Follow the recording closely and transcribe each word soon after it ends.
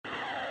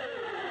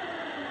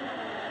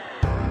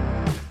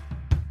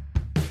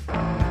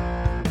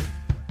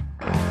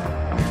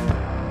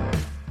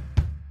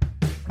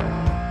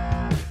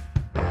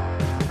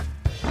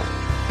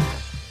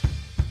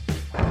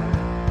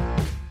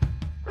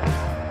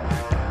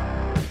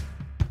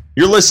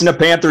You're listening to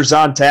Panthers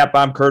on Tap.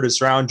 I'm Curtis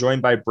Round,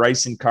 joined by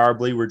Bryson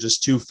Carbley. We're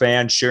just two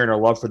fans sharing our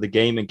love for the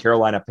game and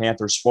Carolina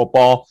Panthers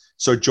football.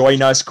 So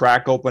join us,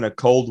 crack open a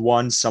cold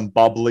one, some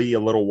bubbly, a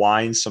little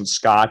wine, some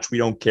scotch. We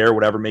don't care,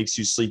 whatever makes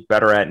you sleep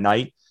better at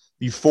night.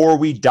 Before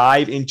we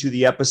dive into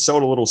the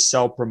episode, a little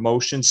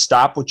self-promotion.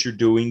 Stop what you're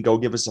doing. Go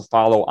give us a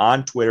follow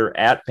on Twitter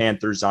at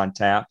Panthers on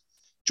Tap.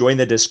 Join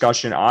the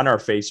discussion on our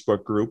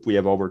Facebook group. We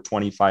have over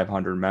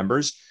 2,500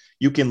 members.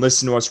 You can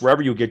listen to us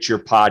wherever you get your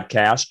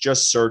podcast.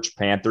 Just search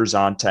Panthers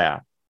on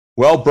Tap.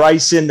 Well,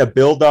 Bryson, the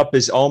buildup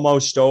is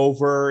almost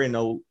over. In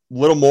a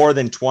little more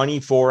than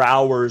 24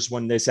 hours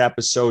when this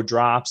episode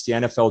drops, the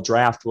NFL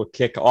draft will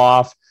kick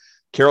off.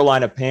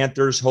 Carolina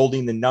Panthers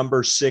holding the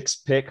number 6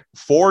 pick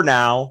for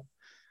now.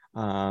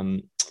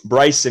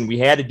 Bryson, we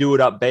had to do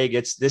it up big.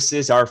 This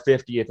is our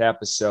 50th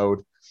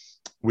episode.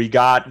 We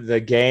got the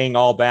gang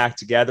all back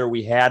together.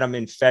 We had them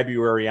in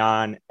February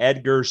on.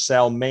 Edgar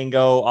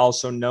Salmingo,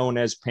 also known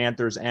as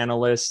Panthers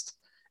analyst,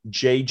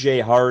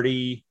 JJ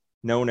Hardy,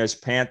 known as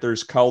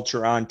Panthers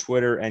Culture on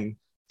Twitter, and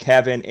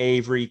Kevin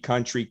Avery,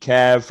 Country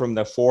Kev from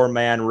the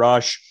 4-Man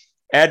Rush.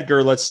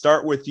 Edgar, let's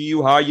start with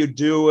you. How you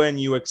doing?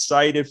 You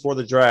excited for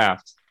the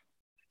draft?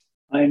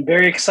 I'm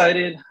very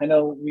excited. I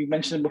know we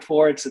mentioned it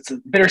before. It's a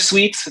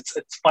bittersweet.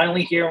 It's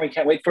finally here, and we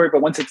can't wait for it.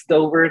 But once it's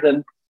over,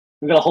 then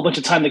we've got a whole bunch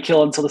of time to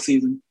kill until the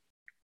season.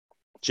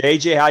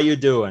 JJ, how you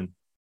doing?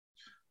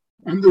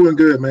 I'm doing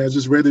good, man.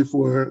 Just ready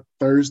for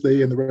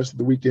Thursday and the rest of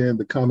the weekend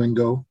to come and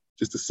go,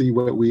 just to see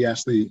what we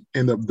actually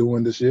end up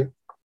doing this year.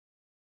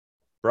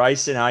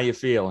 Bryson, how you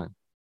feeling?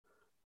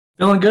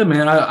 Feeling good,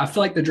 man. I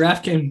feel like the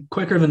draft came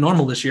quicker than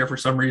normal this year for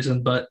some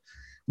reason, but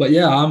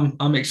yeah,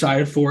 I'm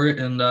excited for it.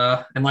 And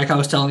like I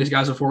was telling these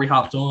guys before we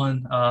hopped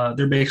on,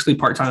 they're basically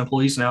part-time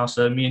employees now.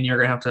 So me and you are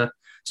gonna have to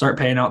start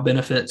paying out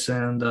benefits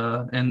and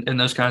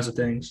those kinds of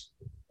things.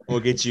 We'll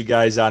get you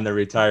guys on the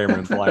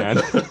retirement plan.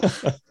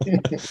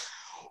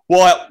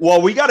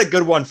 Well, we got a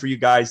good one for you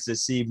guys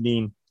this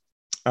evening.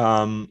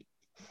 We're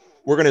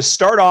going to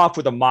start off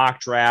with a mock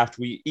draft.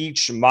 We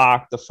each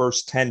mock the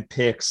first 10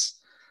 picks,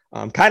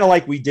 kind of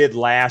like we did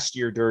last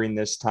year during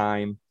this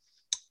time.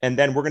 And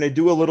then we're going to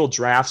do a little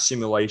draft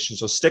simulation.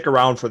 So stick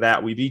around for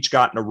that. We've each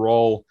gotten a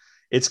role.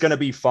 It's going to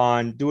be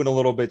fun, doing a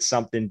little bit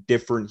something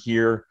different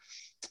here.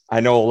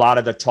 I know a lot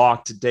of the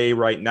talk today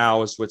right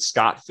now is with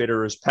Scott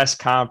Fitterer's press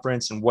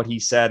conference and what he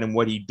said and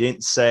what he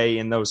didn't say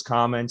in those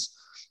comments.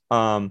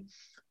 So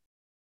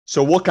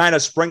we'll kind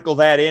of sprinkle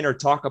that in or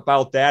talk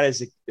about that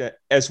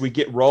as we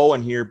get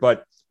rolling here.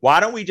 But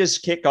why don't we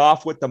just kick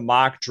off with the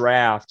mock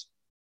draft?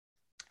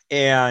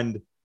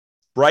 And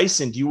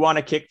Bryson, do you want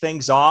to kick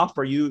things off,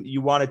 or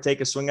you want to take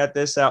a swing at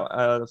this,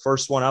 the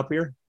first one up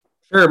here?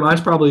 Sure,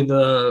 mine's probably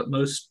the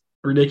most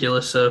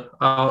ridiculous, so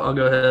I'll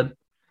go ahead.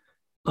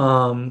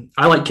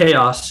 I like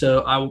chaos,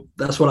 so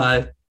that's what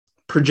I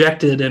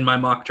projected in my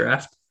mock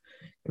draft.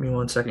 Give me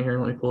 1 second here.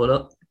 Let me pull it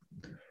up.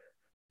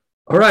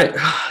 All right.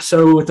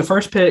 So with the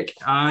first pick,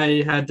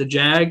 I had the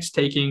Jags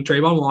taking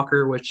Trayvon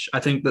Walker, which I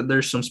think that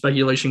there's some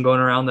speculation going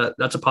around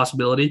that's a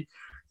possibility.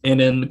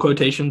 And in the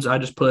quotations, I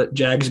just put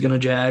Jags gonna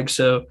jag.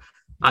 So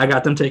I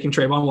got them taking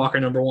Trayvon Walker,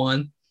 number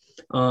 1.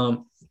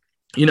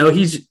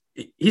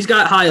 He's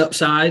got high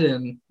upside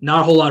and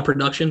not a whole lot of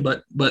production,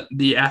 but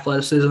the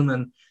athleticism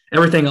and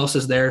everything else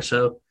is there.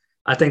 So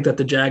I think that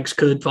the Jags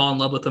could fall in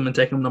love with him and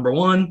take him number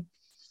 1.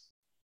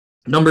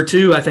 Number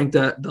 2, I think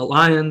that the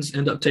Lions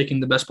end up taking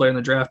the best player in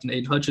the draft in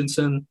Aiden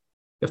Hutchinson.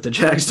 If the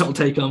Jags don't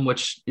take him,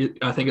 which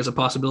I think is a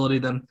possibility,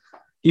 then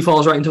he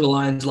falls right into the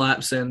Lions'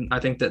 laps. And I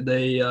think that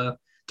they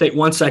take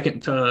 1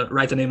 second to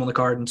write the name on the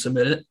card and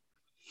submit it.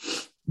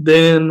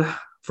 Then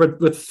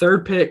with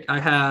third pick, I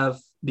have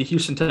the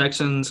Houston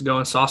Texans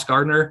going Sauce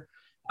Gardner.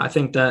 I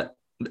think that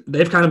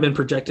they've kind of been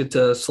projected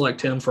to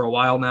select him for a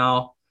while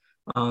now.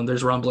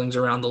 There's rumblings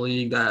around the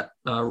league that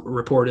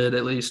reported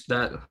at least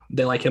that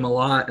they like him a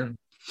lot and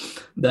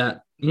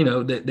that,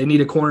 they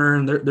need a corner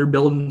and they're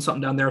building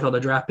something down there with all the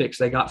draft picks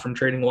they got from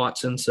trading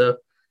Watson. So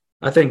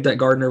I think that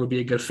Gardner would be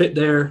a good fit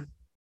there.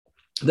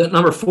 Then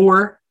number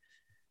 4,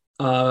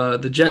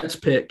 the Jets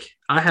pick,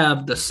 I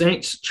have the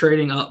Saints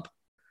trading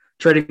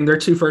their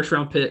 2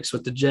 first-round picks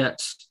with the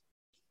Jets,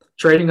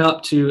 trading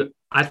up to,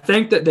 I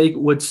think that they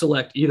would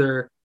select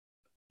either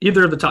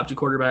of the top 2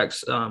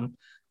 quarterbacks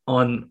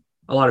on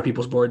a lot of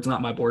people's boards,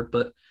 not my board,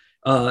 but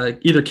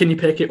either Kenny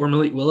Pickett or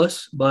Malik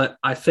Willis. But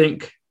I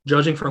think,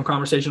 judging from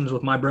conversations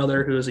with my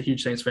brother, who is a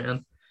huge Saints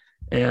fan,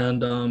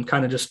 and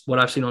kind of just what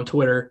I've seen on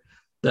Twitter,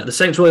 that the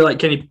Saints really like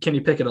Kenny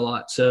Pickett a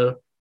lot. So,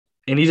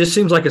 and he just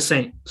seems like a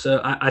Saint. So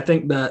I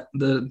think that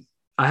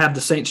I have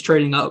the Saints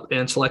trading up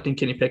and selecting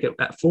Kenny Pickett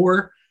at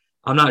 4.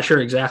 I'm not sure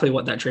exactly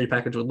what that trade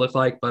package would look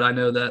like, but I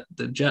know that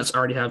the Jets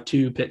already have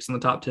 2 picks in the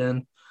top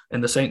 10,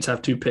 and the Saints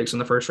have 2 picks in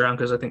the first round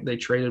because I think they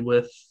traded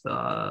with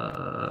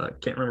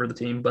can't remember the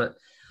team, but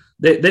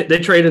they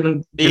traded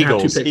and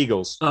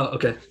Eagles. Oh,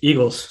 okay,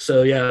 Eagles.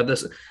 So yeah,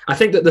 I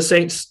think that the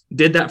Saints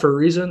did that for a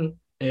reason,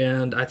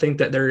 and I think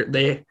that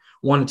they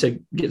wanted to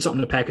get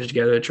something to package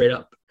together to trade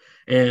up.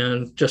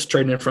 And just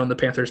trading in front of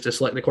the Panthers to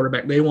select the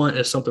quarterback they want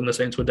is something the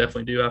Saints would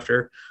definitely do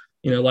after,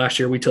 last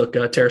year we took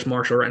Terrace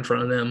Marshall right in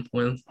front of them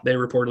when they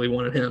reportedly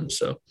wanted him.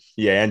 So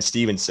yeah, and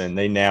Stevenson,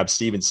 they nabbed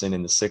Stevenson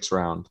in the 6th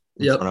round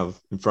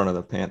in front of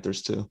the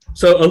Panthers too.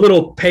 So a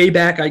little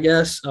payback, I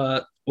guess,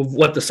 of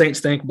what the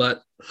Saints think,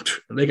 but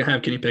they can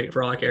have Kenny Pickett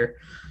for all I care.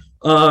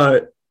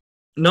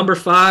 Number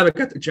 5, I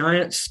got the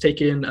Giants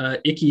taking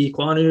Ike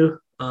Ekwonu,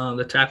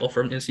 the tackle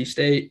from NC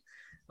State.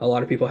 A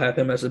lot of people have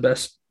him as the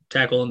best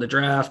tackle in the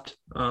draft,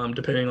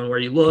 depending on where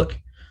you look. I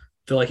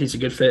feel like he's a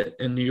good fit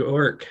in New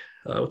York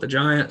with the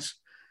Giants.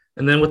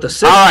 And then with the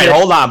 6th. All right,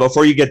 hold on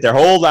before you get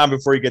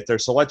there.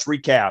 So let's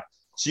recap.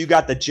 So you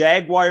got the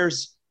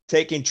Jaguars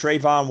taking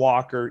Trayvon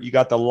Walker. You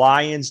got the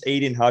Lions,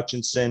 Aiden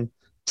Hutchinson,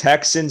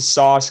 Texans,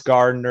 Sauce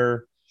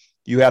Gardner.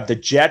 You have the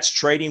Jets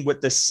trading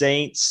with the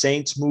Saints.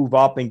 Saints move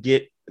up and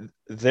get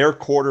their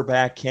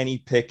quarterback, Kenny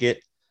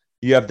Pickett.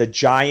 You have the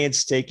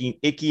Giants taking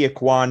Ike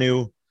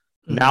Ekwonu.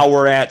 Now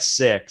we're at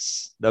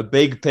 6, the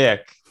big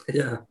pick.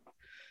 Yeah.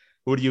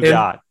 Who do you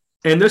got?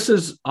 And this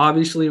is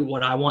obviously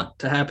what I want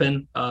to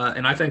happen.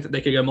 And I think that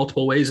they could go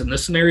multiple ways in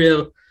this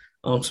scenario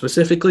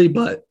specifically.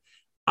 But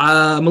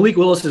Malik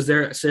Willis is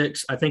there at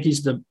 6. I think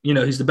he's the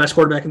best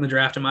quarterback in the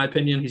draft, in my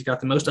opinion. He's got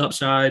the most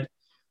upside.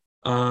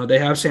 They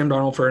have Sam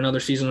Darnold for another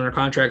season under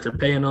contract. They're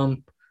paying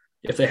him.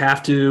 If they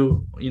have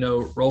to,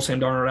 roll Sam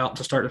Darnold out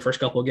to start the first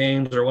couple of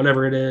games or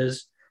whatever it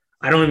is,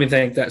 I don't even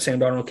think that Sam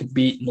Darnold could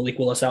beat Malik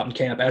Willis out in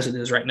camp as it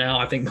is right now.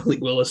 I think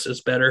Malik Willis is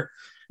better.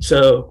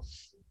 So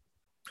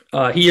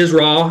he is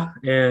raw,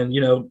 and,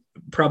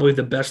 probably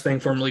the best thing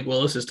for Malik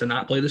Willis is to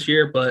not play this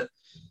year. But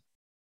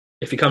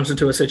if he comes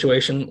into a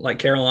situation like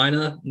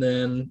Carolina,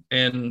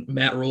 and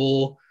Matt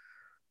Rule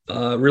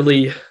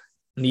really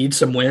needs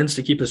some wins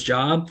to keep his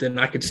job, then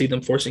I could see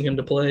them forcing him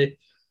to play.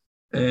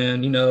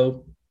 And,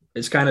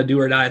 it's kind of do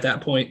or die at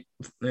that point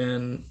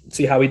and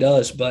see how he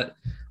does. But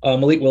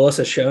Malik Willis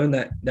has shown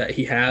that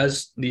he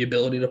has the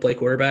ability to play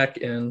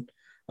quarterback, and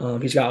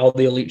he's got all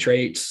the elite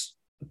traits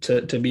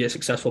to be a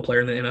successful player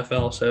in the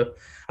NFL. So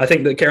I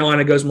think that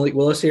Carolina goes Malik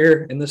Willis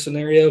here in this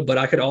scenario, but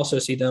I could also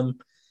see them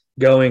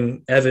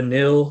going Evan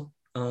Neal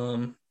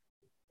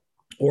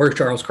or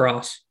Charles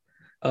Cross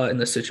in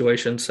this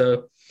situation.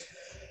 So,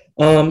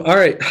 all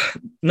right,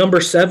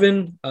 number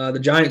 7, the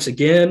Giants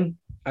again.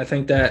 I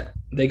think that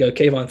they go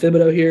Kayvon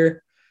Thibodeau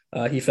here.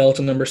 He fell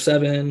to number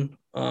 7,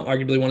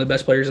 arguably one of the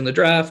best players in the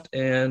draft.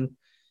 And,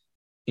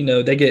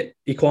 they get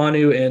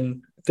Ekwonu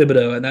and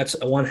Thibodeau, and that's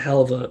one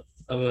hell of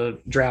a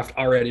draft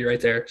already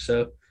right there.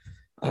 So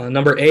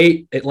number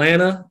 8,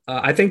 Atlanta.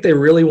 I think they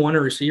really want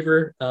a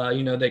receiver,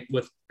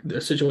 with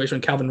the situation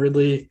with Calvin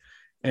Ridley.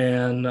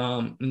 And,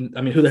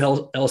 who the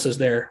hell else is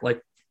there?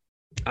 Like,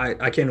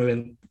 I can't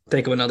even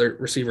think of another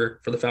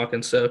receiver for the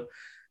Falcons. So,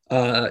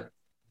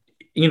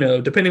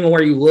 depending on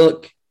where you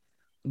look,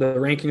 the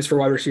rankings for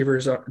wide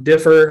receivers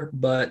differ,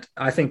 but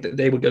I think that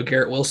they would go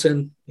Garrett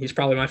Wilson. He's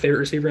probably my favorite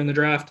receiver in the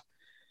draft.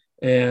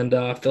 And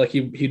I feel like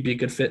he'd be a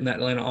good fit in that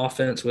Atlanta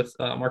offense with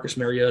Marcus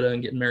Mariota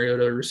and getting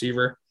Mariota a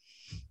receiver.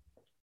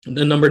 And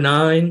then number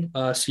 9,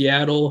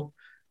 Seattle.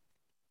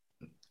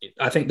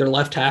 I think their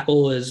left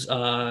tackle is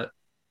a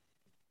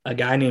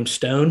guy named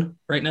Stone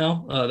right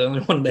now, the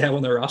only one they have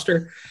on their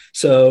roster.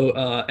 So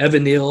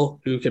Evan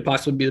Neal, who could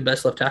possibly be the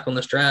best left tackle in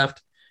this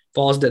draft,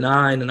 falls to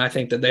 9, and I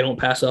think that they don't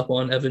pass up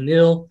on Evan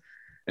Neal.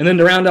 And then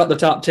to round out the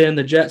top 10,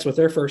 the Jets with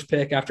their first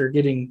pick after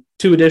getting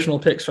 2 additional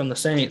picks from the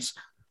Saints.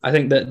 I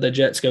think that the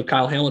Jets go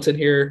Kyle Hamilton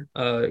here,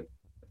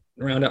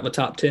 round out the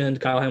top 10.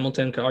 Kyle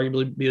Hamilton could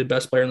arguably be the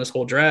best player in this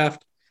whole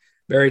draft.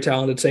 Very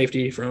talented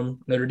safety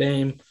from Notre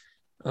Dame.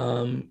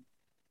 One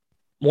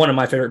of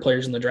my favorite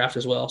players in the draft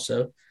as well.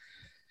 So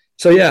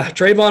yeah,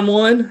 Trayvon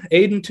 1,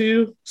 Aiden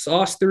 2,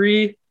 Sauce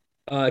 3,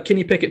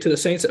 Kenny Pickett to the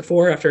Saints at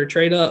 4 after a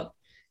trade up.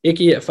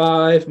 Ike at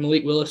 5,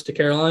 Malik Willis to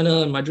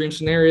Carolina in my dream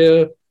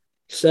scenario.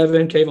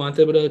 7, Kayvon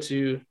Thibodeau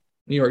to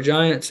New York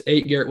Giants.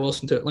 8, Garrett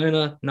Wilson to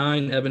Atlanta.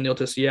 9, Evan Neal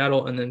to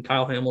Seattle. And then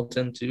Kyle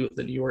Hamilton to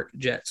the New York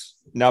Jets.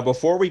 Now,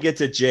 before we get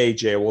to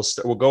JJ,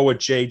 we'll go with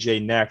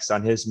JJ next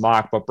on his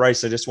mock. But,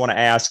 Bryce, I just want to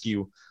ask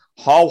you,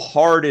 how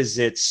hard is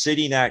it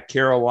sitting at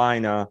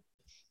Carolina?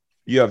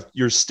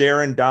 You're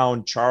staring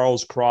down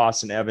Charles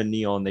Cross and Evan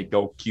Neal, and they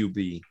go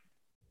QB.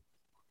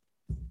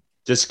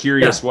 Just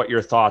curious what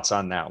your thoughts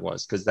on that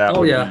was, because that.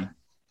 Oh yeah,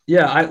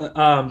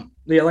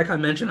 like I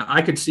mentioned,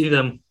 I could see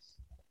them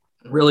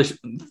really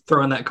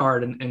throwing that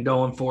card and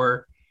going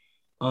for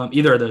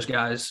either of those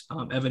guys,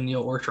 Evan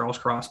Neal or Charles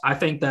Cross. I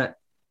think that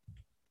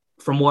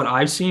from what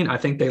I've seen, I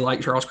think they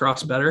like Charles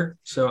Cross better.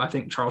 So I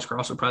think Charles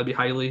Cross would probably be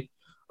highly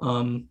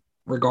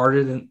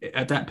regarded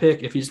at that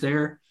pick if he's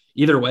there.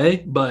 Either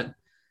way, but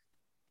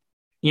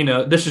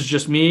this is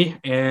just me,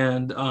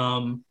 and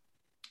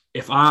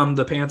if I'm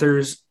the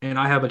Panthers and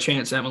I have a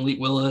chance at Malik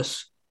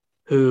Willis,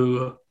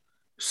 who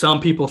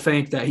some people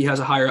think that he has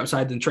a higher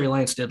upside than Trey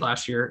Lance did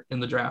last year in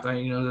the draft.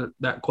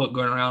 That quote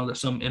going around that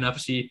some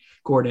NFC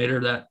coordinator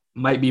that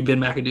might be Ben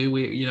McAdoo.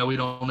 We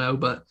don't know,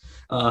 but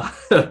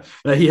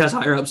that he has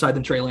higher upside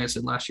than Trey Lance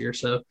did last year.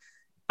 So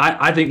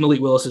I think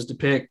Malik Willis is the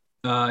pick.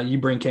 you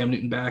bring Cam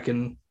Newton back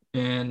and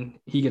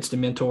he gets to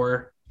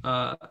mentor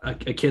a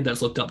kid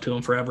that's looked up to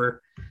him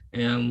forever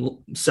and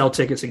sell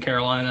tickets in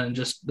Carolina and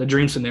just the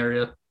dream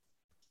scenario.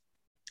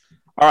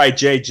 All right,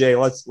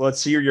 JJ,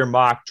 let's hear your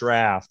mock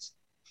draft.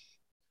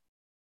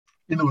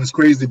 You know, it's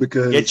crazy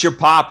because get your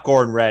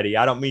popcorn ready.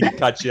 I don't mean to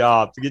cut you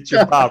off. Get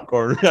your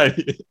popcorn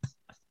ready.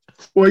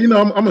 Well, you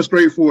know, I'm a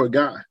straightforward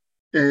guy,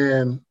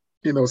 and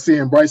you know,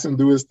 seeing Bryson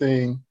do his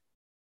thing,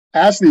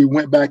 I actually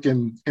went back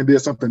and did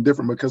something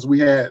different because we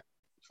had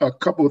a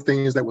couple of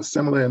things that were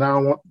similar, and I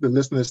don't want the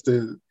listeners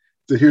to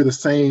hear the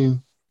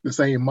same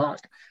mock.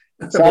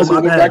 So I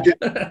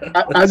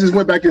just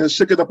went back and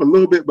shook it up a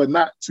little bit, but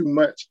not too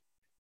much.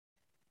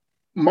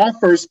 My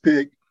first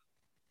pick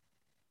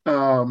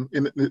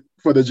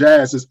for the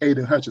Jazz is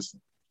Aiden Hutchinson.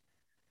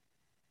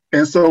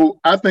 And so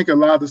I think a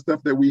lot of the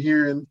stuff that we're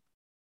hearing,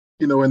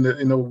 you know,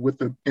 with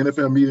the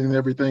NFL meeting and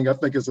everything, I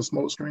think it's a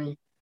smokescreen.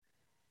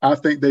 I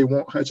think they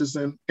want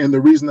Hutchinson. And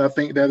the reason I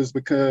think that is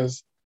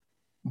because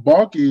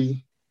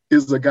Baalke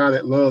is a guy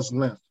that loves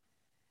length.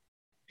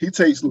 He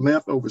takes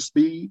length over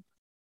speed.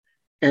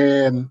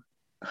 And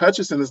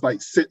Hutchinson is like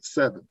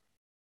 6'7"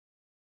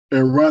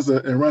 and runs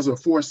a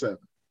 4.7.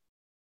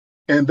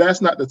 And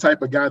that's not the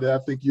type of guy that I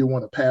think you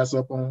want to pass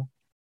up on.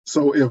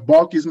 So if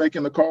Baalke's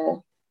making the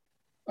call,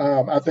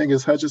 I think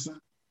it's Hutchinson.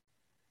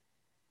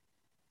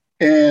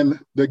 And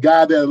the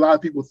guy that a lot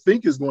of people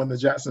think is going to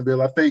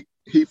Jacksonville, I think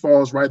he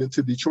falls right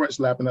into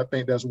Detroit's lap, and I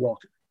think that's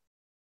Walker.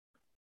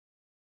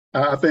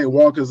 I think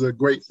Walker's a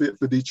great fit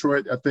for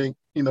Detroit. I think,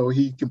 you know,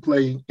 he can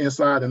play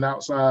inside and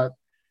outside.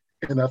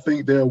 And I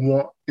think they'll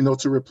want, you know,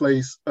 to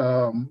replace,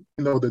 you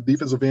know, the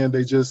defensive end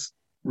they just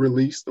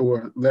released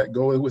or let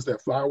go. It was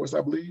that Flowers,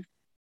 I believe.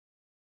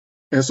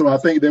 And so I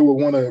think they would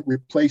want to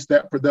replace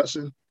that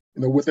production,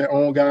 you know, with their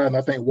own guy. And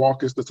I think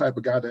Walker's the type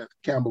of guy that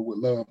Campbell would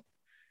love.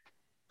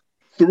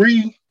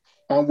 3,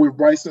 with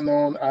Bryson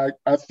on,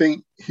 I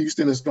think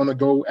Houston is going to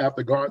go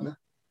after Gardner.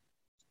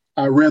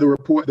 I read a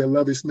report that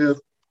Lovie Smith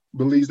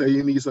believes that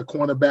he needs a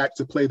cornerback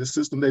to play the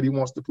system that he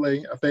wants to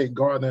play. I think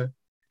Gardner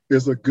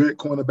is a good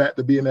cornerback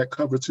to be in that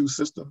cover 2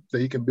 system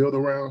that he can build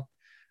around.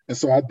 And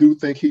so I do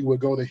think he would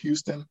go to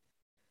Houston.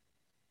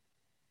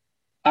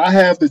 I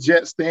have the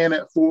Jets staying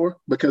at 4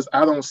 because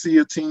I don't see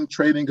a team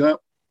trading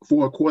up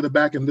for a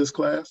quarterback in this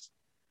class.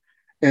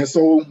 And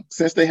so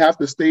since they have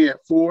to stay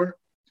at 4,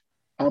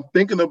 I'm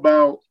thinking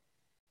about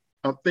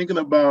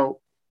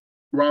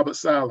Robert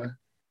Saleh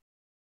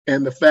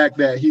and the fact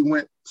that he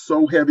went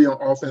so heavy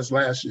on offense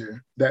last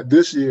year that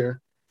this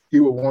year he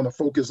would want to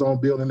focus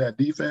on building that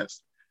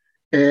defense.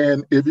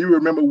 And if you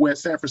remember what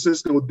San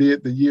Francisco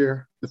did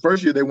the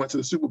first year they went to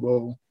the Super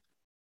Bowl,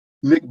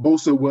 Nick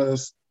Bosa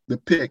was the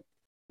pick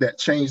that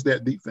changed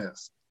that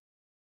defense.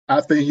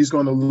 I think he's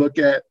going to look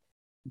at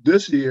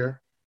this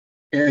year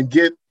and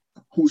get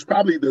who's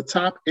probably the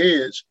top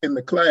edge in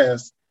the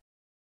class,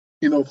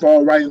 you know,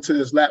 fall right into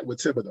his lap with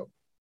Thibodeau.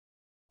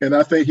 And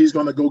I think he's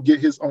going to go get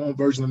his own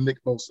version of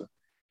Nick Bosa.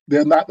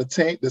 They're not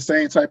the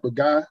same type of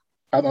guy.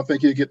 I don't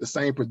think he'll get the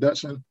same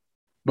production,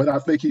 but I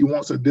think he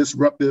wants a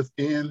disruptive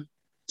end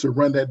to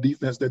run that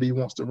defense that he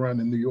wants to run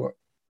in New York.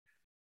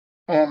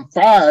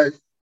 5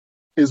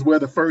 is where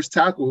the first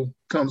tackle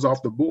comes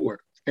off the board.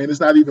 And it's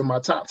not even my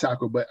top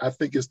tackle, but I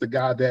think it's the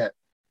guy that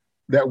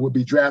would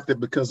be drafted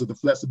because of the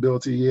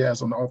flexibility he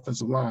has on the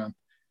offensive line,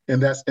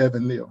 and that's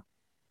Evan Neal.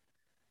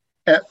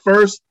 At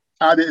first,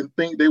 I didn't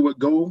think they would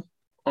go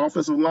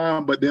offensive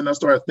line, but then I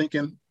started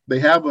thinking they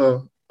have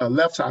a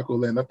left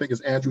tackle, and I think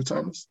it's Andrew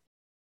Thomas.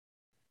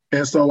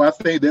 And so I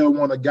think they'll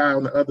want a guy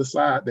on the other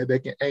side that they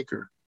can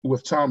anchor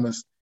with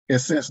Thomas.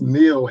 And since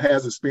Neal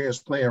has experience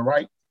playing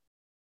right,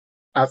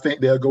 I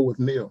think they'll go with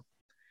Neal.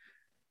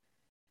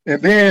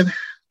 And then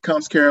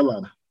comes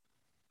Carolina.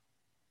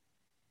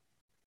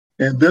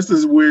 And this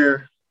is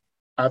where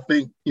I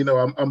think, you know,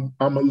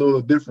 I'm a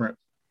little different.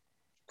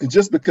 And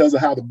just because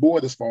of how the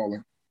board is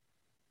falling,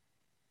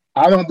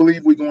 I don't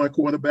believe we're going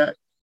quarterback,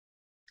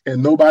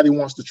 and nobody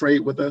wants to trade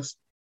with us.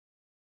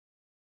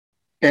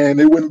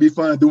 And it wouldn't be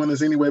fun doing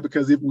this anyway,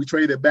 because if we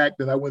trade it back,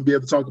 then I wouldn't be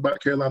able to talk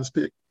about Carolina's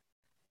pick.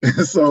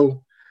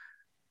 So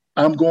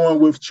I'm going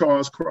with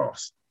Charles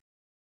Cross.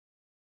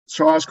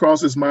 Charles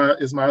Cross is my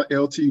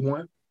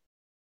LT1.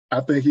 I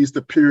think he's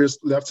the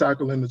purest left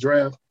tackle in the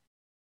draft.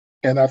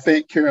 And I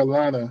think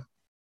Carolina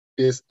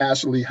is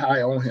actually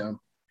high on him.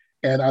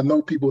 And I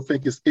know people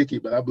think it's Icky,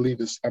 but I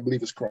believe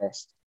it's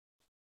Cross.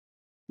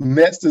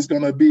 Next is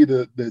going to be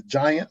the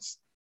Giants.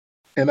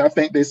 And I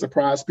think they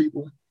surprise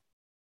people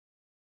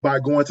by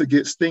going to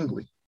get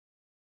Stingley.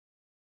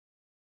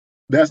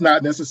 That's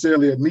not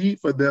necessarily a need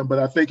for them, but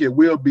I think it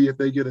will be if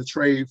they get a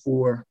trade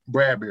for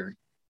Bradbury.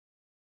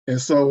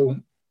 And so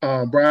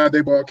Brian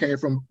Daboll came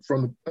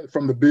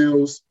from the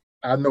Bills.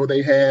 I know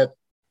they had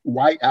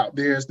White out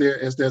there as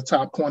their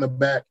top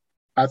cornerback.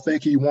 I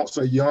think he wants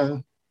a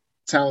young,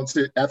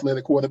 talented,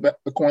 athletic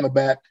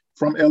cornerback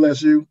from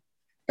LSU,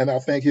 and I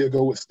think he'll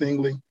go with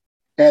Stingley.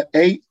 At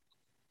 8,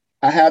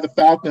 I have the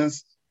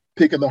Falcons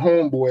picking the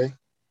homeboy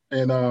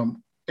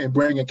and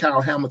bringing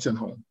Kyle Hamilton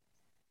home.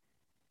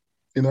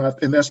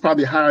 And that's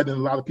probably higher than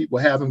a lot of people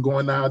have him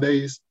going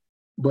nowadays.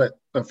 But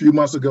a few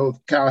months ago,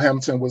 Kyle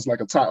Hamilton was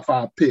like a top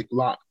 5 pick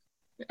lock.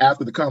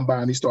 After the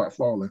combine, he started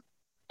falling.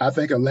 I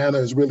think Atlanta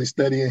is really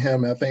studying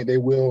him, and I think they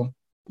will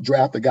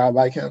draft a guy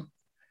like him.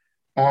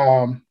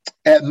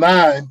 At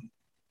 9,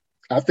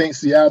 I think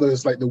Seattle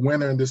is like the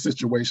winner in this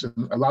situation.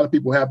 A lot of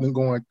people have them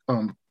going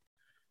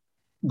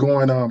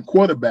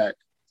quarterback,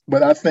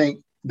 but I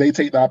think they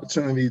take the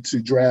opportunity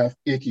to draft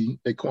Ike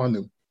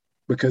Ekwonu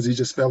because he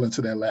just fell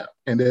into their lap,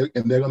 and they're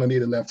going to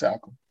need a left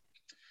tackle.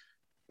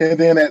 And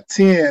then at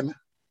 10,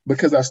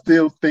 because I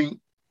still think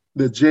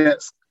the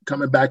Jets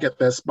coming back at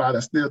that spot, I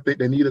still think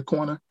they need a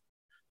corner.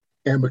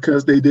 And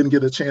because they didn't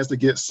get a chance to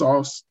get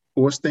Sauce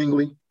or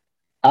Stingley,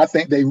 I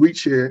think they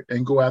reach here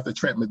and go after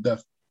Trent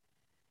McDuffie.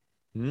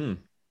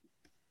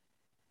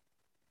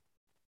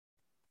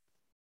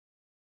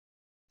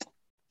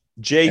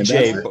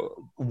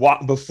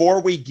 JJ,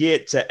 before we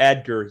get to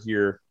Edgar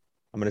here,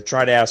 I'm going to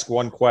try to ask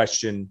one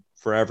question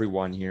for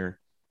everyone here.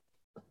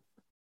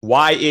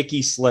 Why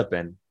Icky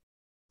slipping?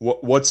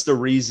 What's the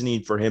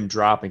reasoning for him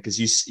dropping?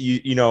 Because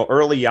you know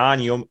early on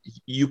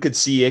you could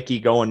see Icky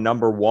going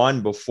number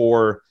 1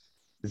 before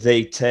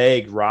they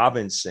tag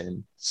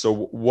Robinson. So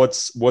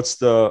what's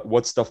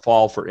the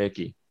fall for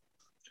Icky?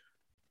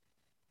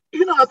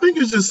 I think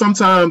it's just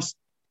sometimes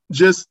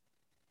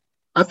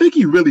I think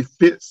he really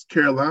fits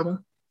Carolina.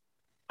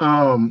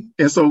 And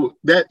so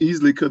that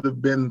easily could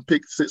have been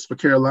pick 6 for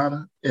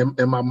Carolina in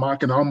my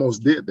mock, and I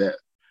almost did that.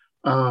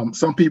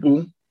 Some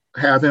people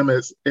have him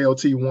as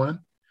LT1.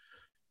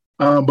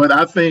 But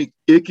I think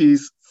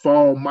Icky's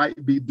fall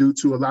might be due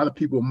to a lot of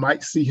people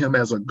might see him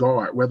as a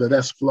guard, whether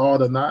that's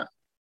flawed or not.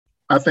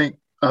 I think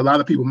a lot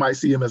of people might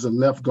see him as a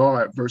left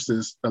guard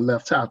versus a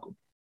left tackle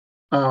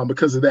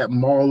because of that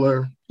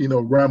mauler,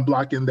 run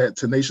blocking, that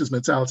tenacious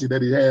mentality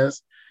that he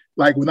has.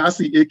 Like when I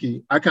see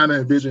Icky, I kind of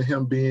envision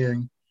him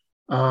being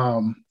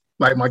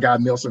like my guy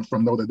Nelson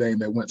from Notre Dame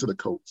that went to the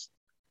Colts.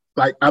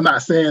 Like, I'm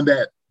not saying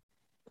that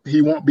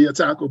he won't be a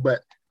tackle, but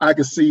I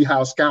can see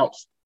how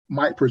scouts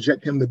might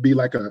project him to be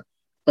like a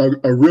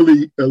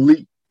really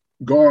elite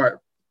guard,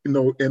 in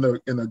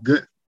a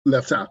good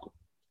left tackle.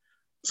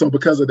 So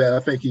because of that, I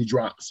think he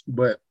drops.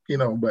 But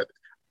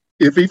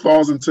if he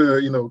falls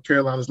into,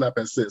 Carolina's lap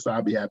at 6,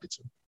 I'll be happy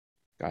to.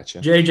 Gotcha.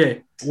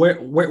 JJ,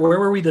 where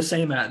were we the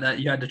same at that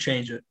you had to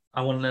change it?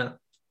 I want to know.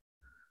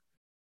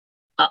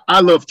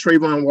 I love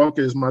Trayvon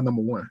Walker as my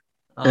number 1.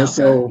 And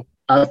so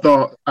I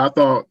thought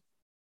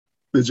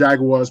the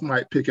Jaguars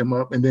might pick him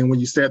up. And then when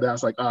you said that, I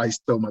was like, he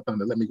stole my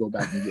thunder. Let me go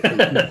back and get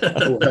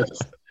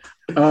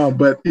him.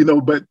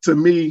 But to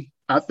me,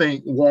 I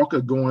think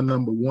Walker going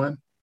number 1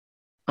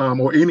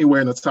 or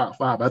anywhere in the top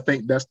 5, I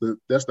think that's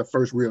the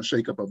first real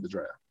shakeup of the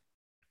draft.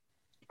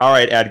 All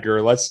right,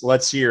 Edgar,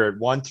 let's hear it.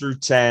 1 through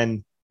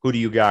 10, who do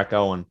you got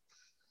going?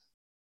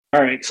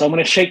 All right, so I'm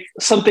going to shake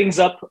some things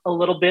up a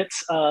little bit.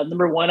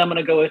 Number 1, I'm going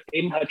to go with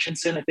Aiden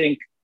Hutchinson. I think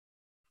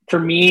for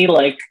me,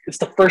 it's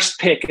the first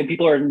pick, and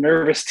people are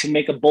nervous to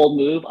make a bold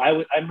move.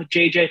 I'm with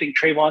JJ. I think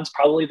Trayvon's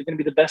probably going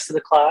to be the best of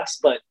the class,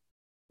 but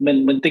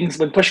when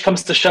push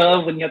comes to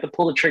shove, when you have to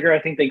pull the trigger, I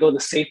think they go the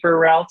safer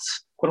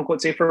routes, quote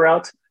unquote safer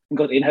route, and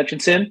go with Aiden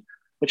Hutchinson,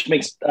 which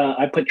makes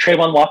I put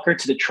Trayvon Walker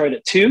to Detroit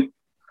at 2.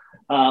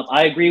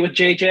 I agree with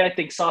JJ. I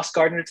think Sauce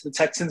Gardner to the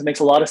Texans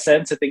makes a lot of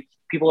sense. I think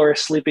people are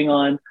sleeping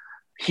on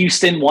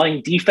Houston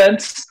wanting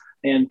defense,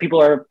 and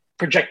people are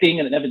projecting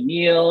an Evan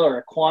Neal or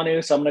a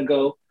Ekwonu. So I'm going to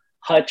go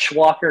Hutch,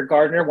 Walker,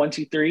 Gardner, 1,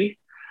 2, 3.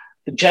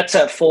 The Jets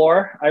at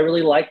 4. I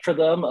really like for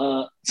them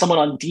someone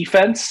on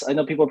defense. I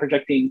know people are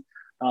projecting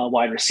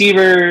wide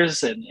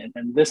receivers and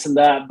this and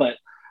that, but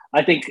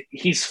I think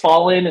he's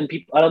fallen, and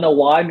people, I don't know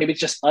why. Maybe it's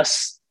just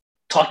us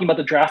talking about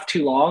the draft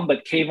too long,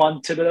 but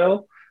Kayvon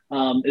Thibodeau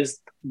is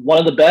one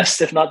of the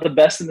best, if not the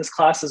best in this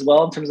class as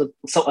well, in terms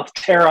of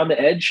terror on the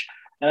edge.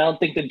 And I don't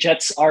think the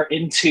Jets are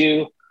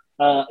into,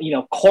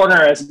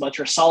 corner as much,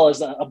 or Salah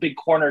is a big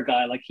corner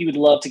guy. Like, he would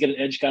love to get an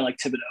edge guy like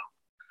Thibodeau.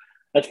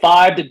 At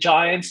 5, the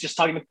Giants, just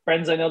talking to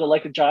friends I know that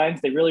like the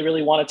Giants, they really,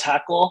 really want to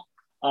tackle.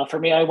 For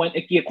me, I went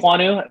Ike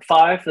Ekwonu at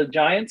 5 for the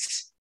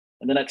Giants.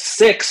 And then at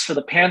 6 for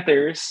the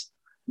Panthers,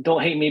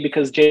 don't hate me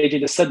because JJ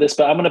just said this,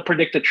 but I'm going to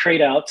predict a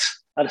trade out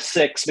of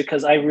 6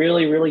 because I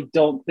really, really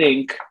don't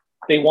think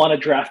they want to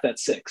draft at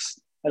 6.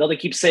 I know they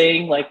keep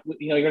saying,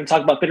 you're going to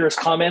talk about bitterest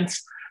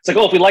comments. It's like,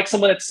 if we like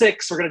someone at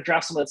 6, we're going to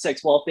draft someone at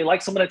 6. Well, if they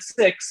like someone at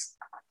 6,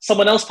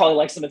 someone else probably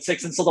likes them at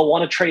 6, and so they'll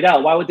want to trade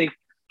out.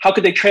 How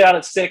could they trade out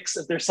at 6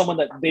 if there's someone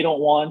that they don't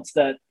want?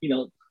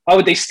 Why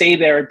would they stay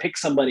there and pick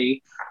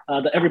somebody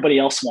that everybody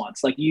else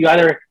wants? Like, you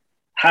either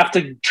have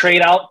to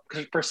trade out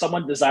for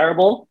someone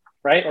desirable,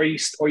 right? Or you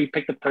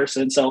pick the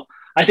person. So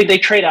I think they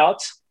trade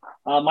out.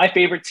 My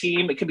favorite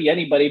team, it could be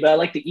anybody, but I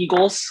like the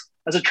Eagles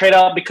as a trade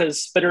out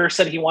because Fitterer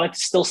said he wanted to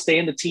still stay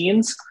in the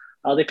teens.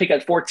 They pick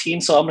at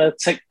 14, so I'm going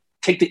to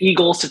take the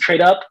Eagles to trade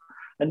up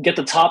and get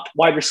the top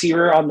wide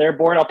receiver on their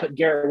board. I'll put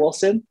Garrett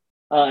Wilson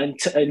and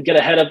get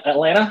ahead of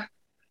Atlanta.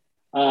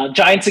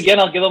 Giants, again,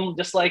 I'll give them,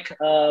 just like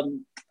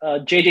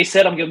JJ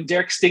said, I'm giving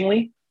Derek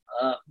Stingley,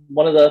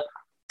 one of the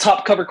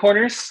top cover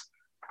corners.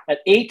 At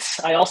 8,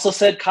 I also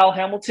said Kyle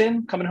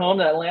Hamilton coming home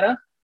to Atlanta.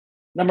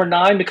 Number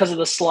 9, because of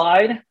the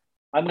slide,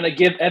 I'm going to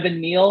give Evan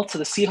Neal to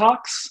the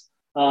Seahawks.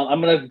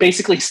 I'm going to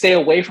basically stay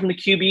away from the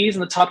QBs in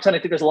the top 10. I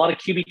think there's a lot of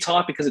QB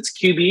talk because it's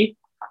QB.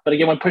 But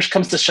again, when push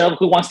comes to shove,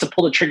 who wants to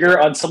pull the trigger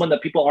on someone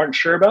that people aren't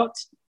sure about?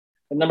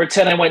 And number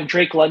 10, I went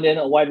Drake London,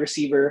 a wide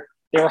receiver.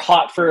 They were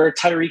hot for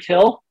Tyreek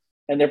Hill,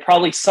 and they're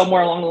probably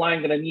somewhere along the line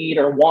going to need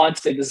or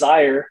want, they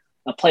desire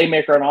a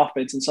playmaker on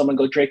offense. And so I'm going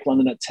to go Drake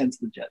London at 10 to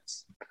the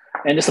Jets.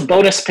 And just a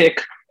bonus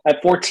pick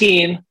at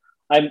 14,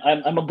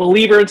 I'm a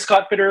believer in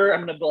Scott Fitterer.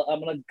 I'm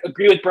gonna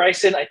agree with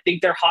Bryson. I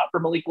think they're hot for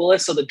Malik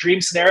Willis. So the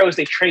dream scenario is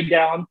they trade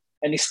down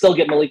and they still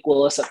get Malik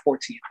Willis at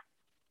 14.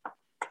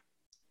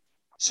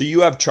 So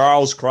you have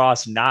Charles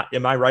Cross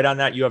am I right on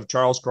that? You have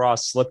Charles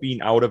Cross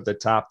slipping out of the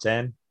top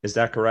 10. Is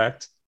that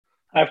correct?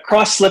 I have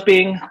Cross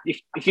slipping.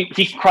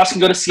 If Cross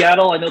can go to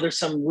Seattle. I know there's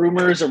some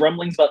rumors or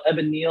rumblings about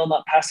Evan Neal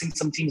not passing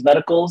some teams'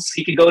 medicals.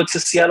 He could go to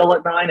Seattle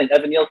at 9 and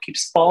Evan Neal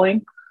keeps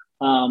falling.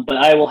 But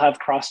I will have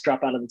Cross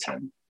drop out of the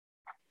 10.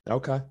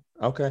 Okay.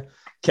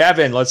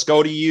 Kevin, let's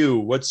go to you.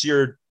 What's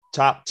your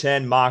top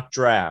 10 mock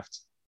draft?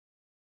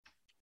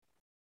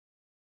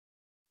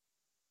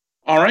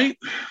 All right.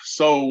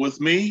 So with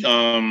me, it's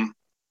going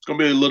to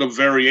be a little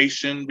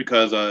variation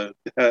because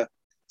it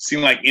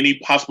seemed like any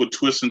possible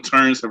twists and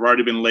turns have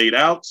already been laid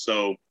out.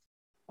 So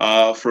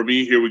for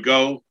me, here we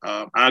go.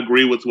 I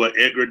agree with what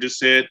Edgar just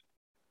said.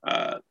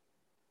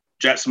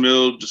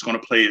 Jacksonville just going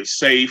to play it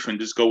safe and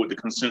just go with the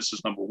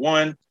consensus number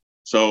 1.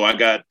 So I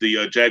got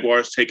the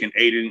Jaguars taking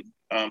Aiden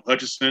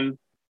Hutchinson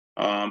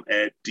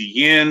at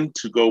DN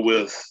to go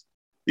with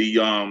the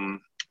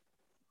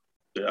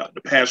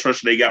pass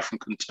rusher they got from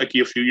Kentucky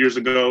a few years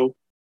ago.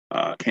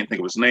 Can't think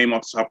of his name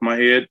off the top of my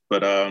head,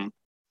 but I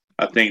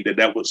think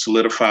that would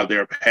solidify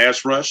their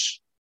pass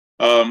rush.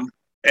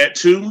 At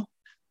 2,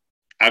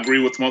 I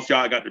agree with most of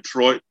y'all. I got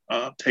Detroit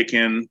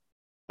taking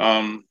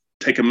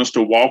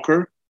Mr.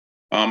 Walker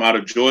out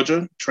of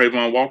Georgia,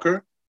 Trayvon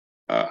Walker.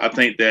 I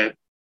think that,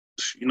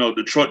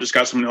 Detroit just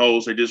got so many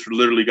holes. They just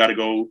literally got to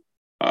go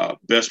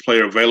best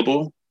player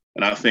available.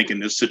 And I think in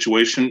this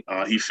situation,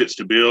 he fits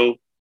the bill.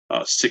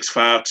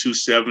 6'5",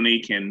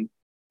 270, can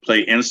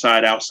play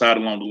inside, outside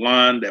along the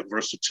line. That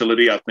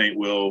versatility, I think,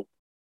 will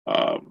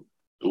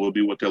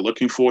be what they're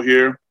looking for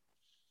here.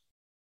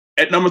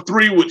 At number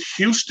 3 with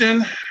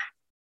Houston,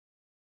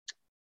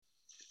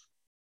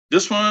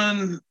 this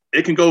one,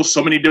 it can go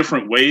so many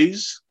different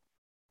ways.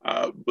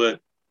 But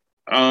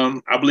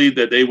I believe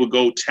that they will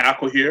go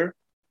tackle here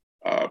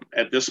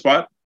at this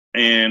spot.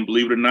 And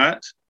believe it or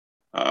not,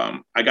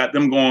 I got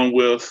them going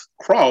with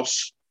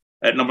Cross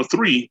at number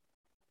 3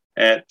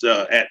 at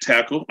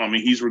tackle. I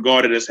mean, he's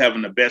regarded as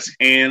having the best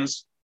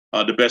hands,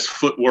 the best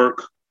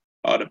footwork,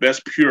 the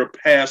best pure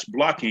pass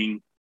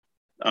blocking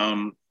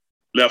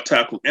left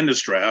tackle in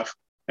this draft.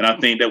 And I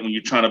think that when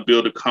you're trying to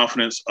build the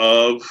confidence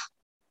of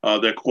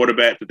their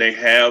quarterback that they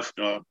have,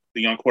 the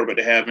young quarterback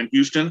they have in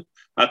Houston,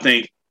 I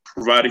think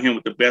providing him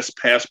with the best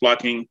pass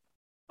blocking,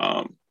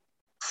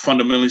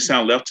 fundamentally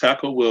sound left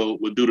tackle will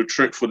do the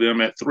trick for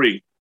them at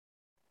 3.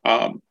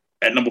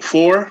 At number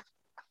 4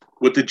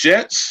 with the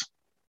Jets,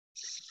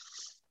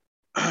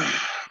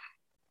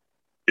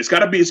 it's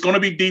going to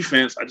be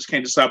defense. I just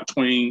can't decide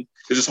between.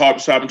 It's just hard to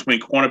decide between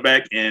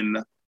cornerback and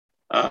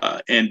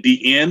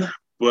DN.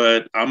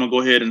 But I'm gonna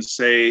go ahead and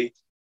say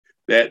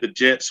that the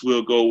Jets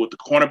will go with the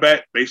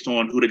cornerback based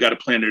on who they got to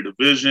play in their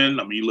division.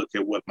 I mean, you look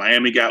at what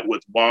Miami got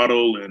with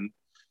Waddle and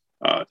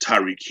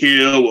Tyreek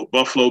Hill, what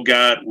Buffalo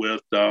got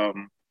with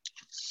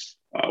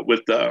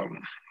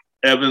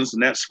Evans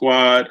and that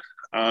squad,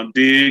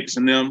 Diggs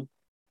and them.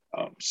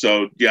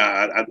 So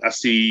yeah, I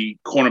see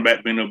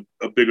cornerback being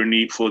a bigger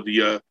need for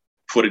the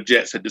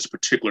Jets at this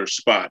particular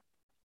spot.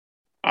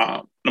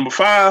 Number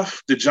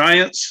 5, the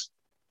Giants.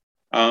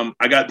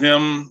 I got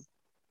them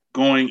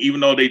going, even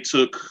though they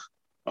took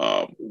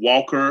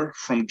Walker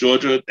from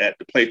Georgia at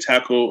the play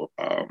tackle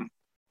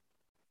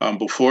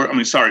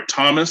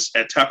Thomas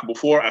at tackle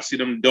before. I see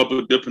them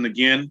double dipping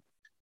again.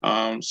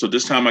 So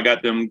this time I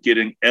got them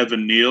getting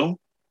Evan Neal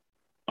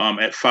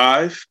at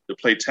 5 to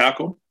play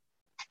tackle.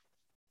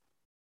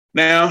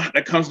 Now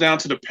that comes down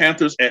to the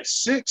Panthers at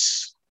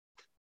 6.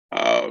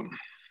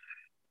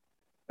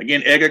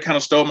 Again, Edgar kind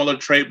of stole my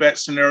little trade back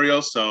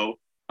scenario, so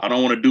I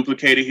don't want to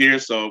duplicate it here.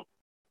 So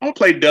I'm gonna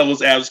play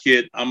devil's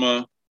advocate. I'm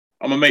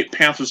gonna make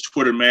Panthers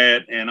Twitter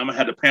mad, and I'm gonna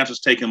have the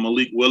Panthers taking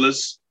Malik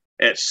Willis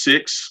at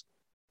 6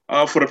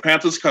 for the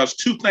Panthers, because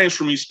 2 things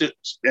for me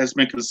has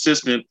been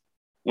consistent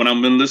when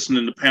I've been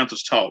listening to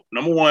Panthers talk.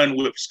 Number 1,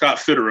 with Scott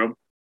Fitterer,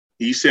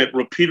 he said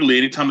repeatedly,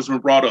 anytime it's been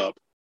brought up,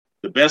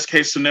 the best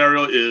case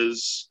scenario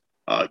is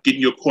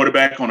getting your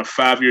quarterback on a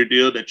 5-year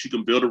deal that you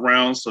can build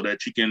around so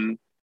that you can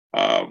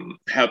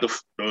have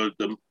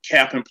the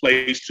cap in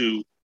place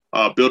to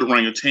build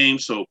around your team.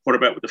 So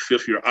quarterback with the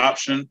 5th-year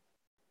option.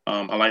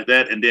 I like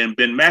that. And then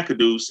Ben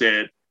McAdoo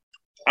said,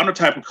 I'm the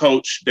type of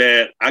coach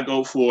that I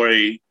go for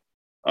a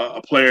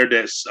player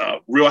that's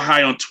real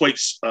high on trait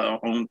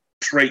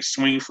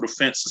swing for the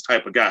fences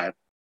type of guy.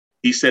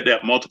 He said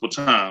that multiple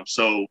times.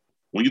 So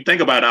when you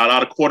think about it, a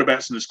lot of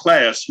quarterbacks in this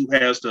class, who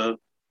has the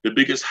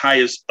biggest,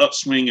 highest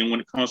upswing and when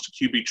it comes to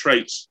QB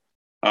traits.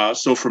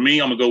 So for me,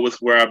 I'm going to go with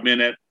where I've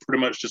been at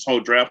pretty much this whole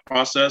draft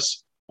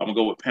process. I'm going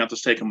to go with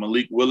Panthers taking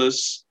Malik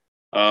Willis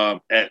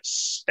at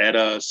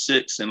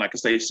 6. And like I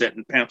say,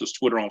 setting Panthers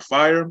Twitter on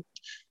fire.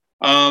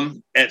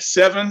 At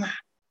 7,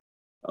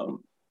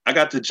 I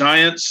got the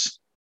Giants.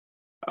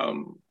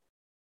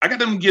 I got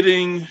them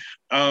getting,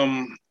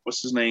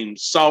 what's his name?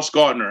 Sauce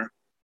Gardner.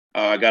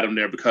 I got him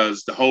there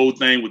because the whole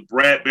thing with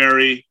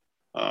Bradbury,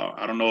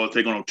 I don't know if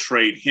they're going to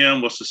trade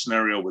him. What's the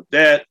scenario with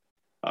that?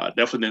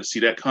 Definitely didn't see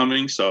that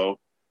coming. So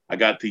I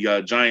got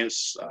the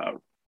Giants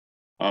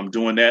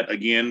doing that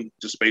again,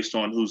 just based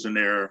on who's in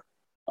their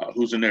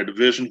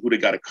division, who they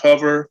got to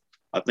cover.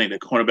 I think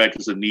that cornerback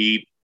is a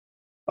need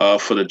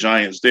for the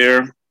Giants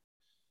there.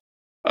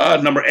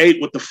 Number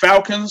 8 with the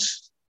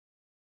Falcons.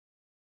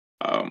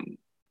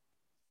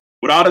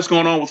 With all that's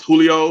going on with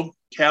Julio,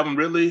 Calvin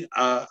Ridley,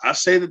 I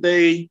say that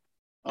they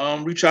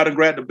reach out and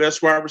grab the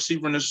best wide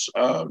receiver in this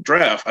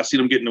draft. I see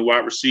them getting the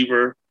wide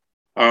receiver.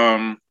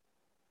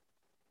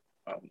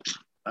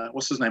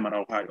 What's his name at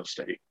Ohio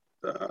State?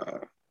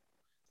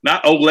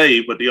 Not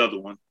Olay, but the other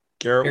one.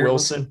 Garrett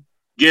Wilson.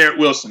 Garrett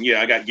Wilson. Yeah,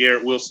 I got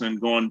Garrett Wilson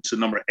going to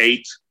number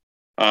 8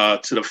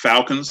 to the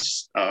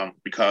Falcons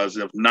because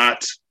if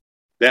not,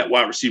 that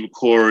wide receiver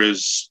core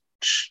is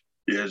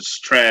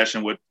trash.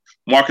 And with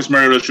Marcus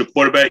Mariota as your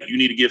quarterback, you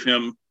need to give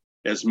him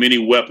as many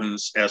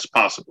weapons as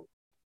possible.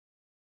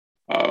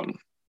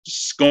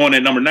 Just going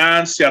at number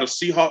 9, Seattle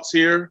Seahawks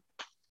here.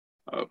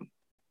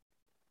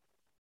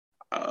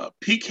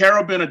 Pete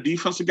Carroll being a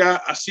defensive guy,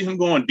 I see him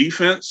going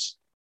defense,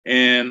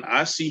 and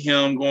I see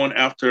him going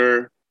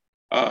after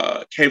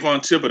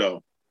Kayvon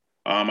Thibodeau.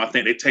 I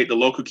think they take the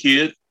local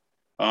kid,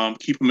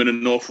 keep him in the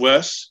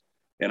Northwest,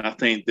 and I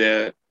think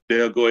that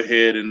they'll go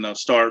ahead and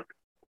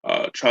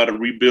try to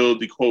rebuild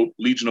the, quote,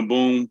 Legion of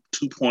Boom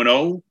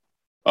 2.0,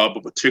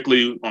 but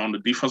particularly on the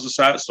defensive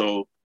side.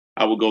 So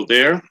I will go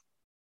there.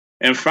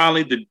 And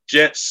finally, the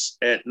Jets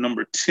at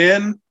number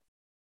 10.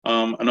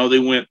 I know they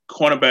went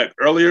cornerback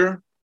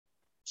earlier.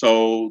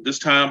 So this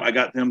time I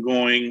got them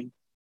going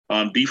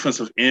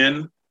defensive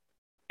end.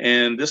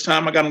 And this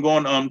time I got them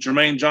going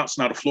Jermaine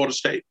Johnson out of Florida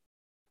State.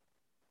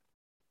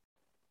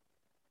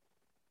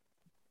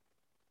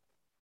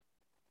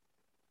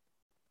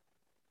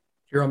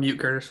 You're on mute,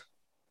 Curtis.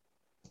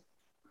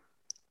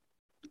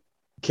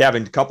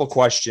 Kevin, a couple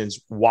questions.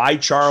 Why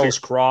Charles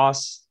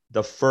Cross,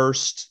 the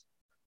first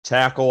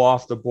tackle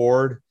off the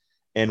board,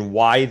 and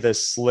why the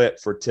slip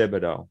for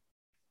Thibodeau?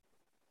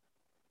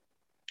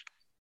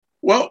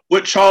 Well,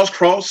 with Charles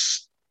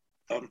Cross,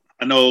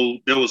 I know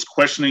there was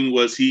questioning,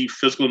 was he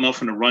physical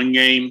enough in the run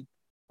game?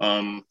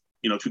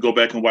 If you go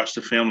back and watch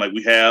the film like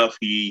we have,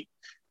 he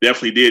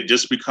definitely did,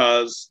 just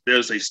because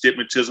there's a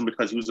stigmatism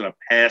because he was in a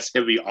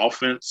pass-heavy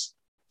offense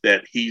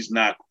that he's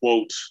not,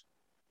 quote,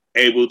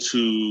 able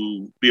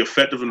to be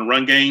effective in the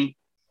run game,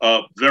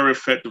 very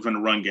effective in the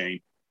run game.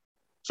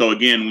 So,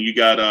 again, when you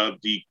got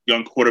the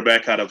young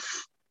quarterback out of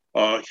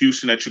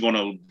Houston that you're going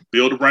to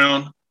build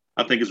around,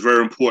 I think it's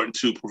very important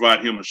to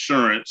provide him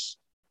assurance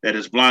that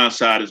his blind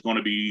side is going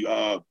to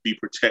be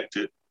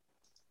protected.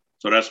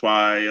 So that's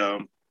why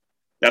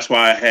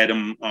I had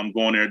him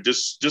going there,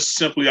 just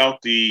simply off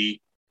the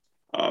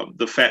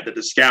fact that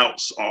the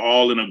scouts are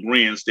all in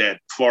agreement that,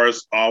 as far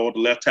as all the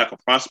left tackle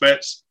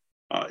prospects,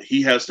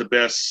 he has the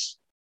best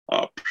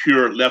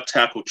pure left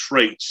tackle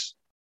traits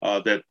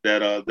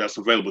that's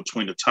available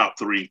between the top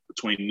 3,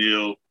 between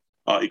Neal,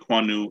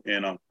 Ekwonu,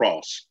 and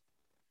Cross.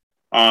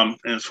 And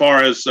as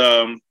far as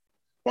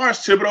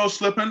Thibodeau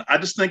slipping, I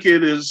just think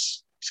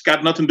it's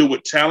got nothing to do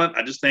with talent.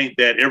 I just think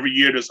that every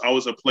year there's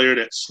always a player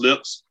that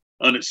slips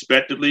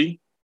unexpectedly.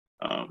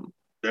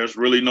 There's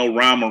really no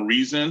rhyme or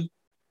reason.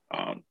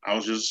 I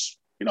was just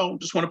want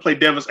to play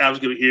devil's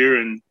advocate here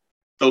and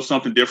throw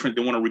something different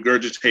than want to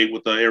regurgitate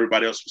what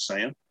everybody else was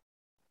saying.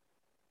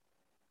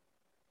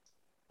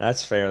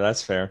 That's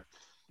fair.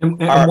 And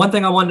one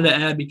thing I wanted to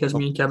add, because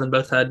me and Kevin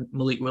both had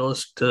Malik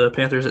Willis to the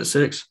Panthers at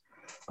 6.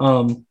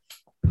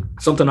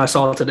 Something I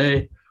saw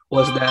today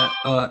was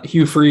that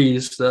Hugh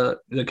Freeze, the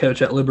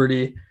coach at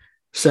Liberty,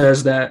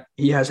 says that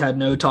he has had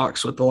no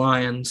talks with the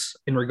Lions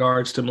in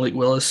regards to Malik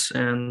Willis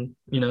and,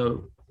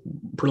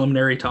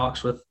 preliminary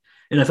talks with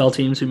NFL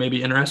teams who may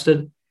be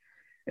interested,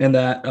 and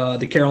that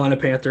the Carolina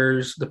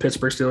Panthers, the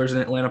Pittsburgh Steelers, and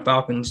Atlanta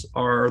Falcons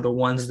are the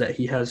ones that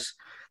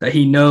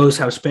he knows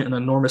have spent an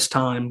enormous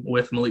time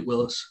with Malik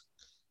Willis.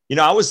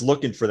 I was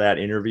looking for that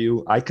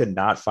interview. I could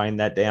not find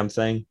that damn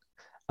thing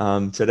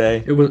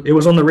today. It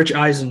was on the Rich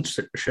Eisen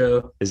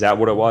show. Is that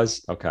what it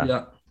was? Okay.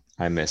 Yeah.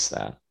 I missed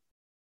that.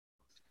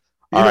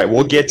 All right,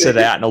 we'll get to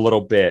that in a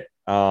little bit.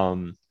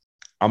 I'm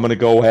going to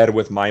go ahead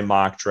with my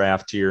mock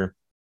draft here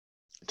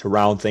to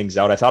round things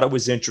out. I thought it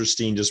was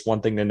interesting. Just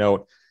one thing to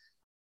note.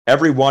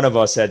 Every one of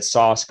us had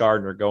Sauce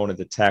Gardner going to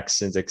the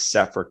Texans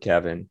except for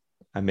Kevin.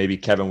 And maybe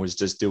Kevin was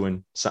just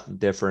doing something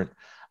different.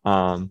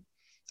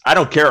 I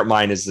don't care if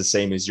mine is the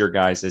same as your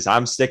guys' is.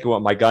 I'm sticking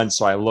with my guns,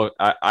 so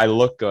I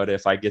look good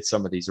if I get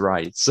some of these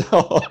right.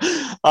 So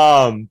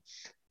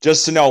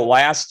just to know,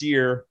 last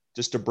year,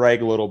 just to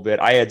brag a little bit,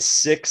 I had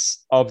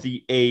 6 of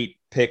the 8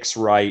 picks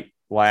right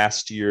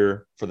last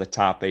year for the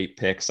top 8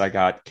 picks. I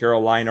got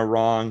Carolina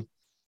wrong.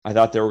 I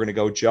thought they were going to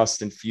go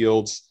Justin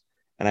Fields,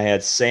 and I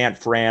had San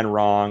Fran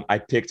wrong. I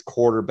picked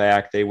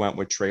quarterback. They went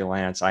with Trey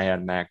Lance. I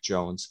had Mac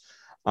Jones.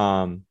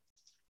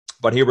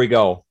 But here we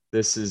go.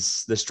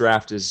 This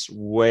draft is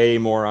way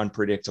more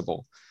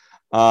unpredictable.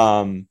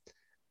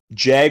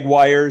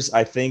 Jaguars,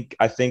 I think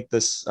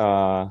this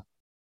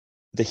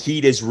the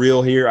heat is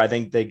real here. I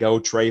think they go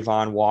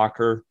Trayvon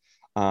Walker.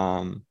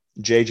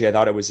 JJ, I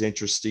thought it was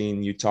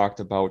interesting. You talked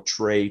about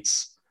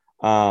traits.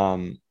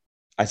 I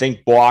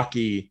think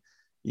Blocky,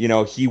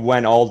 he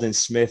went Aldon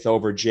Smith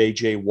over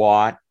JJ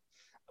Watt.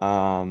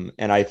 And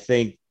I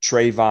think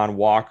Trayvon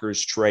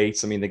Walker's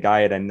traits, the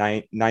guy had a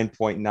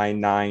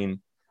 9.99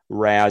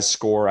 RAS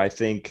score. I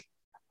think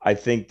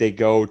they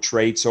go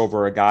traits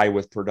over a guy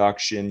with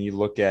production. You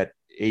look at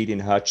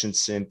Aiden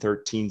Hutchinson,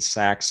 13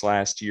 sacks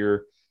last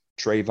year.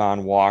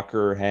 Trayvon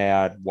Walker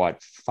had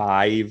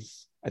 5?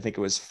 I think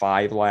it was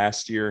 5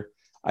 last year.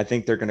 I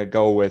think they're going to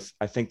go with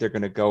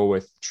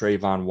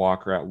Trayvon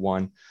Walker at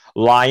 1.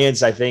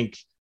 Lions, I think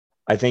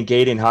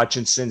Aiden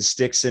Hutchinson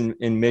sticks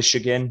in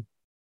Michigan,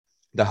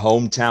 the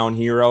hometown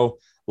hero.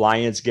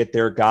 Lions get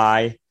their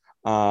guy.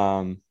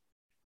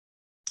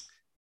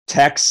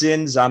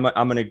 Texans, I'm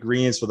in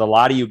agreement with a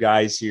lot of you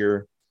guys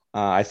here.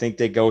 I think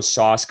they go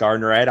Sauce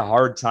Gardner. I had a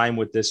hard time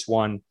with this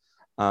one.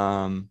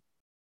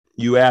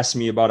 You asked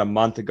me about a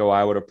month ago,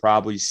 I would have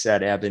probably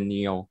said Evan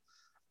Neal.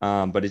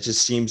 But it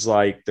just seems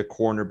like the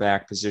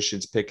cornerback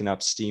position's picking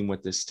up steam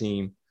with this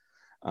team.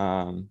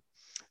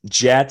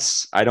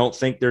 Jets, I don't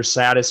think they're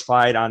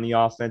satisfied on the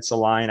offensive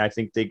line. I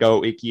think they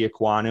go Ike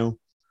Ekwonu,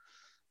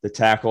 the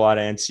tackle out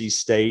of NC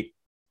State.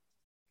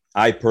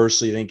 I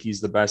personally think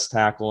he's the best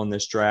tackle in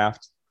this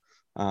draft.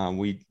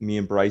 Me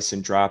and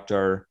Bryson dropped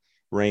our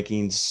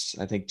rankings,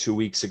 I think 2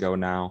 weeks ago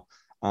now.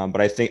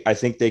 But I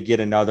think they get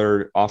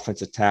another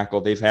offensive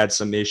tackle. They've had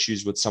some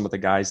issues with some of the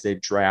guys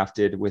they've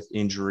drafted with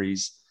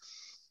injuries.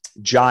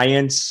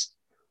 Giants,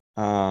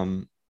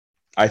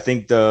 I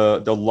think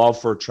the love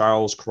for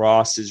Charles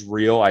Cross is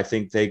real. I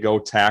think they go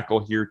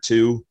tackle here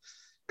too,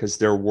 because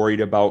they're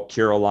worried about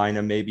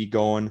Carolina maybe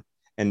going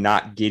and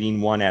not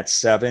getting one at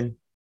 7.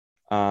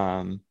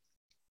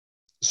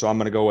 So I'm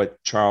going to go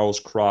with Charles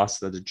Cross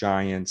to the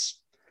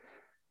Giants.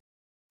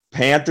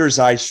 Panthers,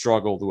 I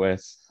struggled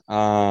with.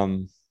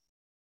 Evan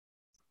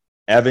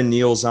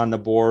Neal's on the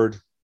board.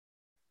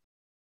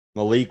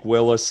 Malik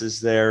Willis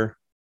is there.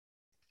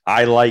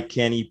 I like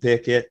Kenny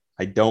Pickett.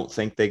 I don't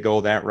think they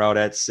go that route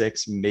at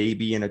 6,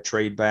 maybe in a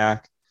trade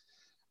back.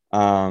 But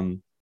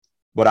I'm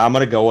going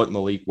to go with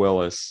Malik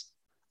Willis.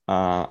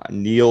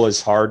 Neal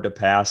is hard to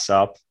pass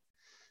up.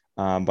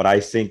 But I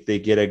think they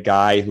get a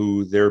guy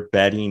who they're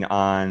betting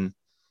on,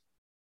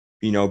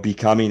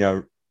 becoming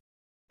an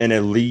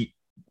elite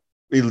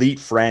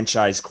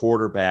franchise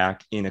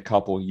quarterback in a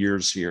couple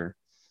years here.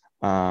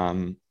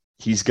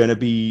 He's going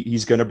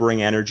to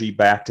bring energy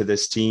back to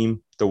this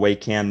team the way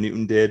Cam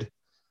Newton did.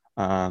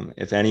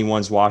 If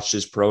anyone's watched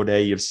his pro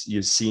day,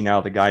 you've seen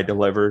how the guy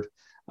delivered.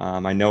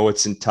 I know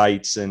it's in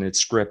tights and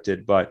it's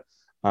scripted, but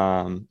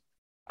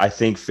I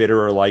think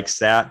Fitterer likes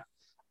that.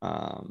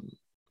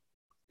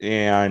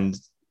 And,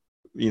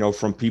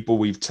 from people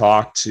we've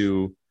talked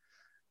to,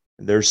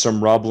 there's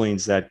some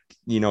rumblings that,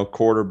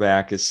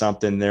 quarterback is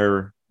something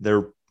they're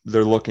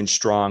looking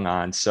strong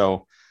on.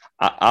 So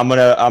I'm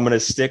going to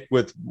stick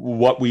with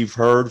what we've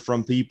heard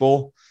from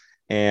people,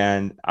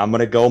 and I'm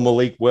going to go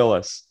Malik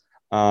Willis.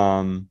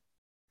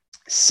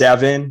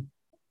 7,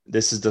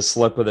 this is the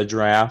slip of the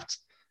draft.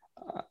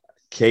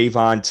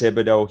 Kayvon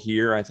Thibodeau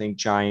here. I think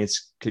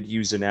Giants could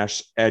use an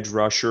edge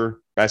rusher.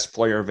 Best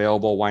player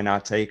available. Why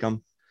not take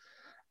him?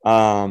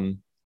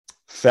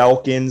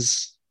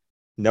 Falcons,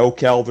 no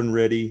Kelvin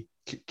Ridley,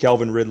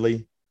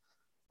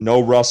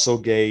 no Russell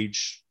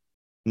Gage,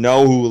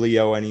 no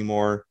Julio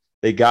anymore.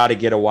 They got to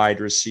get a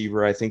wide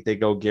receiver. I think they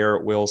go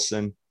Garrett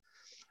Wilson.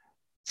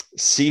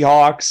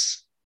 Seahawks,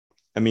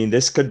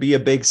 this could be a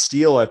big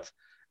steal if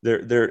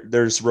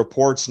there's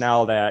reports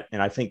now that,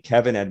 and I think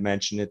Kevin had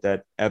mentioned it,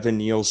 that Evan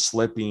Neal's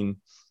slipping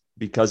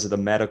because of the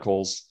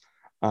medicals.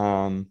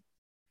 But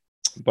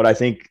I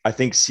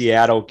think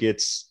Seattle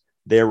gets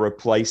their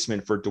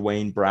replacement for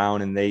Dwayne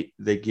Brown, and they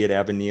get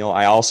Evan Neal.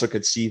 I also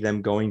could see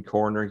them going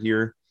corner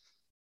here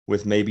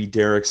with maybe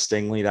Derek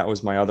Stingley. That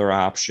was my other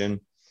option.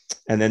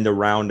 And then to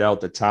round out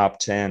the top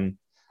 10,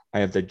 I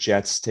have the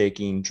Jets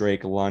taking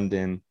Drake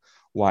London,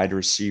 wide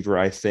receiver.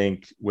 I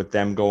think with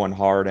them going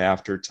hard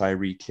after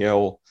Tyreek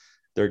Hill,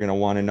 they're going to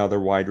want another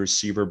wide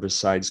receiver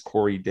besides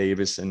Corey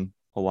Davis and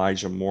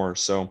Elijah Moore.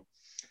 So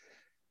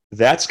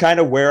that's kind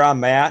of where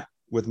I'm at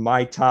with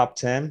my top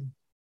 10.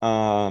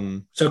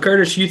 So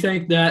Curtis, you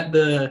think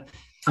that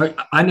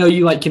I know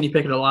you like Kenny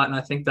Pickett a lot, and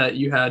I think that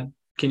you had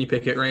Kenny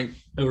Pickett ranked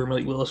over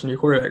Malik Willis in your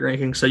quarterback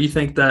ranking. So you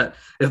think that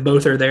if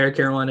both are there,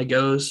 Carolina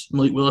goes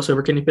Malik Willis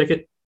over Kenny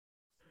Pickett?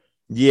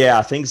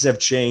 Yeah, things have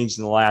changed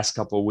in the last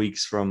couple of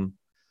weeks from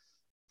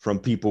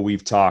people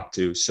we've talked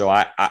to. So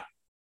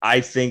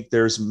I think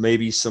there's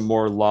maybe some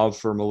more love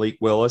for Malik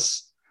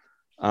Willis.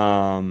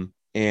 And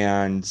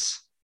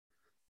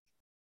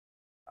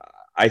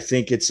I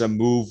think it's a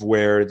move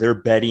where they're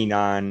betting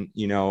on,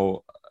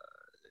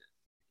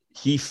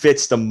 he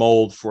fits the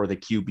mold for the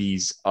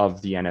QBs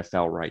of the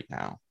NFL right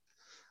now.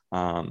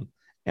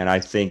 And I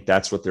think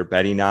that's what they're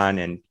betting on.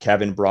 And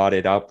Kevin brought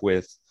it up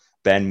with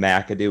Ben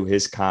McAdoo,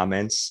 his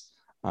comments.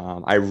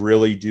 I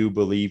really do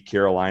believe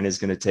Carolina is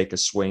going to take a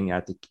swing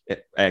at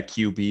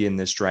QB in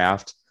this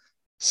draft.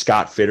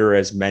 Scott Fitter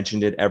has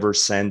mentioned it ever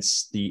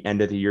since the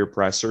end of the year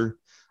presser,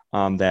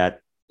 that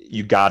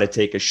you got to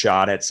take a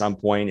shot at some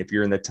point. If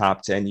you're in the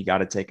top 10, you got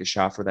to take a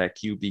shot for that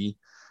QB.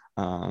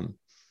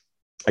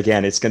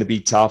 Again, it's going to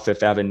be tough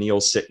if Evan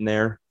Neal's sitting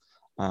there.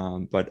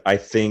 But I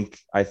think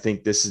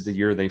this is the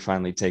year they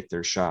finally take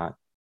their shot.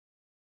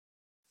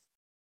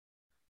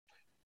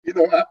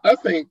 I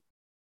think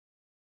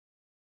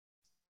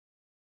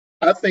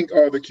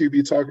all the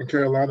QB talk in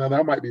Carolina, and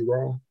I might be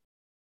wrong,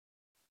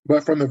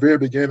 but from the very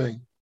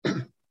beginning,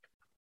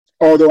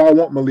 although I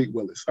want Malik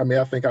Willis, I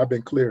think I've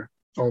been clear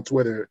on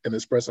Twitter in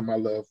expressing my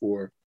love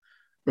for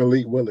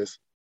Malik Willis.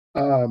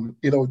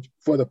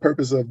 For the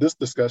purpose of this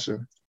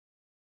discussion,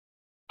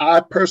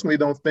 I personally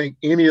don't think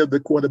any of the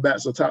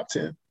quarterbacks are top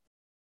 10.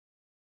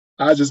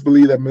 I just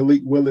believe that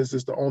Malik Willis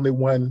is the only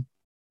one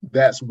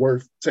that's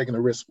worth taking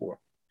a risk for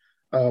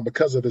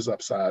because of his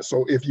upside.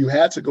 So if you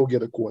had to go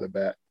get a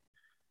quarterback,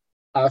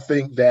 I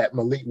think that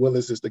Malik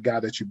Willis is the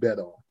guy that you bet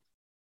on.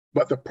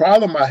 But the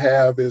problem I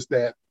have is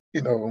that,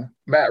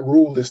 Matt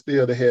Rule is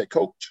still the head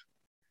coach.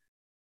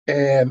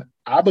 And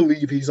I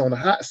believe he's on the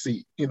hot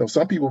seat.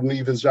 Some people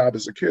believe his job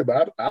is secure,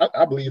 but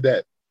I believe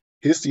that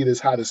his seat is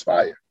hot as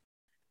fire.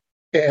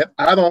 And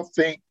I don't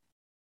think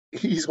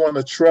he's going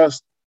to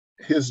trust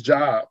his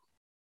job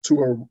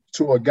to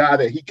a guy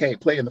that he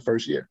can't play in the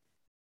first year.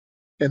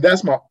 And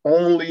that's my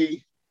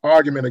only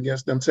argument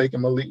against them taking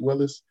Malik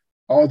Willis.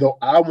 Although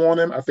I want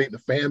him, I think the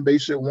fan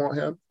base should want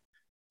him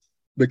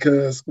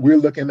because we're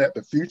looking at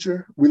the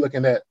future. We're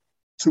looking at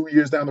 2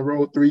 years down the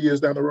road, 3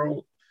 years down the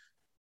road.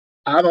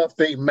 I don't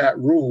think Matt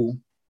Rule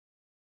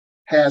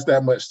has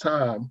that much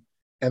time,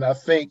 and I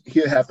think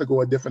he'll have to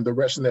go a different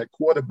direction at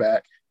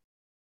quarterback.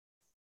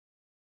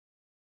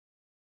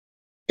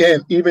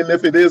 And even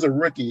if it is a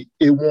rookie,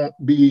 it won't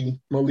be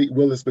Malik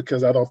Willis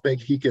because I don't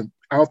think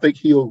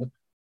he'll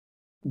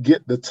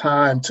get the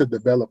time to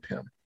develop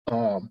him.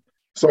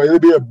 So it'll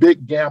be a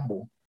big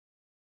gamble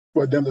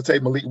for them to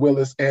take Malik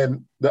Willis.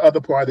 And the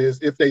other part is,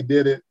 if they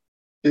did it,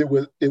 it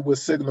would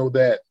signal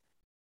that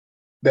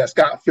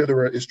Scott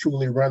Fitterer is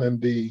truly running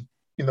the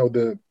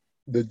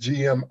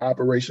GM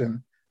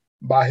operation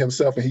by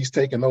himself, and he's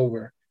taking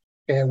over.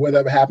 And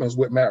whatever happens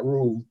with Matt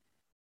Rule,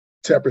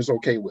 Tepper's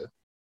okay with,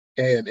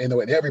 and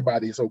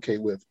everybody is okay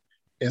with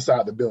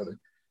inside the building.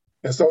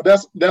 And so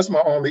that's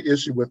my only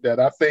issue with that.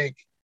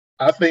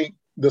 I think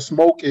the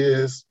smoke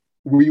is,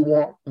 we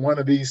want one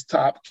of these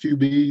top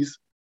QBs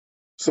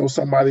so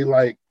somebody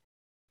like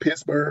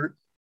Pittsburgh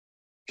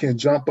can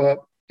jump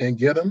up and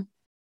get them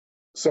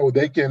so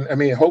they can,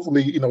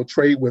 hopefully,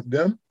 trade with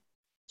them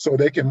so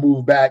they can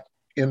move back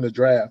in the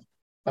draft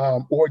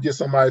or get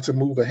somebody to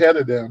move ahead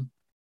of them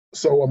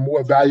so a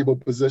more valuable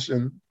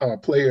position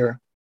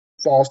player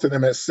falls to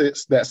them at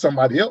 6 that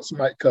somebody else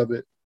might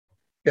covet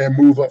and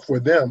move up for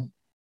them.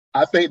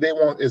 I think they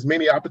want as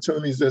many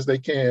opportunities as they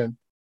can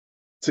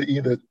to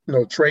either,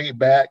 trade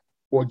back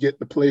or get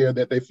the player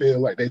that they feel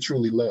like they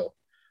truly love.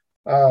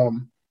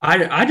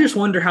 I just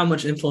wonder how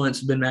much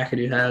influence Ben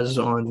McAdoo has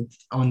on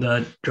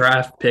the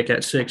draft pick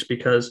at 6,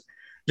 because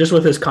just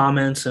with his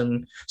comments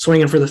and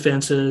swinging for the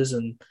fences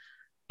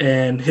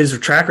and his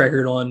track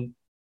record on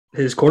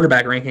his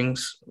quarterback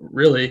rankings,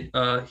 really,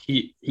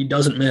 he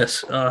doesn't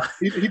miss.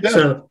 He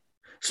does.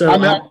 So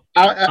I'll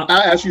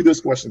ask you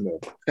this question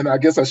though, and I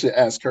guess I should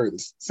ask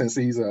Curtis since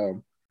he's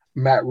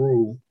Matt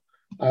Rule.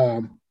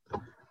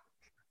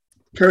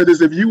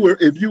 Curtis, if you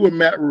were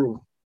Matt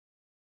Rule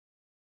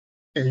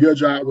and your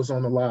job was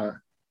on the line,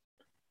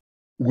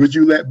 would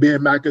you let Ben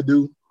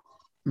McAdoo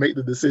make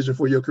the decision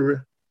for your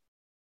career?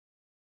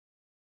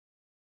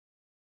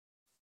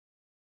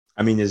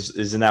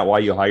 Isn't that why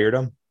you hired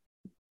him?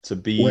 To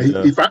be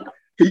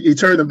he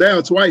turned him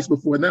down twice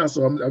before now,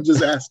 so I'm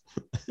just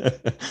asking.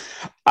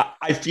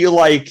 I feel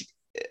like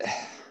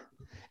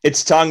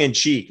it's tongue in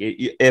cheek.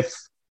 If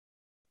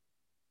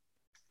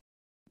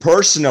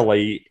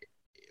personally,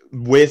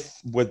 with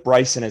what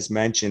Bryson has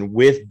mentioned,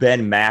 with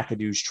Ben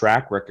McAdoo's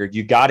track record,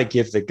 you got to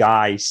give the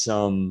guy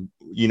some,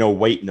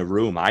 weight in the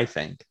room, I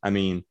think.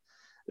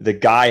 The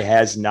guy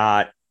has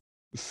not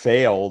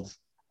failed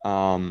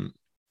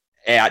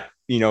at,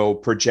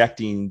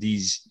 projecting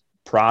these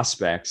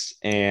prospects.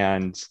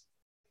 And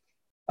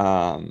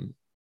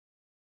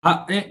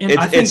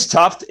it's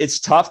tough. It's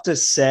tough to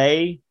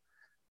say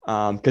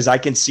because I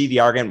can see the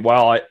argument.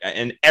 Well,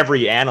 and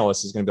every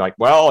analyst is going to be like,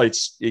 well,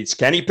 it's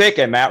Kenny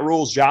Pickett. Matt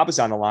Rule's job is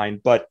on the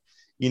line. But,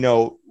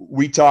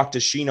 we talked to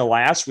Sheena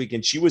last week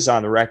and she was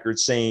on the record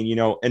saying,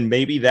 and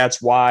maybe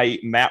that's why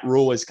Matt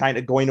Rule is kind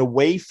of going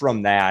away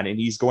from that. And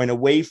he's going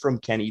away from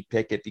Kenny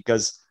Pickett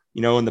because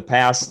in the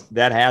past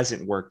that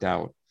hasn't worked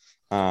out.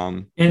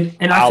 And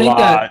I think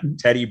that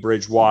Teddy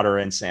Bridgewater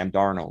and Sam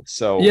Darnold.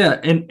 So yeah,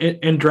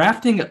 and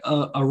drafting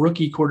a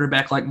rookie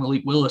quarterback like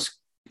Malik Willis,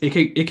 I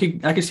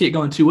could see it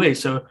going two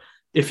ways. So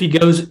if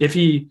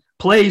he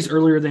plays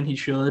earlier than he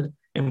should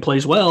and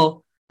plays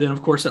well, then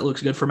of course that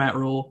looks good for Matt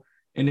Rule.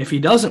 And if he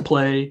doesn't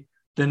play,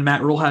 then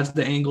Matt Rule has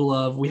the angle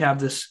of we have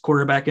this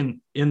quarterback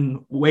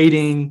in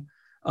waiting.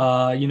 We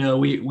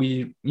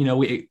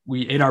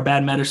ate our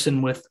bad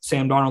medicine with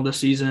Sam Darnold this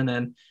season,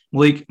 and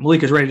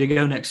Malik is ready to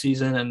go next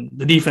season, and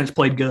the defense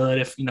played good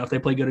if they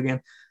play good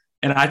again.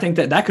 And I think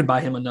that could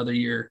buy him another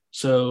year.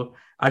 So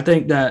I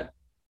think that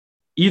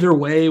either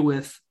way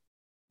with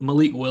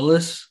Malik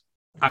Willis,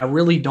 I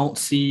really don't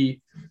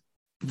see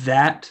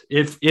that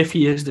if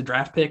he is the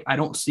draft pick, I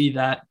don't see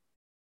that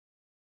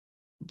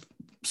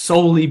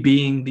solely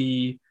being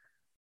the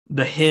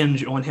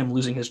hinge on him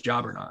losing his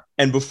job or not.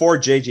 And before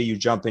JJ, you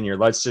jump in here,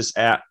 let's just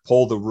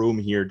poll the room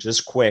here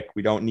just quick.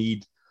 We don't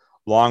need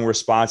long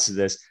response to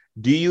this.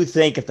 Do you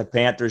think if the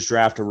Panthers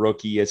draft a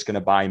rookie, it's going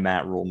to buy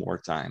Matt Rule more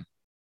time?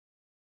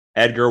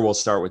 Edgar, we'll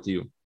start with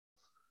you.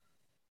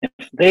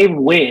 If they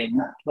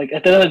win, like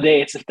at the end of the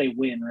day, it's if they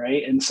win,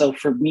 right? And so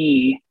for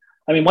me,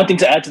 I mean, one thing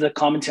to add to the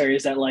commentary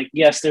is that, like,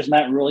 yes, there's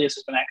Matt Rule, yes,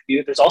 there's Ben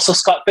McAdoo, there's also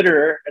Scott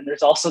Fitterer, and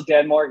there's also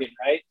Dan Morgan,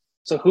 right?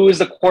 So who is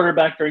the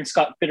quarterback during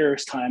Scott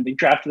Fitterer's time? They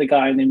drafted a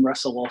guy named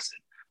Russell Wilson.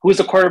 Who was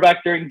the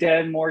quarterback during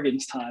Dan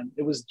Morgan's time?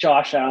 It was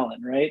Josh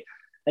Allen, right?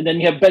 And then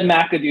you have Ben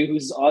McAdoo,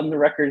 who's on the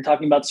record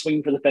talking about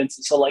swinging for the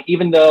fences. So, like,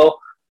 even though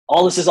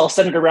all this is all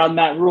centered around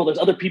Matt Rule, there's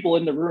other people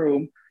in the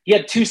room. He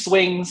had 2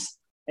 swings,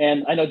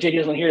 and I know JD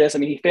doesn't want to hear this. I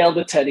mean, he failed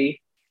with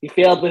Teddy. He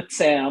failed with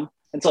Sam.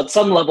 And so at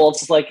some level, it's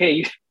just like,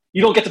 hey,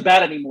 you don't get to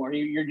bat anymore.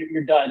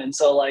 You're done. And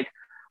so, like,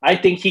 I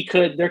think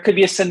there could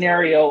be a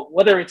scenario,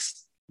 whether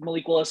it's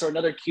Malik Willis or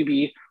another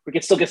QB, where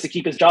he still gets to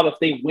keep his job if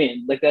they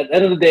win. Like, at the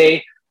end of the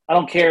day, I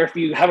don't care if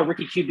you have a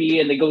rookie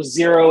QB and they go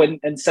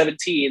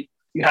 0-17,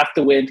 you have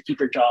to win to keep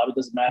your job. It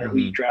doesn't matter who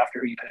you draft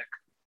or who you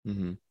pick.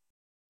 Mm-hmm.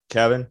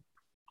 Kevin?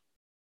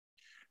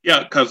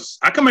 Yeah, because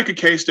I can make a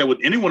case that with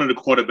any one of the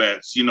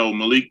quarterbacks,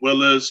 Malik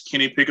Willis,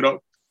 Kenny Pickett,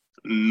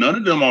 none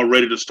of them are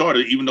ready to start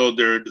it, even though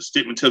the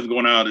stigmatism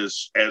going out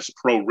as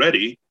pro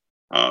ready.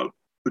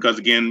 Because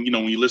again,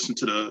 when you listen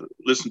to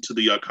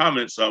the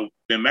comments of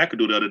Ben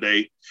McAdoo the other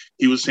day,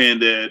 he was saying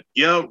that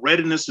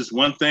readiness is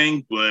one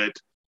thing, but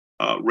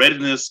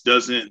readiness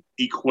doesn't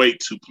equate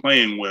to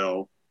playing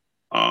well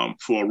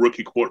for a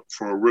rookie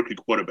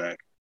quarterback.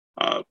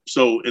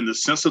 So in the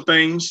sense of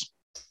things,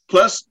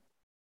 plus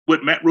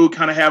with Matt Rule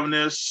kind of having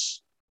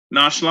this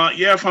nonchalant,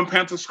 if I'm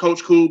Panthers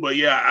coach, cool, but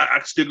I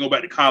can still go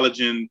back to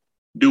college and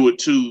do it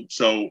too.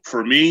 So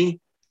for me,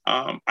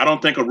 I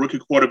don't think a rookie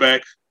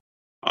quarterback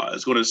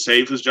is going to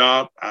save his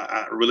job.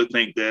 I really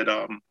think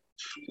that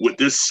with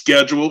this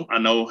schedule, I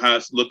know how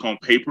it's look on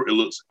paper. It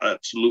looks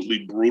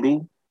absolutely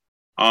brutal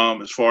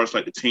as far as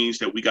like the teams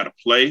that we got to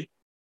play.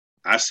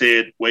 I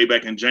said way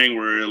back in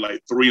January,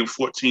 like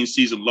 3-14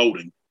 season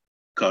loading,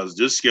 because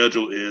this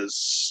schedule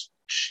is,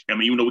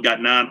 even though we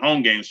got 9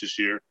 home games this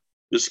year,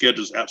 this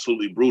schedule is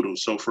absolutely brutal.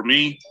 So for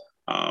me,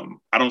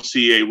 I don't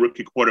see a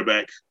rookie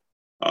quarterback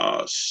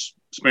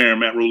sparing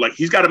Matt Rule. Like,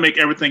 he's got to make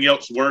everything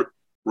else work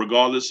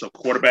regardless of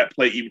quarterback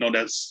play, even though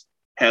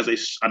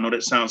I know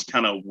that sounds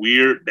kind of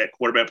weird, that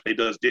quarterback play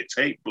does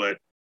dictate, but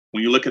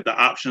when you look at the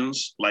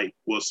options, like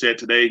was said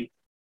today,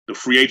 the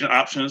free agent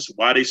options,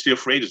 why are they still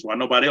free agents? Why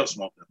nobody else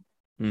want them?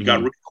 Mm-hmm. You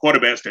got rookie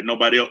quarterbacks that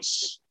nobody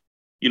else,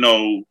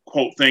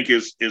 quote, think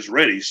is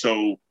ready.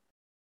 So,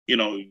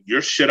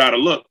 you're shit out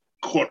of luck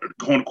going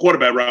the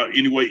quarterback route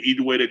either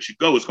way that you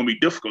go. It's going to be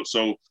difficult.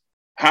 So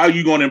how are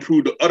you going to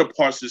improve the other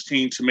parts of this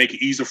team to make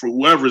it easier for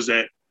whoever's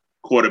at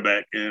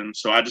quarterback? And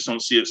so I just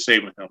don't see it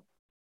saving him.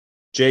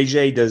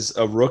 JJ, does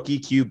a rookie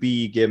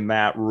QB give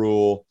Matt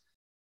Rule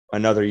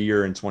another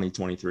year in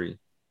 2023?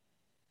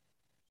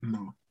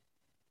 No.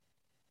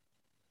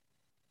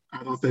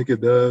 I don't think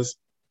it does.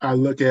 I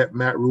look at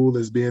Matt Rule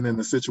as being in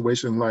a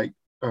situation like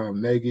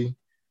Nagy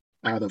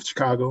out of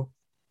Chicago,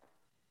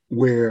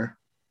 where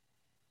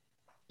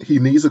he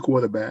needs a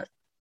quarterback,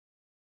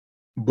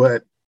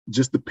 but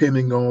just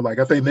depending on,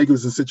 I think Nagy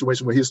was in a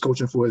situation where he's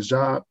coaching for his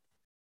job,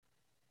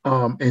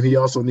 and he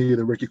also needed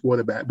a rookie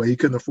quarterback, but he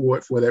couldn't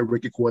afford for that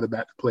rookie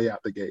quarterback to play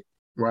out the gate,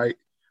 right?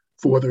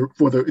 For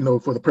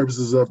the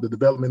purposes of the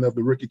development of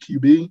the rookie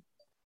QB,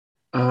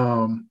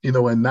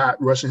 and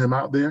not rushing him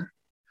out there.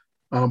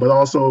 But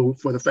also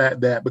for the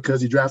fact that because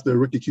he drafted a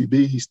rookie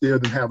QB, he still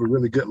didn't have a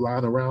really good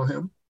line around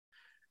him.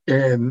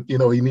 And,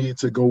 he needed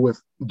to go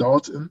with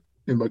Dalton.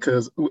 And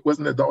because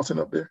wasn't there Dalton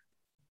up there?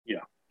 Yeah.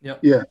 Yep.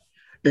 Yeah.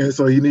 And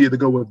so he needed to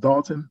go with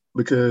Dalton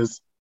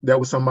because that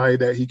was somebody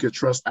that he could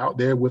trust out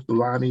there with the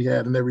line he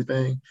had and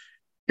everything.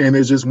 And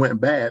it just went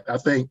bad. I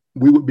think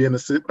we would be in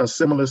a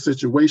similar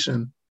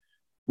situation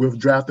with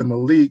drafting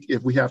Malik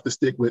if we have to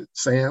stick with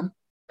Sam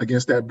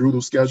against that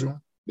brutal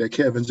schedule that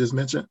Kevin just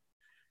mentioned.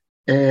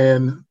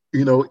 And,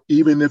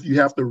 even if you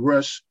have to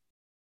rush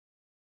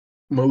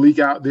Malik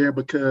out there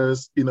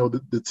because,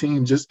 the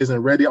team just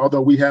isn't ready,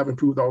 although we have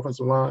improved the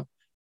offensive line,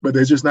 but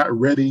they're just not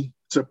ready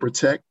to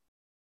protect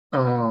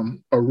a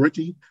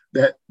rookie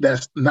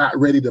that's not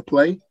ready to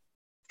play,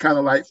 kind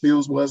of like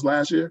Fields was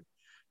last year,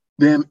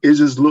 then it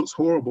just looks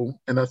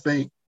horrible. And I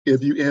think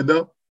if you end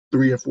up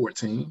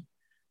 3-14,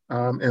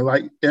 and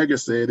like Edgar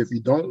said, if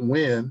you don't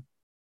win,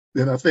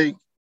 then I think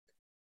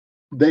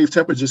Dave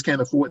Tepper just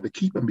can't afford to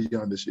keep him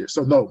beyond this year.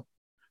 So no,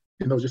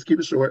 just keep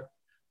it short.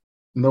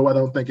 No, I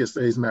don't think it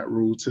saves Matt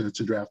Rule to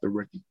draft a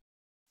rookie.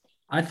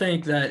 I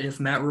think that if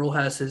Matt Rule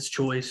has his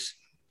choice,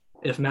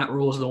 if Matt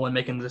Rule is the one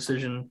making the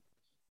decision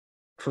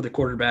for the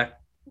quarterback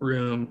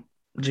room,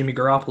 Jimmy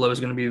Garoppolo is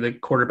going to be the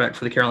quarterback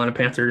for the Carolina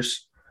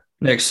Panthers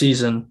next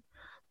season.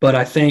 But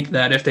I think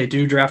that if they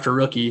do draft a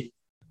rookie,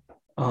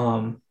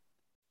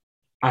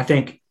 I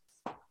think,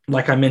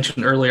 like I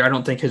mentioned earlier, I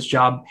don't think his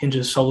job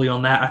hinges solely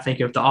on that. I think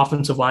if the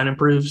offensive line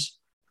improves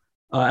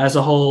as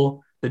a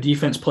whole, the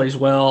defense plays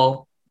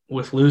well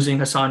with losing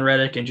Hassan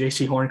Reddick, and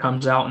J.C. Horn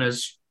comes out and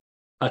is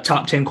a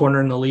top 10 corner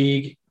in the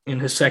league in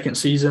his second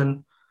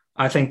season,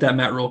 I think that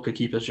Matt Rule could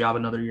keep his job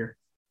another year.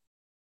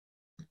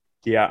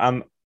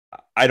 Yeah,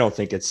 I don't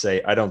think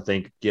I don't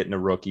think getting a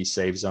rookie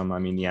saves them. I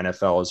mean, the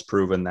NFL has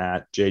proven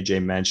that.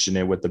 JJ mentioned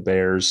it with the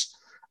Bears.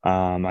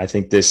 I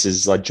think this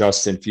is a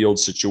Justin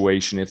Fields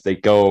situation. If they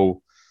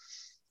go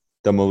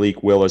the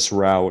Malik Willis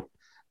route,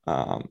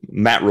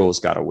 Matt Rule's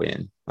got to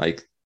win.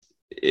 Like,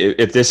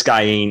 if this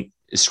guy ain't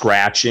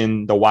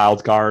scratching the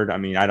wild card, I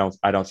mean,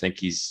 I think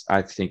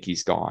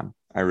he's gone.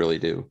 I really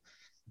do.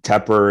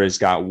 Tepper has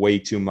got way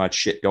too much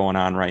shit going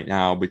on right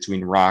now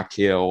between Rock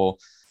Hill,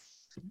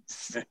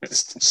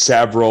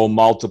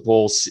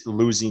 multiple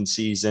losing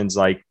seasons.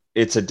 Like,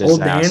 it's a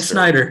disaster. Old Dan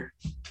Snyder.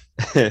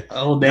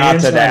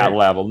 Not to that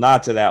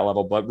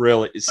level, but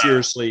really,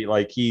 seriously,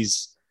 like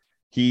he's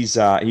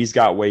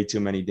got way too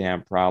many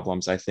damn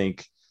problems. I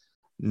think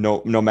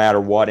no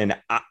matter what. And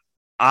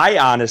I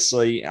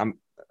honestly, I'm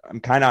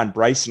kind of on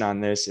Bryson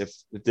on this. If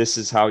this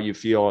is how you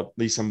feel, at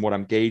least on what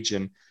I'm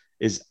gauging,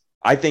 is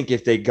I think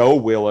if they go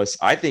Willis,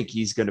 I think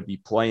he's going to be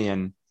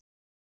playing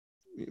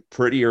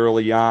pretty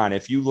early on.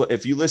 If you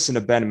listen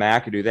to Ben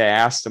McAdoo, they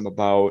asked him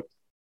about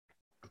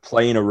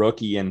playing a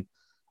rookie, and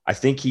I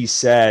think he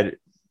said,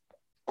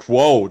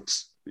 quote,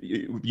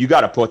 you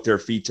got to put their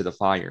feet to the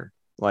fire.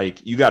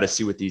 Like, you got to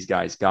see what these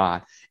guys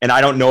got. And I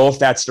don't know if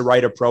that's the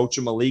right approach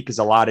of Malik, because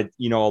a lot of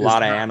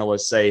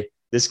analysts say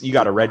this, you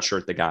got to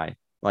redshirt the guy.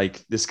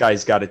 Like, this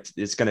guy's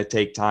it's going to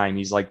take time.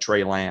 He's like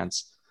Trey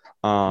Lance.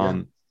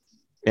 And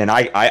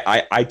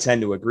I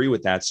tend to agree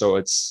with that.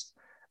 So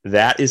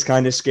that is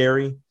kind of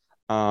scary.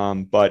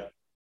 But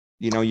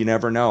you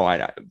never know.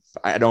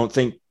 I don't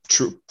think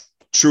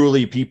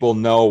truly people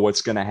know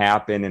what's going to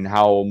happen and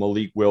how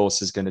Malik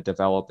Willis is going to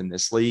develop in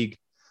this league.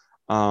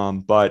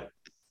 But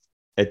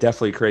it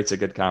definitely creates a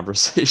good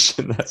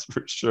conversation. That's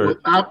for sure.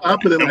 Well, I'll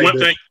put it like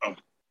this.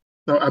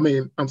 No, I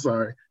mean, I'm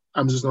sorry.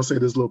 I'm just going to say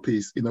this little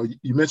piece.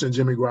 You mentioned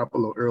Jimmy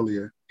Garoppolo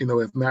earlier.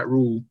 If Matt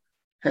Rule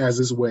has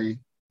his way,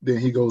 then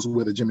he goes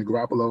with a Jimmy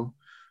Garoppolo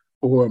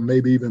or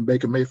maybe even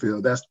Baker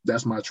Mayfield.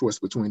 That's my choice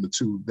between the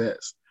two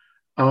vets.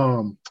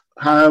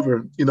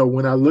 However,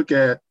 when I look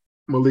at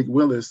Malik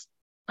Willis,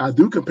 I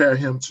do compare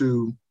him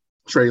to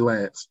Trey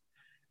Lance,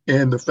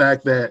 and the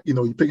fact that,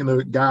 you're picking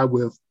a guy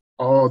with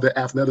all the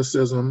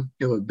athleticism,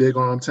 big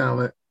arm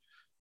talent.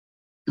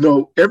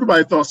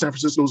 Everybody thought San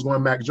Francisco was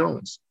going Mac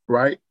Jones,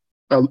 right?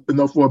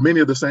 For many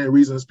of the same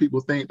reasons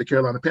people think the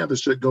Carolina Panthers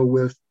should go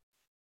with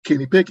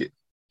Kenny Pickett.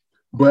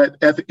 But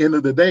at the end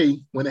of the day,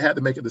 when they had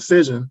to make a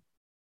decision,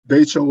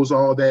 they chose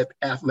all that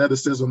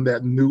athleticism,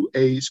 that new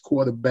age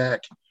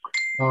quarterback,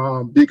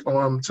 big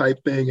arm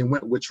type thing, and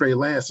went with Trey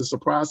Lance. It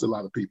surprised a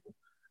lot of people.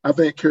 I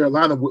think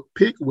Carolina would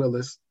pick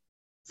Willis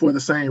for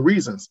the same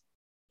reasons.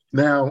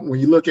 Now, when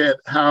you look at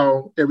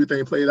how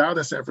everything played out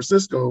in San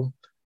Francisco,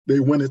 they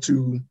went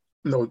into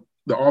the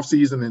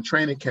offseason and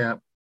training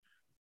camp.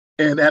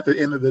 And at the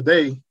end of the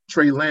day,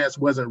 Trey Lance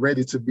wasn't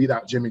ready to beat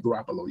out Jimmy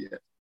Garoppolo yet,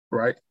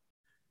 right?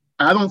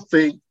 I don't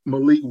think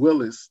Malik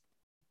Willis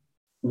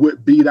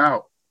would beat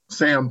out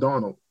Sam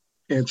Darnold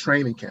in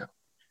training camp.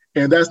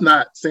 And that's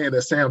not saying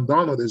that Sam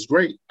Darnold is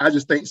great. I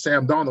just think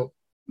Sam Darnold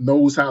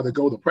knows how to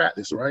go to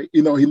practice, right?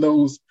 He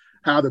knows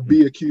how to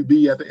be a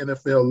QB at the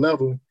NFL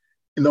level,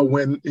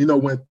 when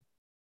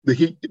the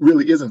heat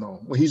really isn't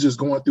on, when he's just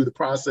going through the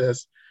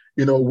process,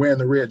 wearing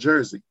the red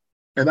jersey.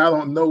 And I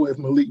don't know if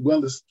Malik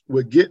Willis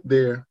would get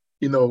there,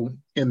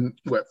 in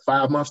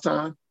 5 months'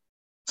 time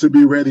to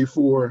be ready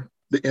for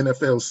the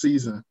NFL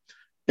season.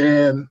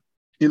 And,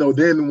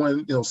 then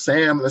when,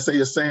 Sam, let's say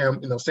it's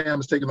Sam, Sam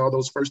is taking all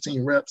those first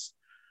team reps,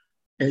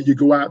 and you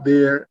go out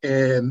there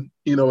and,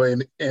 we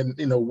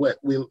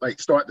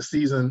start the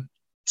season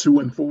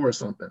 2-4 or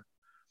something.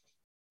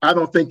 I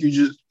don't think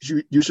you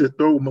should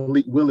throw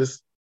Malik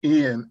Willis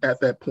in at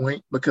that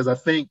point, because I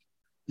think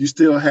you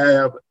still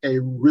have a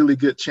really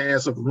good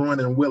chance of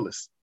ruining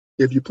Willis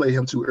if you play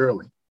him too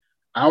early.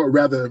 I would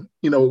rather,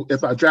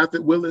 if I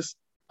drafted Willis,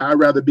 I'd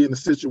rather be in a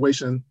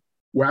situation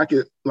where I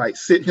could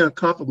sit him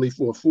comfortably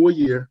for a full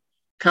year,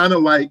 kind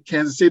of like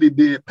Kansas City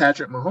did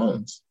Patrick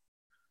Mahomes.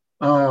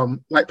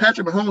 Like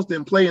Patrick Mahomes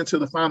didn't play until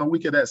the final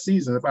week of that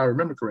season, if I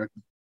remember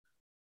correctly,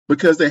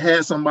 because they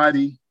had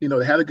somebody,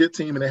 they had a good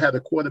team and they had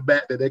a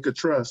quarterback that they could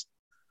trust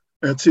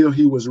until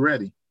he was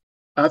ready.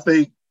 I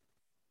think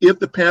if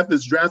the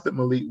Panthers drafted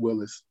Malik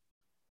Willis,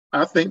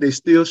 I think they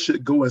still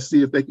should go and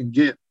see if they can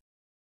get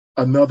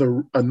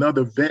another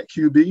vet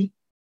QB,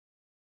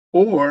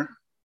 or,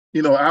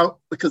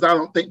 because I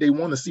don't think they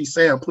want to see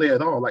Sam play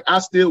at all. Like, I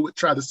still would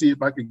try to see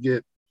if I could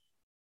get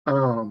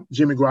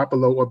Jimmy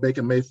Garoppolo or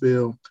Baker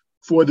Mayfield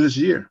for this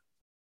year.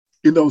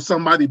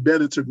 Somebody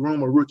better to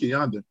groom a rookie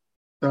under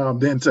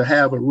than to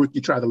have a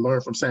rookie try to learn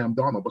from Sam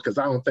Darnold, because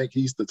I don't think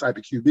he's the type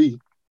of QB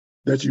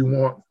that you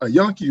want a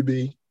young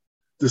QB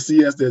to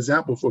see as the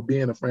example for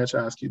being a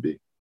franchise QB.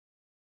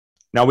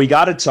 Now we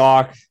got to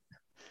talk.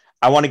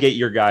 I want to get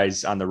your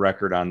guys on the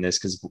record on this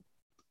because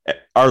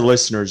our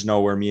listeners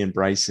know where me and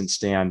Bryson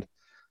stand.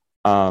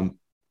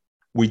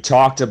 We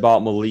talked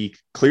about Malik.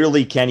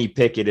 Clearly, Kenny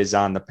Pickett is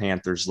on the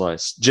Panthers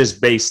list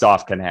just based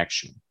off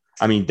connection.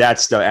 I mean,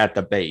 that's at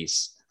the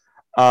base.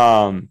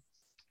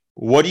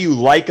 What do you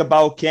like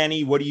about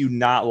Kenny? What do you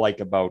not like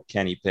about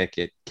Kenny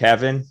Pickett?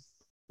 Kevin,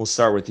 we'll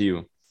start with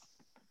you.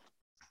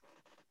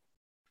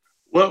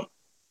 Well,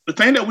 the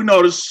thing that we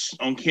noticed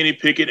on Kenny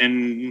Pickett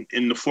and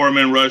in the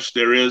four-man rush,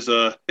 there is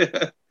a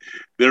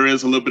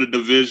little bit of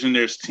division.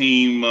 There's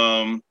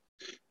team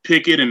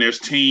Pickett and there's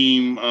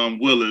team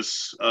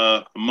Willis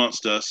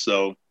amongst us.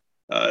 So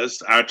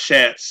it's our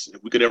chats.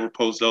 If we could ever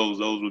post those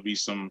would be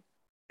some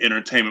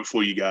entertainment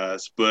for you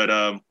guys. But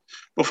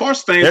far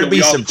as things, there'd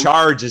be some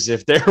charges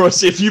if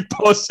you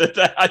posted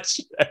that.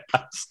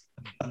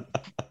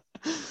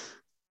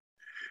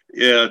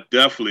 Yeah,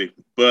 definitely.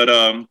 But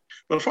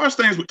as far as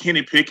things with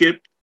Kenny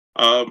Pickett,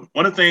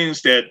 one of the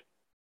things that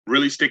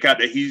really stick out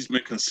that he's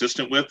been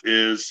consistent with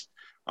is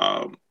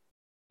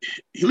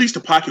he leaves the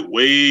pocket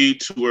way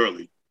too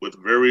early with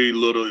very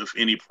little, if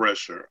any,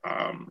 pressure.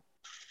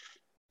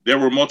 There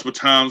were multiple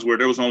times where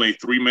there was only a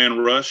three-man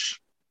rush,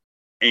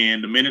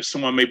 and the minute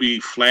someone maybe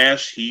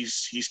flash,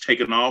 he's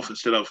taking off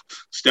instead of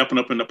stepping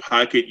up in the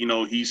pocket.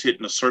 He's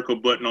hitting a circle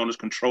button on his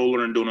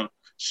controller and doing a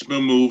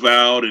spin move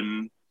out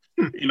and,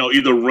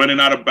 either running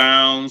out of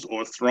bounds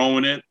or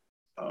throwing it.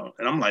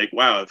 And I'm like,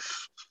 wow,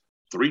 if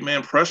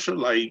three-man pressure,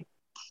 like,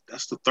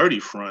 that's the 30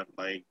 front.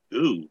 Like,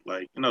 dude,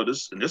 like,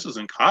 this is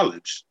in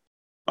college.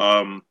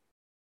 What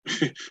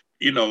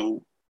you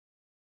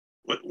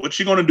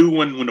going to do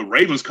when the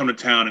Ravens come to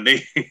town and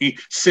they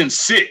send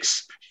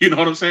 6? You know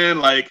what I'm saying?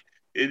 Like,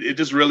 it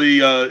just really,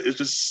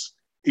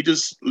 he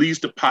just leaves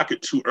the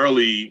pocket too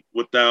early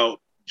without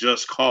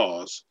just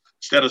cause.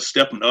 Instead of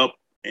stepping up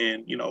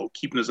and,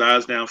 keeping his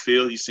eyes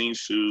downfield, he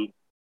seems to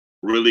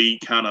really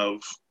kind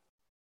of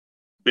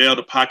bail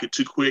the pocket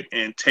too quick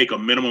and take a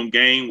minimum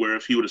gain where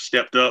if he would have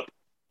stepped up,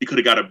 he could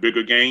have got a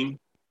bigger gain.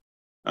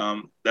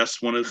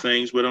 That's one of the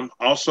things with him.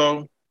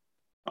 Also,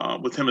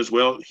 with him as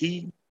well,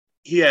 he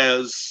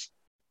has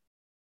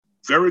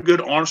very good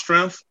arm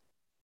strength,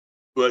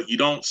 but you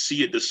don't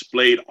see it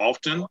displayed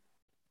often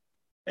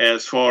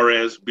as far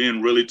as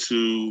being really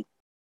to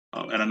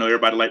and I know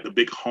everybody like the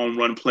big home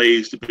run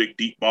plays, the big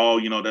deep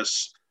ball.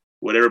 That's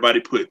what everybody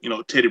put,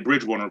 Teddy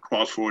Bridgewater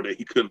across for, that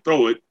he couldn't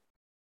throw it.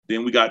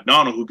 Then we got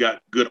Donald, who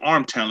got good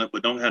arm talent,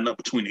 but don't have enough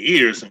between the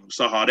ears, and we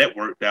saw how that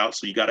worked out.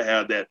 So you got to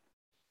have that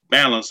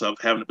balance of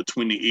having it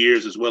between the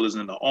ears as well as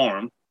in the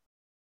arm.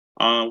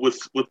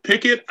 With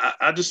Pickett,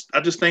 I just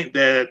think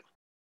that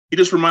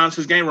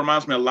his game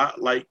reminds me a lot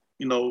like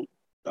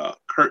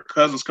Kirk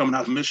Cousins coming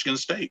out of Michigan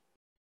State,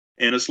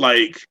 and it's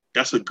like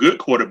that's a good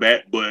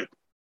quarterback, but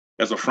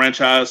as a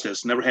franchise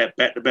that's never had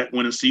back-to-back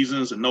winning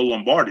seasons and no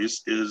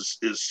Lombardis,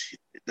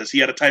 does he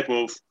have a type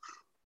of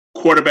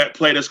quarterback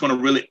play that's going to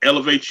really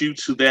elevate you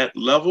to that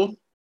level?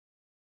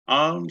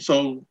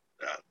 So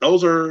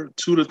those are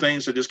two of the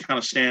things that just kind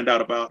of stand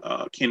out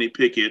about Kenny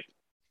Pickett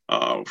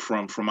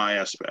from my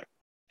aspect.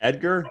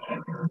 Edgar?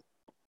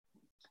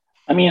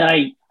 I mean,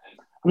 I'm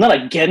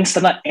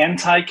not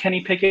anti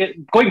Kenny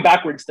Pickett. Going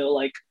backwards though,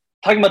 like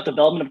talking about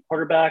development of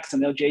quarterbacks, I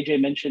know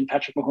JJ mentioned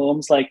Patrick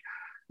Mahomes. Like,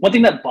 one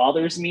thing that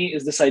bothers me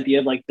is this idea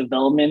of like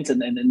development,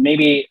 and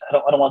maybe I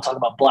don't want to talk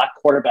about black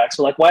quarterbacks,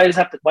 but like why do they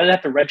have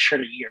to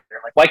redshirt a year?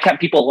 Like, why can't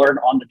people learn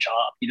on the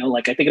job?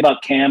 Like I think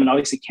about Cam, and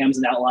obviously Cam's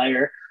an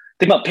outlier.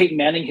 Think about Peyton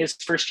Manning, his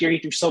first year he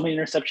threw so many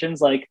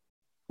interceptions. Like,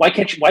 why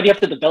do you have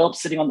to develop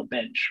sitting on the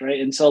bench, right?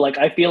 And so like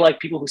I feel like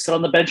people who sit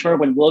on the bench,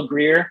 remember when Will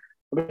Grier,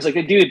 it was like,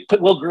 dude,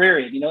 put Will Grier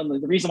in,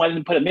 and the reason why I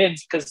didn't put him in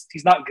is because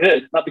he's not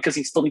good, not because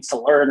he still needs to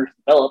learn or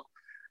develop.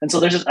 And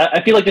so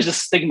I feel like there's a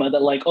stigma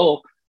that like,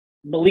 oh,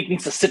 Malik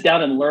needs to sit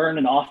down and learn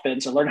an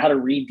offense or learn how to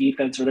read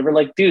defense or whatever.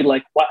 Like, dude,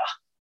 like, wow,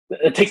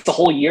 it takes the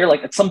whole year.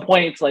 Like, at some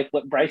point, it's like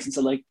what Bryson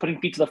said, like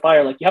putting feet to the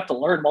fire. Like, you have to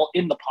learn while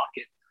in the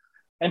pocket.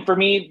 And for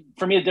me,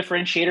 the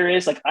differentiator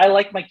is like I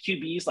like my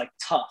QBs like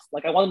tough.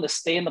 Like, I want them to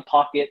stay in the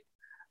pocket.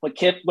 What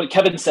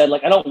Kevin said,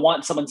 like I don't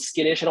want someone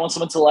skittish. I don't want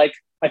someone to like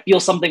I feel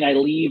something, I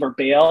leave or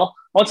bail.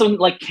 I want someone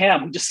like Cam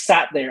who just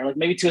sat there, like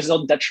maybe to his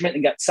own detriment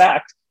and got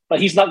sacked,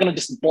 but he's not going to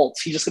just bolt.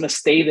 He's just going to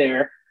stay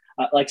there.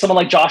 Like someone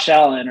like Josh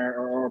Allen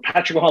or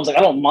Patrick Mahomes, like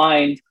I don't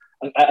mind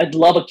I'd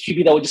love a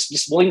QB that would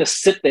just willing to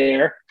sit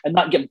there and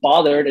not get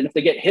bothered. And if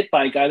they get hit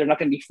by a guy, they're not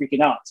going to be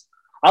freaking out.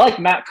 I like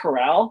Matt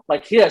Corral.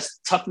 Like, he has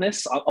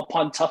toughness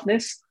upon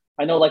toughness.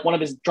 I know, like, one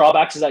of his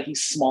drawbacks is that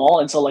he's small.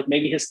 And so, like,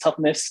 maybe his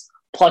toughness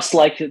plus,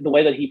 like, the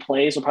way that he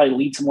plays will probably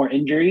lead to more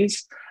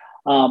injuries.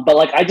 But,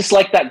 like, I just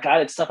like that guy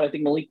that's tough. I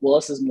think Malik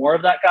Willis is more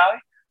of that guy.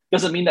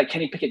 Doesn't mean that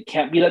Kenny Pickett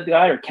can't be that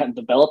guy or can't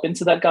develop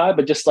into that guy.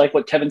 But just like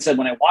what Kevin said,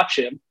 when I watch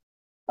him,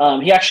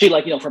 he actually,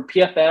 like, from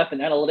PFF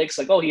and analytics,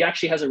 like, he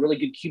actually has a really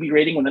good QB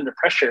rating when under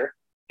pressure.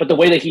 But the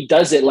way that he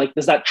does it, like,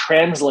 does that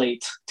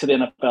translate to the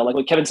NFL? Like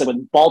what Kevin said,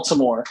 when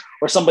Baltimore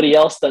or somebody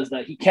else does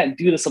that, he can't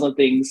do some of the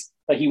things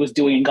that he was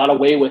doing and got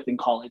away with in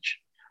college.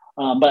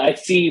 But I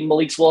see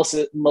Malik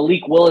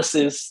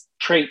Willis's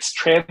traits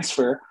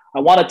transfer.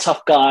 I want a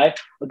tough guy,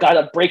 a guy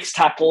that breaks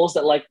tackles,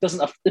 that, like,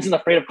 isn't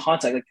afraid of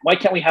contact. Like, why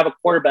can't we have a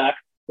quarterback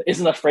that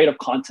isn't afraid of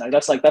contact?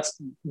 That's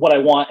what I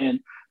want.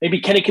 And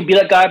maybe Kenny can be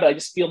that guy, but I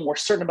just feel more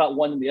certain about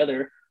one than the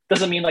other.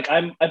 Doesn't mean, like,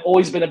 I've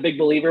always been a big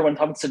believer when it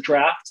comes to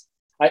draft.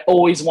 I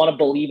always want to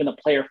believe in a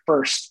player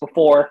first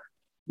before,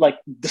 like,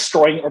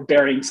 destroying or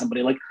burying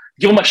somebody. Like,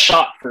 give them a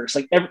shot first.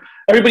 Like,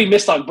 everybody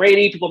missed on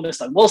Brady. People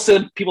missed on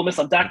Wilson. People missed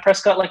on Dak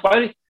Prescott. Like, why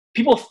do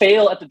people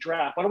fail at the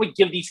draft? Why don't we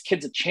give these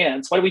kids a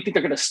chance? Why do we think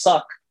they're going to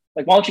suck?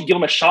 Like, why don't you give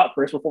them a shot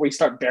first before we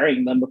start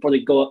burying them before they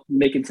go up and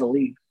make into the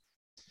league?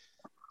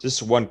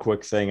 Just one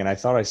quick thing, and I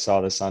thought I saw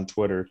this on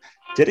Twitter.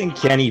 Didn't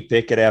Kenny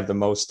Pickett have the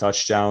most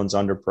touchdowns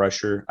under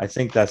pressure? I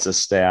think that's a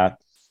stat.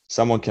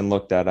 Someone can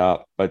look that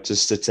up. But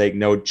just to take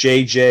note,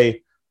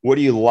 JJ, what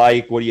do you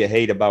like? What do you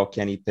hate about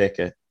Kenny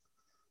Pickett?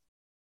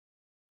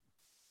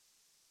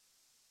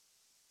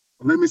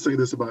 Let me say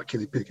this about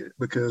Kenny Pickett,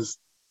 because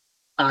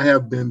I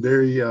have been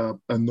very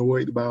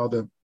annoyed about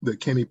the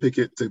Kenny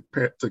Pickett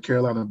to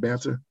Carolina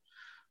banter.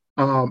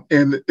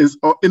 And it's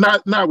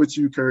not with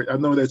you, Kurt. I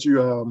know that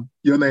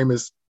your name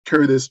is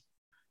Curtis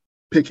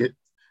Pickett.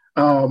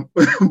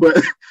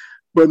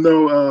 But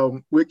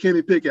no, with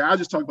Kenny Pickett, I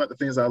just talk about the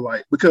things I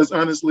like, because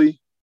honestly,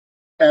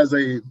 as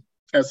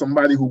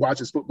somebody who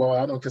watches football,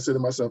 I don't consider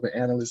myself an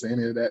analyst or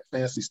any of that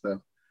fancy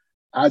stuff.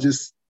 I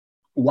just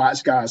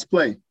watch guys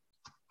play.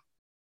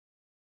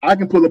 I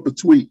can pull up a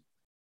tweet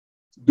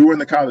during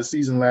the college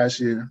season last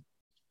year,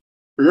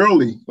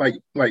 early, like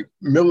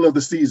middle of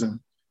the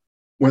season,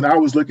 when I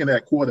was looking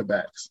at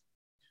quarterbacks.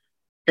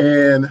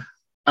 And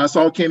I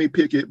saw Kenny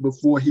Pickett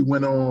before he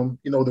went on,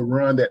 the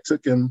run that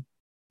took him,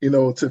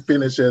 to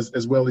finish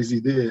as well as he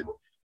did.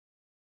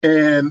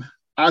 And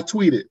I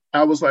tweeted,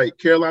 I was like,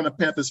 Carolina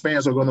Panthers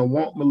fans are going to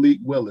want Malik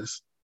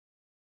Willis,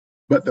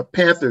 but the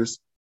Panthers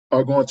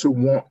are going to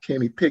want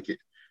Kenny Pickett.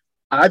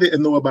 I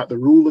didn't know about the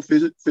rule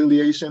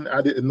affiliation.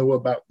 I didn't know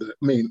about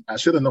I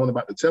should have known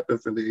about the Tepper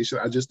affiliation.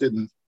 I just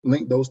didn't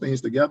link those things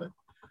together.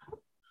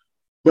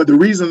 But the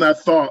reason I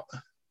thought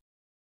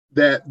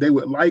that they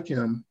would like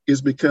him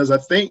is because I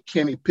think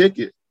Kenny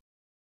Pickett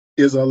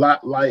is a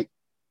lot like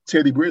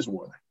Teddy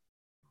Bridgewater.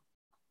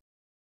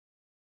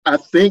 I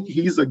think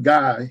he's a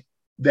guy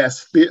that's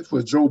fit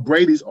for Joe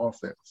Brady's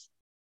offense,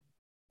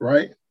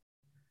 right?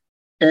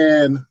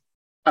 And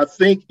I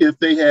think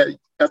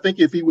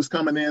if he was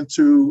coming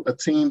into a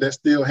team that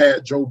still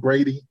had Joe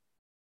Brady,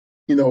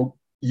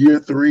 year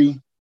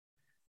 3,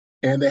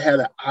 and they had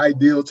an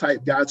ideal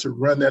type guy to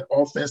run that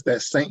offense,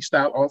 that Saint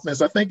style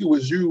offense. I think it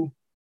was you,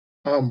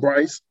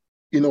 Bryce,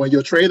 in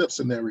your trade up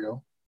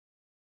scenario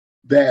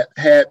that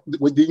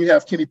didn't you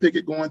have Kenny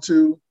Pickett going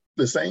to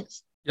the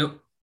Saints? Yep.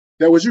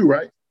 That was you,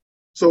 right?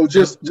 So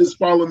just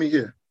follow me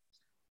here.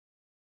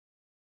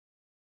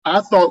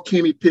 I thought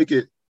Kenny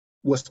Pickett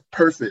was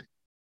perfect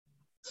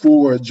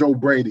for Joe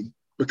Brady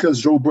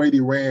because Joe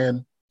Brady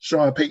ran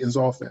Sean Payton's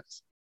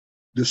offense.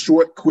 The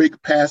short,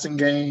 quick passing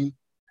game,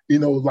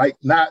 like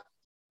not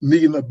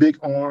needing a big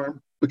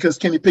arm, because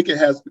Kenny Pickett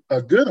has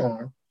a good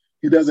arm.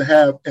 He doesn't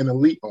have an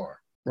elite arm,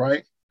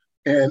 right?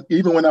 And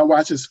even when I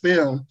watch his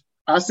film,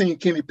 I've seen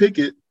Kenny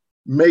Pickett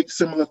make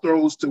similar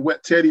throws to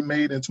what Teddy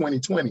made in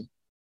 2020,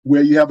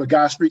 where you have a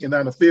guy streaking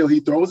down the field. He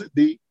throws it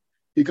deep.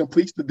 He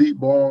completes the deep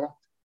ball.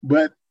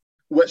 But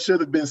what should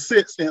have been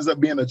 6 ends up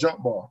being a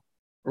jump ball,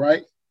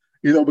 right?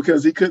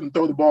 Because he couldn't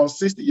throw the ball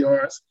 60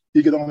 yards.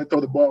 He could only throw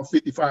the ball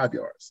 55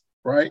 yards,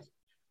 right?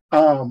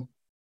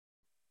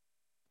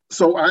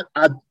 So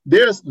I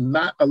there's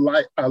not a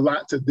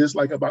lot to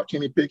dislike about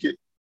Kenny Pickett.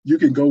 You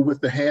can go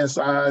with the hand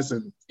size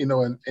and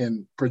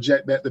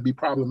project that to be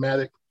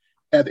problematic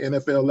at the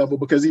NFL level,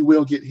 because he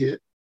will get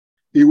hit.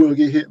 He will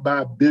get hit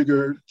by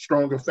bigger,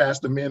 stronger,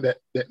 faster men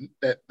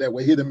that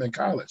will hit him in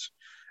college.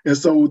 And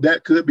so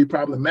that could be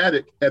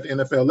problematic at the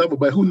NFL level,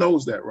 but who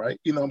knows that, right?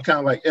 I'm kind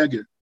of like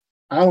Edgar.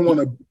 I don't want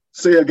to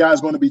say a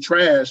guy's going to be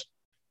trash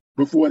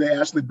before they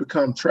actually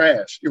become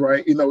trash,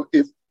 right?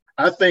 If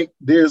I think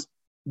there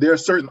are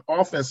certain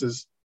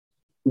offenses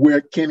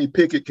where Kenny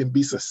Pickett can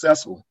be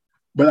successful,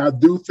 but I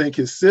do think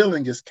his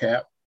ceiling is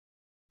capped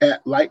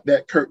at like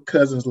that Kirk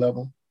Cousins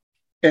level.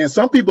 And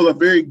some people are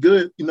very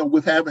good,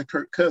 with having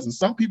Kirk Cousins.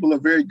 Some people are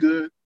very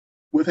good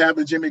with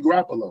having Jimmy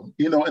Garoppolo,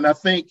 and I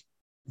think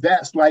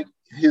that's like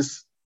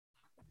his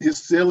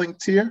ceiling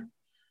tier.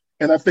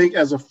 And I think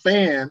as a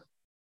fan,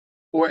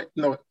 or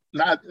no,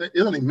 not it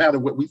doesn't even matter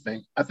what we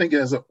think. I think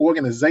as an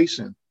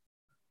organization,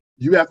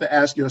 you have to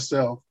ask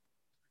yourself,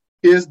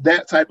 is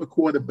that type of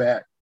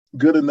quarterback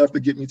good enough to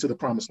get me to the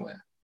promised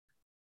land?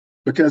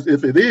 Because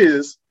if it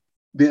is,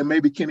 then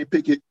maybe Kenny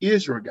Pickett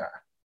is your guy,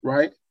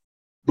 right?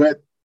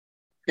 But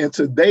in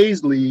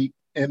today's league,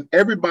 and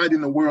everybody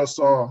in the world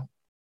saw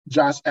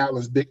Josh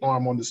Allen's big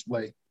arm on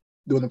display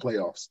during the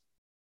playoffs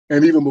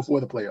and even before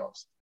the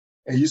playoffs.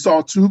 And you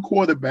saw two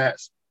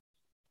quarterbacks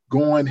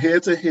going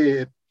head to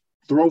head,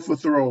 throw for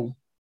throw,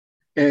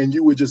 and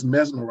you were just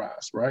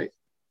mesmerized, right?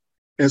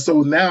 And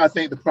so now I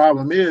think the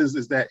problem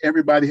is that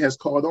everybody has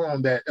caught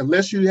on that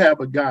unless you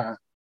have a guy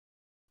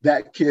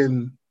that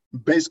can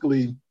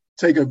basically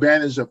take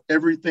advantage of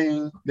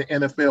everything the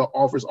NFL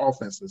offers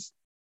offenses,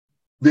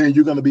 then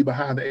you're going to be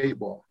behind the eight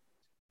ball.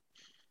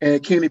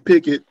 And Kenny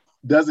Pickett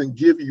doesn't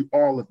give you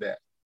all of that.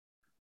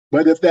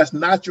 But if that's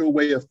not your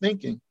way of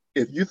thinking,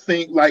 if you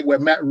think like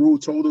what Matt Rule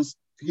told us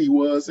he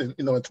was in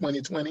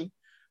 2020,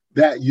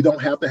 that you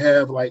don't have to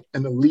have like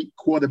an elite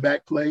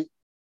quarterback play,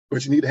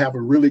 but you need to have a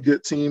really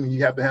good team and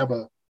you have to have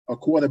a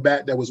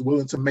quarterback that was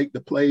willing to make the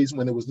plays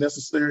when it was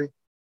necessary,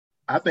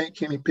 I think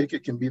Kenny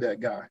Pickett can be that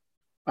guy.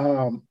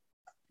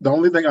 The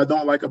only thing I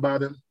don't like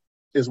about him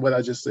is what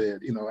I just said.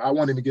 I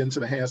won't even get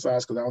into the hand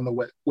size because I don't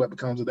know what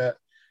becomes of that.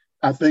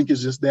 I think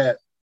it's just that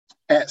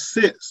at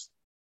 6,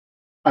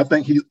 I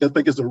think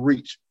it's a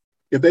reach.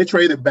 If they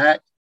trade it back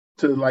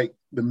to like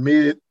the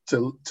mid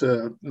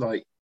to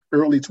like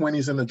early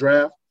 20s in the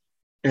draft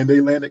and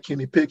they landed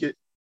Kenny Pickett,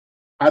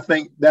 I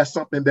think that's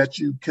something that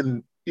you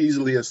can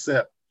easily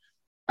accept.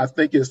 I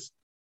think it's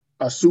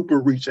a super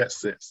reach at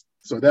 6.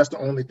 So that's the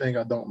only thing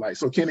I don't like.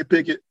 So Kenny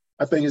Pickett,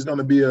 I think is going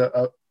to be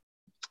a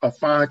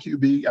fine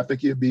QB. I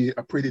think he'll be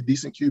a pretty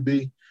decent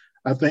QB.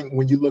 I think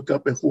when you look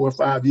up in 4 or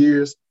 5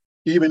 years,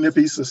 even if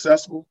he's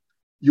successful,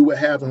 you would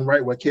have him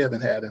right where Kevin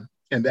had him.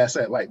 And that's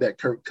at like that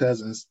Kirk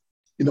Cousins,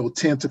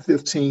 10 to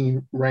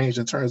 15 range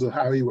in terms of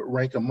how he would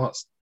rank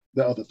amongst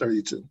the other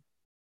 32.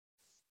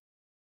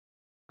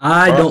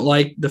 I don't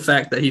like the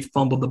fact that he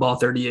fumbled the ball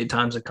 38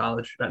 times in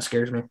college. That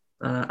scares me.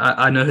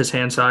 I know his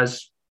hand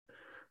size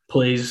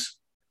plays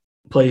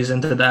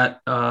into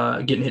that,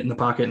 getting hit in the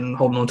pocket and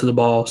holding on to the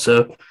ball.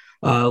 So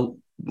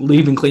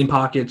leaving clean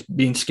pockets,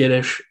 being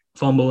skittish,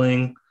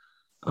 fumbling.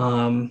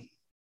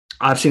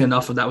 I've seen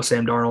enough of that with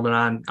Sam Darnold,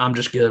 and I'm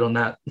just good on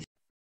that.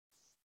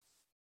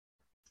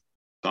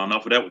 Saw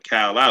enough of that with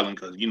Kyle Allen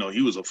because,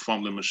 he was a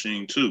fumbling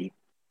machine too.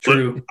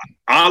 True. But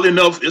oddly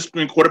enough, it's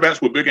been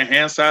quarterbacks with bigger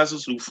hand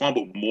sizes who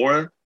fumbled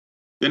more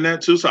than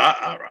that too. So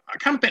I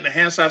kind of think the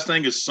hand size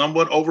thing is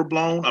somewhat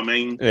overblown. I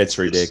mean, it's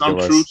ridiculous.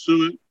 There's some truth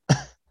to it,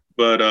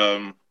 but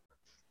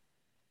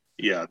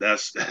yeah,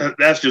 that's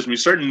just me.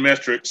 Certain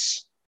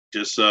metrics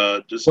just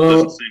doesn't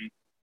seem.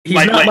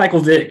 He's not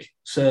Michael Vick.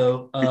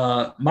 So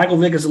Michael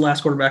Vick is the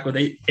last quarterback with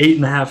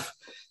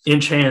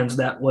 8.5-inch hands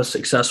that was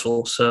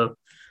successful. So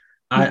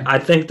I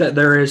think that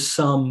there is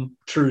some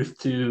truth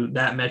to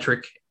that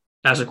metric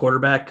as a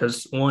quarterback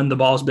because, one, the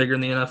ball's bigger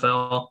in the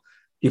NFL.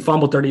 He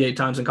fumbled 38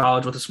 times in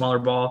college with a smaller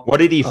ball.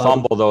 What did he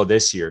fumble, though,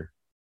 this year?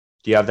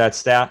 Do you have that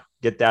stat?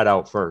 Get that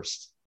out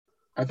first.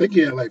 I think he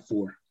had like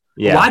 4.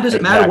 Yeah. Why does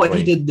it matter what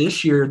he did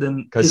this year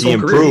than because he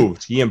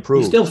improved. He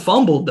improved. He still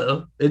fumbled,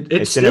 though.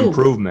 It's an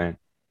improvement.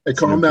 Hey,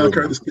 calm down,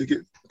 Curtis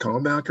Pickett.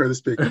 Calm down,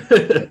 Curtis Pickett.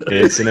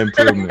 It's an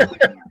improvement.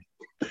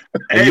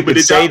 Hey, you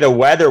could say the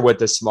weather with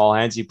the small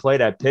hands. He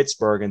played at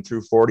Pittsburgh and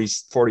threw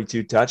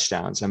 42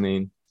 touchdowns. I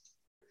mean,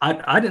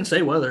 I didn't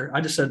say weather.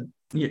 I just said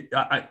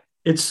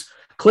it's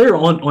clear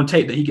on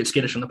tape that he gets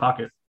skittish in the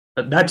pocket.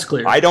 That's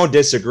clear. I don't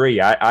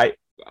disagree. I'm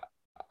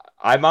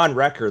on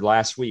record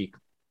last week.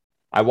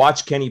 I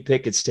watched Kenny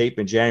Pickett's tape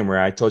in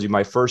January. I told you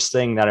my first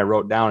thing that I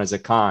wrote down as a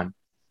con,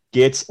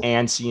 gets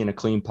antsy in a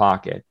clean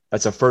pocket.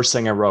 That's the first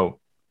thing I wrote.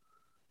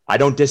 I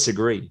don't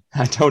disagree.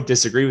 I don't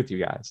disagree with you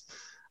guys.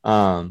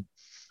 And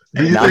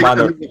I'm not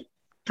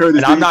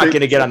going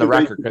to get on the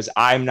record because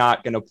I'm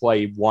not going to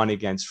play 1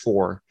 against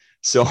 4.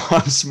 So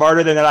I'm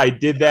smarter than that. I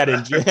did that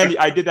in January.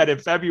 I did that in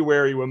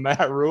February with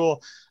Matt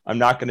Rule. I'm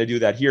not going to do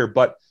that here.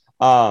 But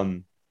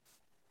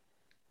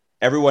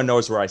everyone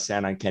knows where I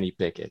stand on Kenny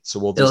Pickett. So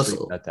we'll just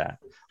leave it at that.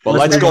 But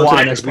let's go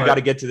on. We got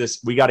to get to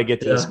this. We got to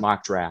get to this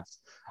mock draft.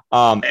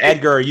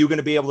 Edgar, are you going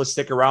to be able to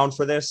stick around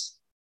for this?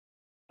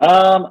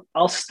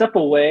 I'll step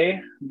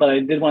away, but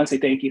I did want to say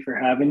thank you for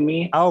having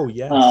me. Oh,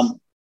 yes.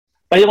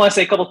 I did want to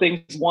say a couple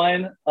things.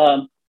 One,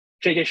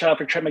 JJ, shout out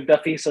for Trent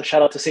McDuffie. So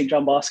shout out to St.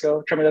 John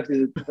Bosco. Trent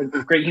McDuffie is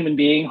a great human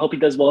being. Hope he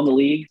does well in the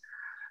league.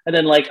 And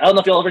then, I don't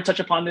know if you'll ever touch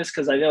upon this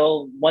because I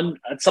know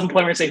at some point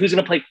we're going to say who's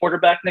going to play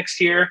quarterback next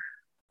year.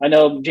 I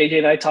know JJ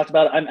and I talked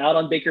about it. I'm out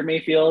on Baker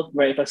Mayfield,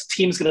 right? If a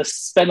team's going to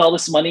spend all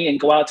this money and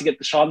go out to get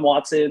Deshaun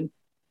Watson,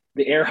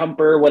 the air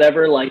humper,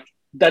 whatever,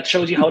 that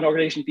shows you how an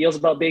organization feels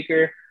about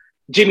Baker.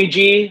 Jimmy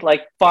G,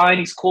 fine,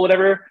 he's cool,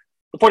 whatever.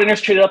 The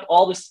 49ers traded up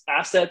all this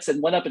assets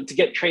and went up to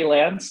get Trey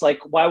Lance.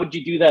 Why would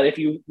you do that if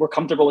you were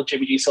comfortable with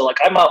Jimmy G? So,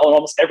 I'm out on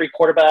almost every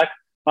quarterback.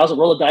 I also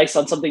roll a dice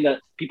on something that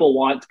people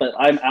want, but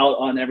I'm out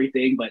on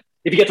everything. But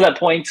if you get to that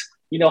point,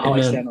 You know how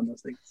Amen. I stand on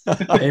those things.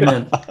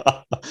 Amen.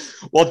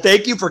 Well,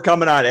 thank you for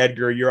coming on,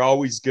 Edgar. You're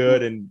always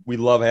good, and we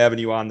love having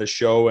you on the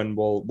show. And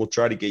we'll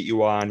try to get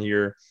you on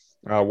here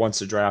once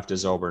the draft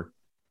is over.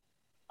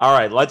 All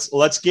right,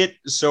 let's get.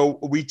 So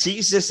we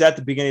teased this at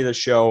the beginning of the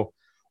show.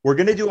 We're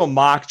going to do a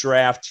mock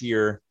draft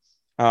here.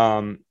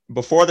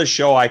 Before the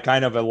show, I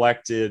kind of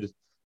elected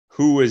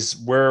who is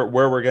where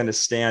we're going to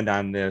stand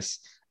on this.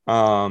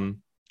 But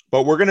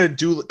we're going to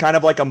do kind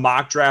of like a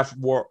mock draft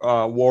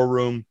war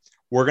room.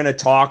 We're going to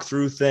talk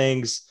through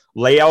things,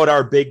 lay out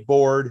our big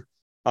board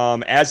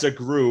as a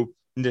group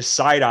and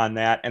decide on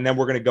that. And then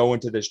we're going to go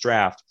into this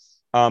draft.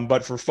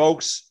 But for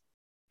folks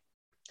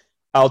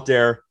out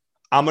there,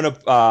 I'm going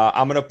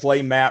to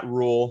play Matt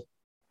Rule.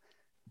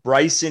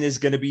 Bryson is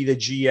going to be the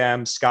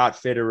GM, Scott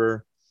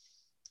Fitterer.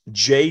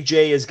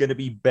 JJ is going to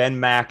be Ben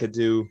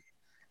McAdoo.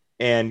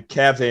 And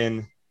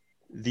Kevin,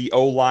 the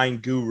O-line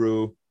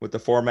guru with the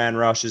 4-man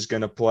rush, is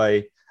going to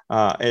play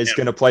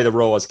the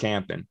role as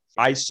Campen.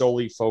 I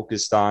solely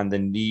focused on the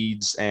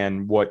needs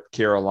and what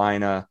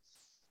Carolina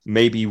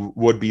maybe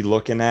would be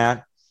looking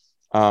at.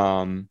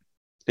 And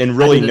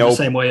really the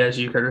same way as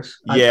you,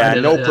 Curtis.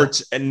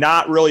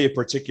 Not really a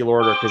particular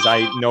order, because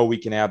I know we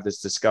can have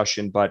this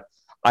discussion, but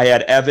I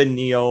had Evan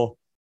Neal,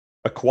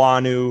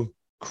 Ekwonu,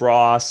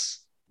 Cross,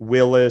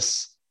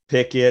 Willis,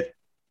 Pickett,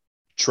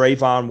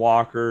 Trayvon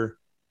Walker,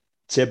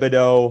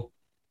 Thibodeau,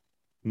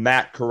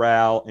 Matt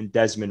Corral, and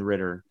Desmond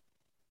Ridder.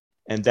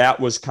 And that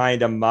was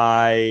kind of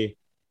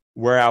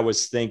where I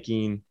was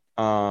thinking.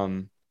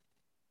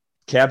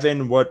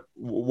 Kevin, what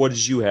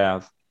did you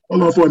have?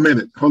 Hold on for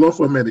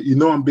a minute. You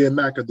know I'm being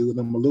McAdoo, and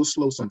I'm a little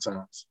slow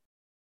sometimes.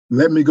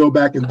 Let me go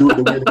back and do it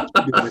the way that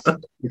you do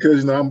it.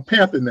 Because, I'm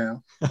Panther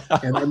now,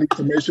 and I need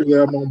to make sure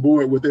that I'm on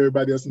board with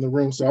everybody else in the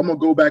room. So I'm going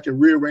to go back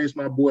and rearrange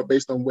my board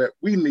based on what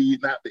we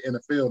need, not the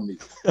NFL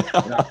needs. And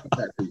I'll come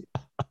back to you.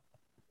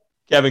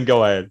 Kevin,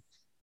 go ahead.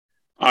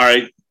 All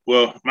right.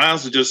 Well,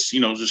 mine's are just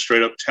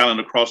straight up talent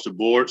across the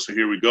board. So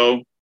here we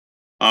go.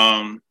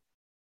 I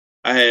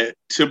had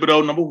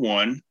Thibodeau number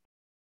 1,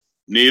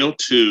 Neal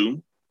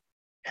 2,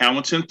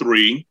 Hamilton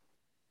 3,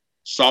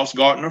 Sauce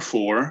Gardner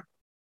 4.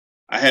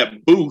 I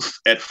had Booth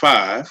at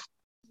 5,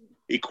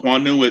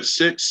 Ekwonu at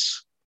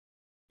 6.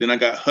 Then I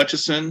got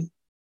Hutchinson.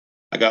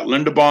 I got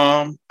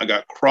Linderbaum. I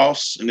got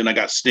Cross, and then I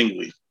got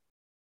Stingley.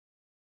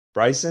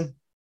 Bryson?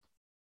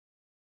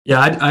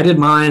 Yeah, I did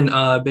mine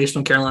based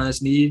on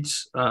Carolina's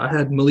needs. I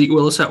had Malik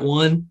Willis at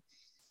 1,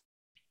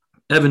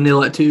 Evan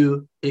Neal at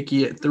 2,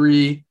 Icky at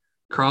 3,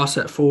 Cross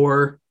at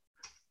 4,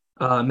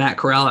 Matt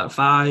Corral at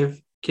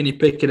 5, Kenny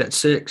Pickett at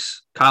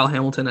 6, Kyle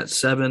Hamilton at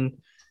 7,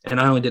 and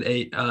I only did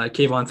 8.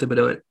 Kayvon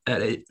Thibodeau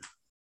at 8.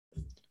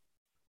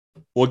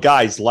 Well,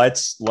 guys,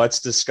 let's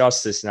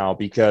discuss this now,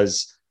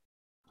 because.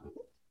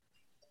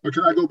 But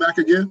can I go back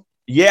again?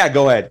 Yeah,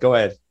 go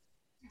ahead.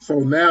 So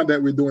now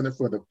that we're doing it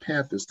for the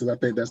Panthers, because I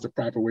think that's the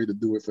proper way to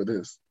do it for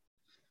this.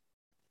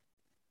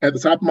 At the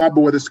top of my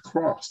board is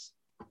Cross.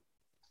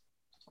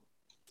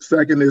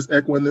 Second is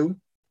Ekwonu.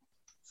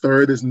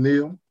 Third is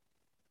Neal.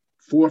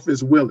 Fourth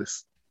is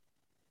Willis.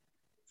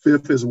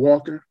 Fifth is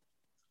Walker.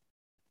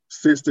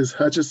 Sixth is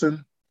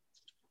Hutchinson.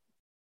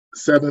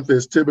 Seventh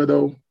is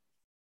Thibodeau.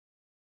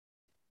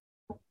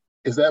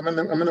 Is that I'm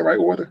in the right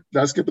order?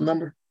 Did I skip a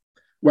number?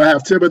 Well, I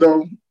have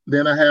Thibodeau.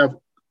 Then I have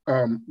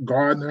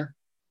Gardner,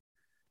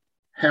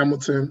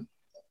 Hamilton,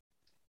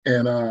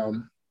 and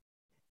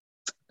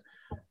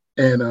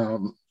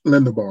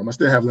Linderbaum. I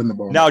still have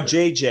Linderbaum. Now,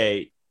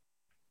 JJ,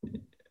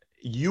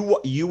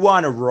 you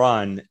want to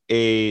run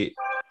a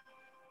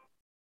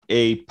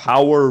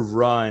power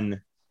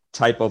run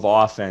type of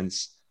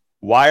offense.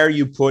 Why are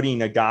you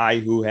putting a guy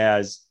who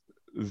has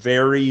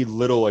very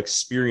little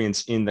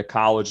experience in the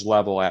college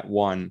level at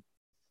 1?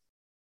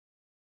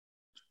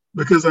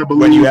 Because I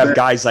believe when you have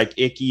guys like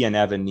Icky and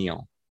Evan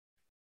Neal.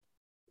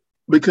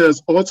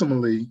 Because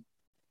ultimately,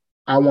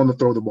 I want to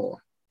throw the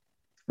ball,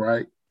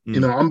 right?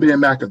 Mm-hmm. I'm being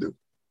McAdoo.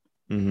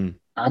 Mm-hmm.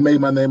 I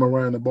made my name on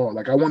running the ball.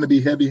 Like, I want to be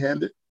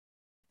heavy-handed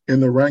in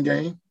the run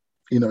game.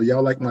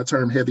 Y'all like my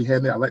term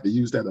heavy-handed. I like to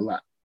use that a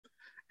lot.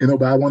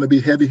 But I want to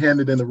be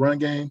heavy-handed in the run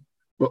game.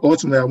 But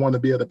ultimately, I want to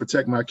be able to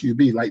protect my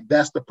QB. Like,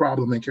 that's the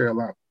problem in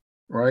Carolina,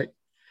 right?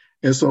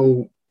 And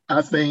so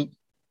I think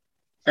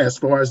as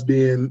far as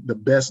being the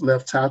best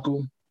left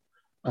tackle,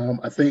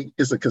 I think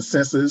it's a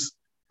consensus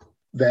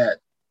that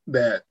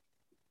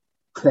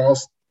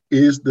Cross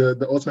is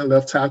the ultimate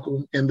left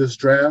tackle in this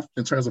draft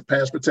in terms of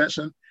pass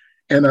protection.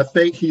 And I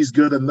think he's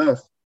good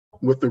enough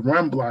with the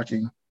run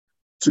blocking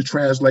to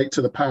translate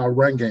to the power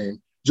run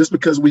game. Just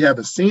because we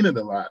haven't seen it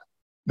a lot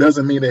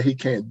doesn't mean that he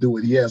can't do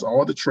it. He has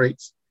all the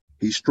traits.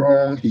 He's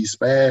strong. He's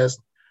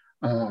fast.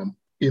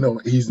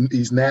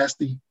 He's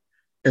nasty.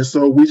 And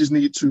so we just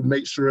need to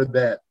make sure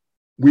that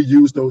we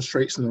use those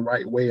traits in the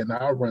right way in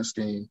our run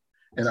scheme.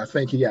 And I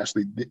think he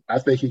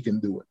can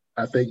do it.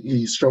 I think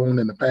he's shown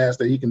in the past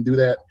that he can do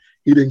that.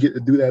 He didn't get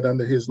to do that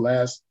under his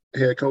last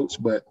head coach,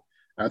 but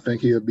I think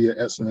he'll be an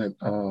excellent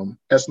in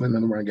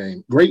the run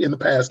game. Great in the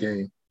pass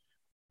game,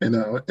 and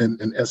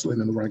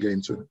excellent in the run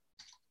game too.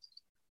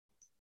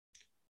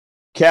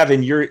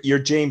 Kevin, you're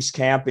James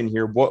Campen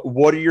here.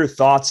 What are your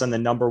thoughts on the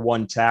number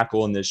one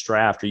tackle in this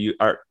draft?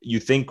 You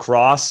think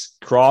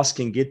Cross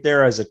can get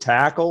there as a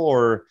tackle,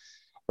 or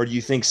do you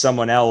think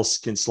someone else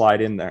can slide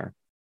in there?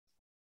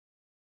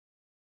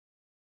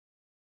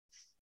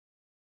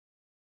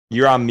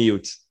 You're on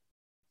mute.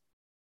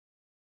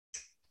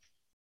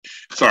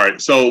 Sorry.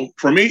 So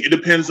for me, it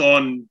depends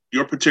on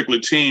your particular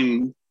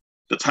team,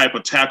 the type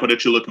of tackle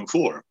that you're looking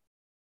for.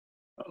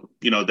 I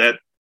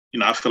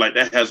feel like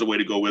that has a way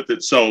to go with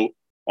it. So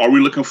are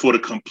we looking for the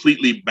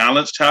completely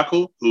balanced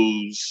tackle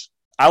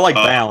I like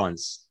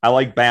balance. I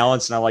like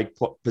balance, and I like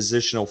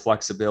positional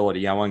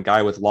flexibility. I want a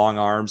guy with long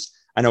arms.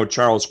 I know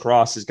Charles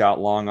Cross has got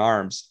long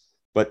arms,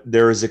 but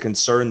there is a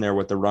concern there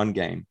with the run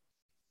game.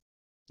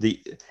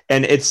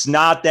 And it's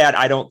not that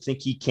I don't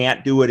think he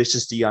can't do it. It's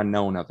just the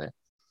unknown of it.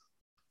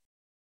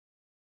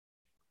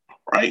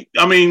 Right.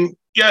 I mean,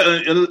 yeah,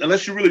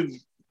 unless you really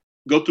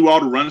go through all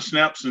the run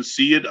snaps and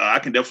see it, I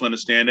can definitely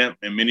understand that,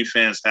 and many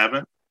fans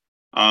haven't.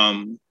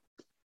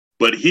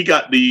 But he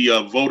got the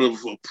vote of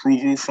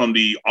approval from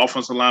the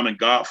offensive lineman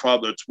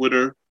godfather of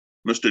Twitter,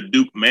 Mr.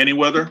 Duke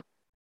Manyweather.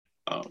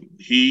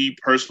 He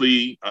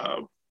personally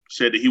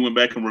said that he went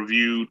back and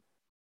reviewed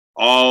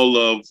all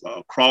of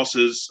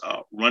Cross's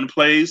run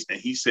plays, and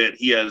he said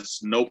he has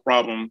no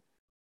problem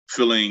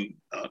feeling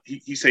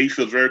he said he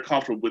feels very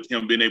comfortable with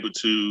him being able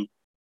to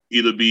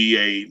either be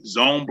a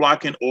zone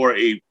blocking or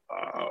a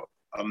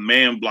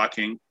man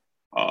blocking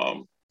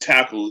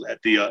tackle at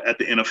the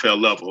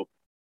NFL level.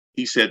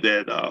 He said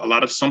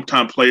that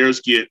sometimes players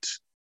get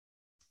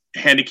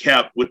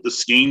handicapped with the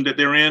scheme that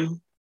they're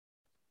in,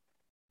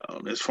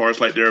 as far as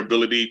like their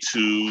ability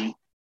to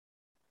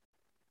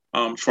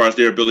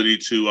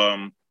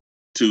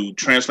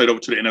translate over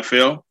to the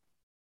NFL.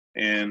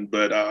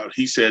 But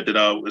he said that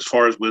as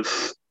far as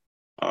with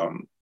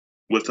when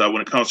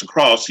it comes to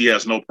Cross, he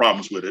has no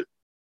problems with it.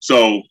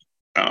 So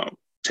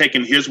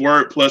taking his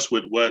word plus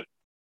with what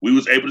we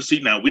was able to see.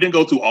 Now, we didn't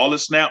go through all the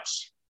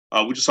snaps.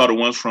 We just saw the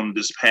ones from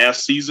this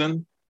past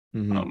season.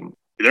 Mm-hmm.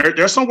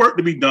 There's some work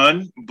to be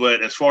done,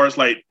 but as far as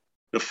like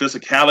the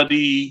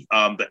physicality,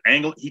 the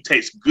angle, he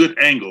takes good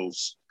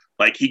angles.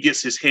 Like he gets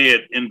his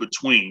head in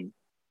between.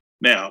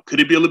 Now, could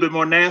he be a little bit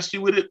more nasty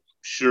with it?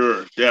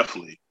 Sure,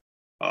 definitely.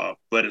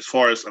 But as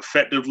far as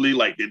effectively,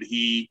 like did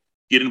he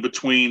get in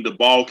between the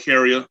ball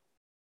carrier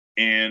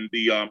and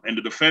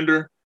the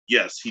defender?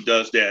 Yes, he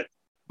does that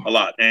a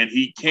lot. And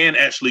he can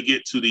actually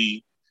get to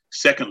the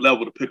second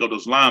level to pick up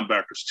those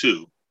linebackers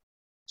too.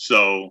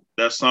 So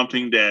that's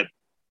something that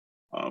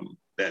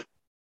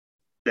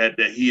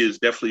he is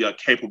definitely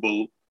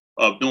capable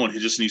of doing. He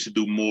just needs to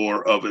do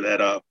more of it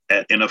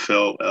at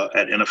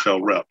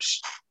NFL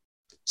reps.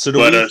 So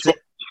go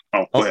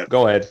ahead.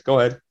 Go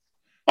ahead.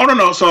 Oh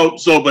no.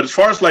 So but as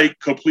far as like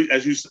complete,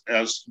 as you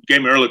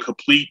gave me earlier,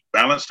 complete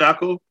balance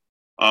tackle,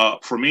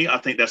 for me, I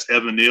think that's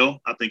Evan Neal.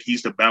 I think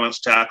he's the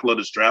balanced tackle of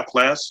this draft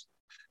class.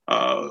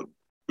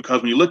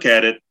 Because when you look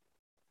at it,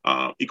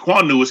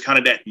 Ekwonu is kind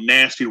of that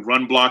nasty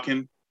run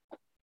blocking.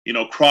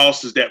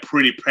 Cross is that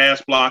pretty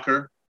pass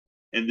blocker,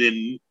 and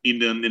then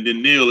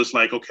Neal is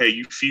like, okay,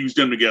 you fuse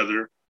them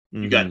together,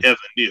 you got Evan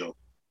Neal.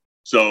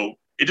 So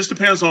it just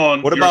depends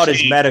on what about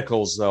his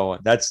medicals though.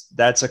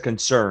 That's a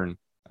concern.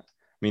 I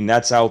mean,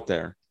 that's out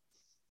there.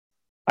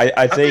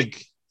 I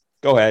think.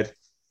 Go ahead.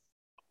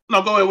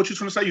 No, go ahead. What you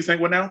trying to say? You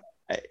think what now?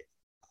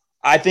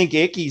 I think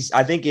Icky's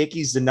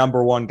the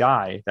number one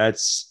guy.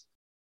 That's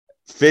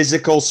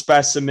physical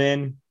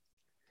specimen.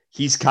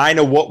 He's kind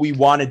of what we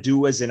want to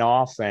do as an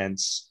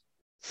offense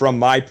from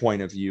my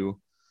point of view.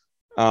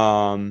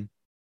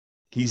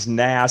 He's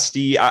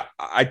nasty.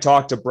 I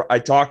talked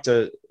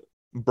to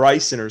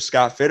Bryson or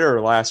Scott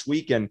Fitter last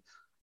week, and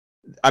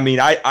I mean,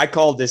 I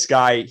called this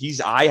guy,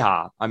 he's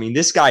IHOP. I mean,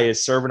 this guy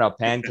is serving up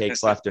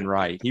pancakes left and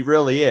right. He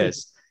really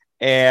is.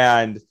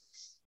 And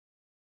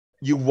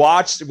you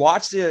watch the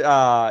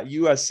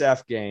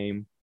USF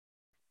game.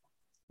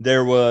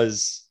 There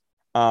was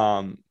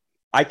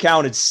I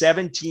counted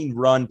 17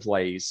 run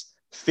plays,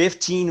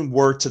 15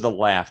 were to the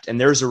left,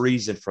 and there's a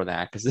reason for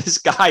that because this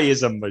guy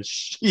is a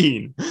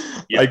machine.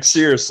 Yeah. Like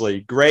seriously,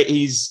 great.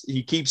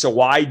 He keeps a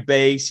wide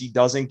base. He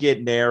doesn't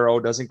get narrow,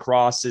 doesn't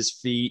cross his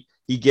feet.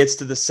 He gets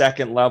to the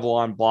second level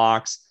on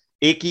blocks.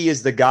 Icky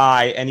is the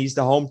guy, and he's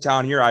the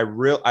hometown here. I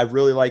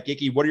really like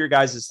Icky. What are your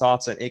guys'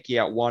 thoughts on Icky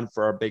at 1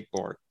 for our big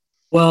board?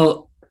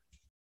 Well,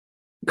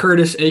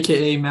 Curtis,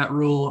 a.k.a. Matt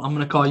Rule, I'm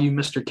going to call you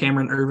Mr.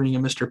 Cameron Irving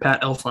and Mr.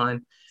 Pat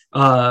Elfline.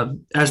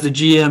 As the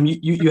GM,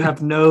 you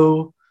have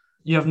no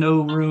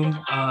room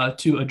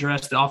to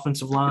address the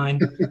offensive line.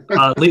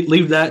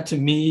 Leave that to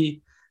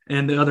me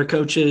and the other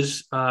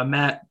coaches.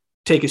 Matt,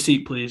 take a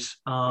seat, please.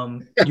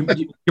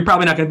 You're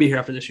probably not going to be here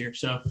after this year.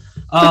 So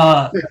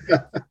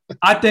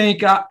I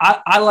think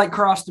I like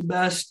Cross the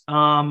best.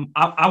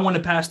 I want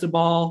to pass the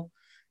ball.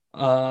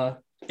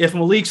 If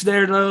Malik's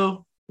there,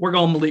 though, we're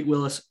going Malik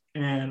Willis.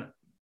 And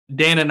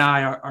Dan and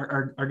I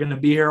are going to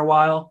be here a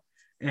while.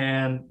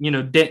 And,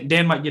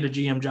 Dan might get a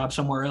GM job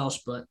somewhere else,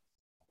 but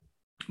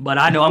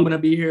I know I'm going to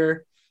be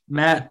here.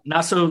 Matt,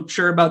 not so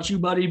sure about you,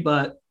 buddy,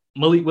 but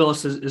Malik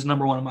Willis is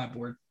number one on my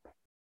board.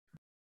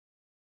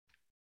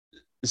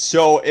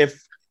 So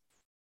if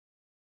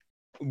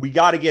we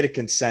got to get a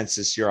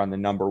consensus here on the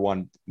number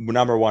one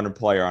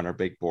player on our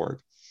big board.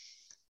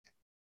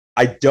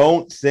 I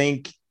don't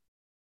think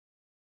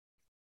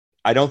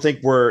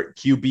where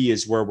QB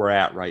is where we're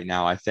at right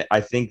now. I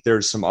think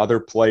there's some other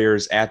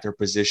players at their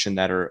position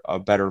that are a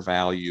better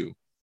value.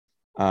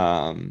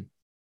 JJ,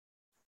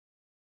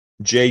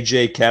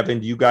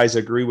 Kevin, do you guys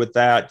agree with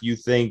that? Do you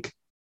think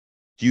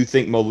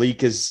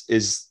Malik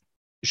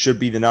should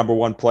be the number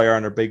one player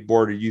on our big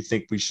board, or do you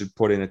think we should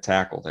put in a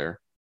tackle there?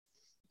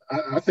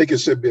 I think it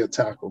should be a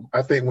tackle.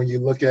 I think when you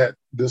look at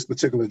this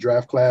particular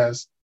draft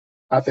class,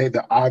 I think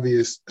the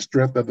obvious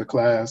strength of the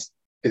class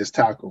is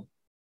tackle.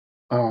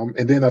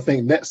 And then I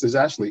think next is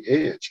actually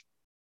edge,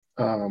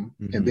 and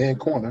then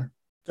corner.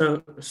 So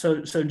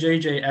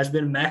JJ, as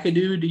Ben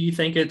McAdoo, do you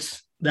think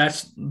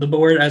that's the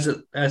board as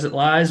it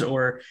lies,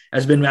 or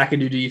as Ben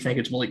McAdoo, do you think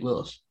it's Malik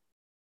Willis?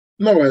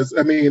 No, as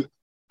Ben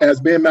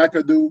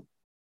McAdoo,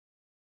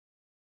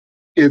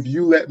 if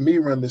you let me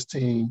run this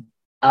team,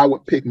 I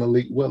would pick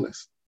Malik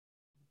Willis.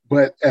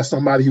 But as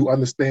somebody who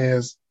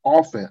understands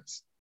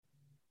offense,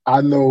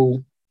 I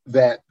know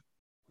that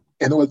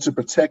in order to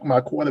protect my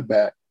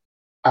quarterback,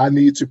 I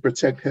need to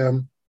protect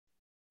him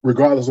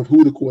regardless of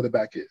who the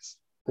quarterback is,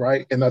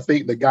 right? And I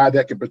think the guy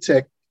that can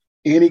protect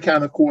any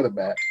kind of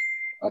quarterback,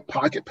 a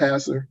pocket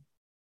passer,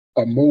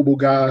 a mobile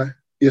guy,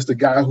 is the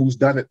guy who's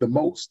done it the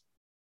most.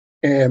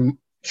 And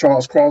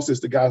Charles Cross is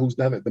the guy who's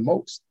done it the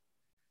most.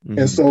 Mm-hmm.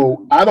 And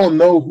so I don't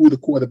know who the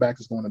quarterback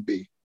is going to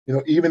be.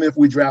 Even if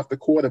we draft a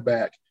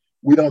quarterback,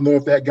 we don't know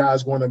if that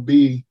guy's going to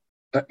be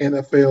an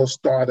NFL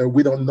starter.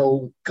 We don't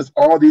know, because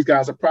all these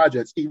guys are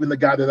projects. Even the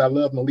guy that I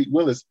love, Malik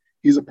Willis,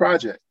 he's a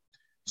project.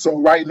 So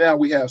right now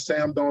we have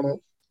Sam Darnold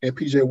and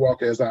PJ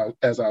Walker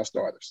as our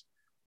starters.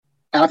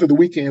 After the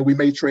weekend, we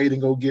may trade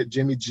and go get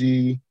Jimmy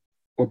G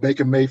or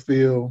Baker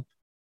Mayfield.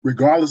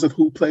 Regardless of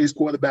who plays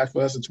quarterback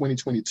for us in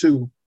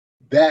 2022,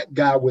 that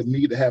guy would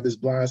need to have his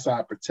blind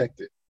side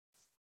protected.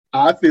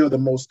 I feel the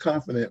most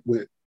confident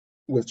with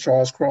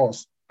Charles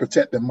Cross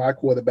protecting my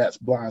quarterback's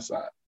blind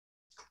side.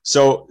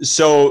 So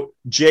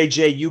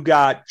JJ, you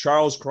got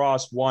Charles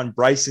Cross one.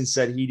 Bryson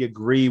said he'd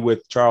agree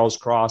with Charles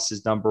Cross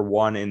as number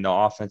one in the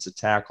offensive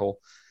tackle.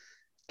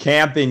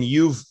 Kevin,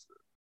 you've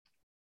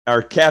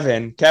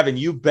been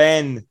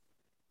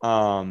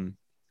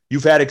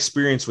you've had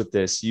experience with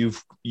this.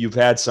 You've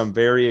had some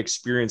very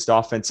experienced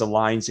offensive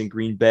lines in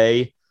Green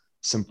Bay,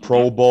 some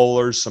Pro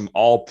Bowlers, some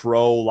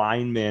All-Pro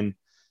linemen.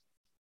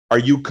 Are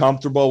you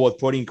comfortable with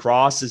putting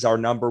Cross as our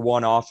number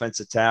one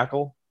offensive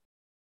tackle?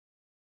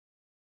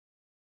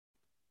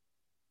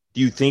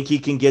 Do you think he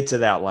can get to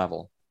that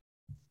level?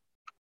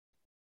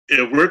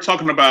 If we're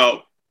talking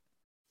about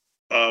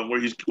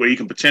where he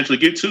can potentially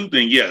get to,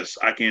 then yes,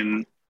 I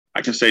can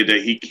say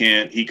that he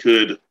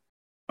could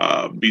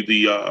be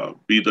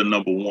the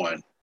number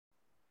one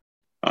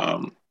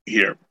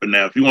here. But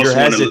now, if you want, you're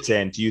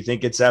hesitant. Do you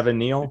think it's Evan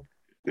Neal?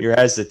 You're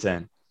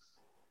hesitant.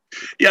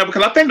 Yeah,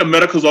 because I think the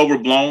medical's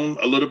overblown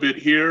a little bit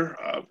here,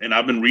 and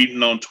I've been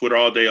reading on Twitter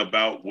all day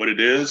about what it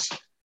is.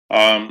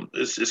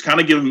 It's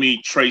kind of giving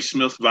me Trey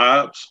Smith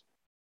vibes,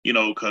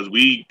 because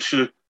we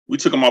took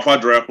him off our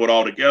draft board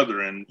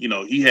altogether, and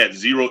he had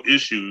zero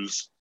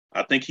issues.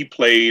 I think he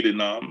played in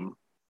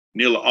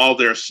nearly all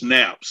their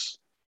snaps.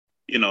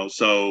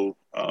 So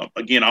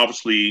again,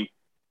 obviously,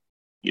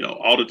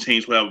 all the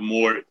teams will have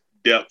more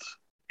depth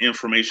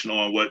information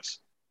on what's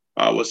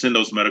in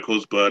those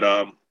medicals,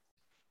 but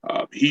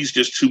he's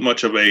just too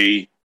much of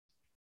a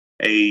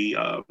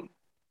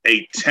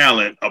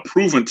talent, a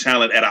proven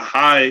talent at a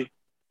high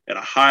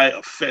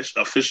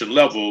efficient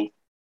level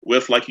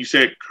with, like you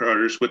said,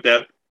 Curtis, with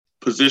that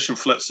position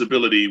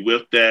flexibility,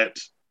 with that,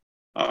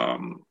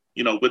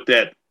 with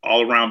that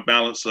all around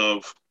balance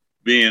of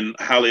being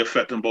highly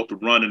effective in both the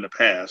run and the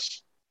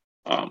pass.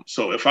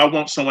 So if I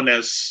want someone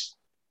that's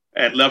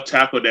at left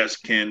tackle that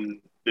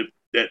can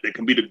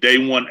be the day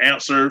one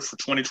answer for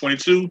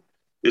 2022,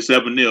 it's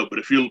Evan Neal. But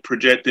if you're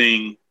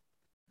projecting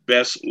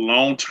best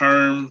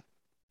long-term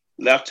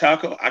left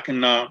tackle, I can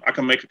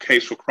make a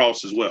case for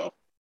Cross as well.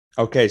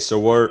 Okay, so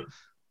we're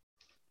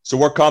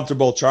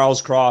comfortable.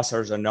 Charles Cross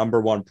is a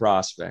number one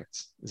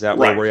prospect. Is that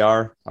where we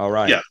are? All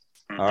right. Yeah.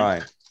 All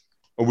right.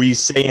 Are we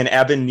saying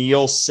Evan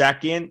Neal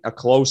second, a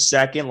close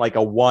second, like a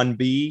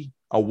 1B,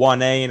 a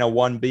 1A and a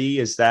 1B?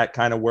 Is that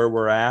kind of where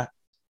we're at?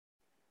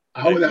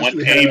 I would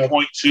actually have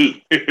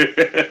 1A.2.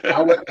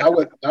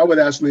 I would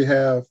actually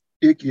have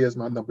Icky as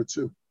my number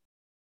two.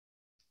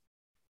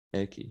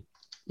 Icky.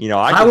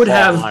 I would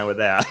have in line with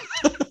that.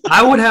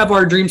 I would have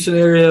our dream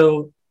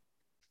scenario.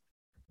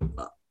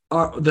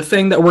 The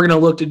thing that we're going to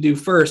look to do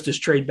first is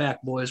trade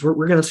back, boys. We're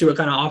going to see what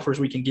kind of offers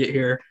we can get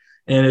here,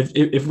 and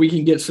if we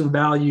can get some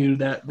value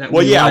that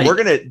we're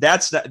gonna.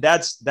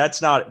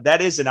 That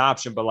is an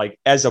option, but like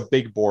as a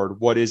big board,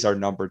 what is our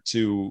number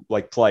two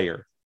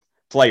player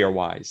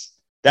wise?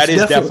 That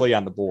is definitely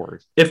on the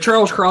board. If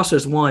Charles Cross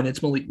is one,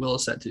 it's Malik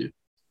Willis at two.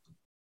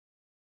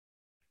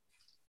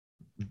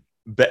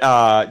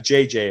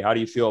 JJ, how do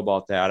you feel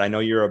about that? I know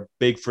you're a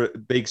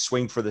big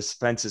swing for the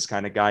fences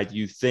kind of guy. Do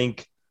you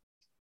think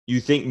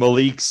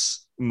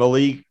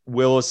Malik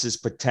Willis's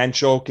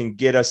potential can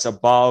get us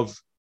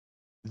above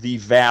the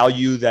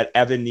value that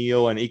Evan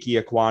Neal and Ike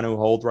Ekwonu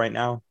hold right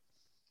now?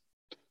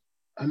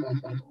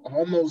 I'm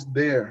almost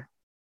there,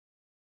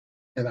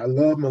 and I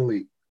love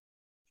Malik.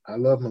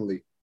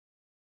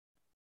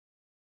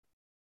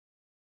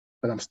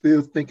 But I'm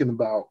still thinking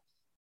about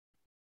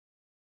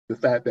the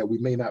fact that we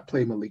may not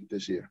play Malik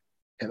this year.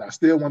 And I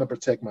still want to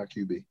protect my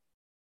QB,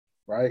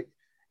 right?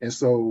 And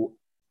so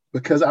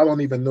because I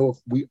don't even know if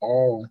we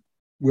all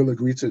will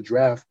agree to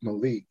draft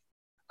Malik,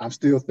 I'm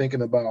still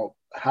thinking about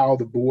how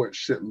the board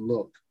should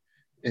look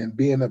and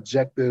being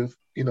objective,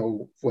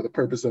 for the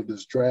purpose of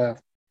this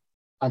draft.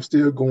 I'm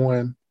still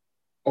going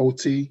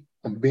OT.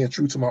 I'm being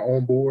true to my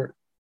own board.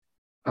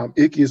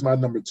 Ike is my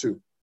number 2.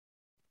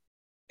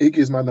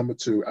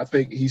 I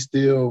think he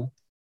still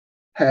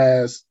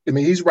has –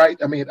 he's right.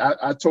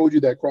 I told you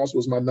that Cross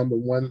was my number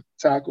 1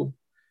 tackle.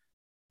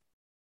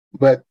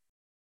 But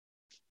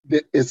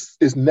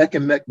it's neck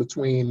and neck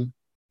between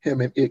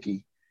him and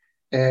Ike.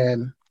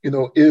 And,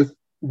 if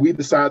we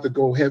decide to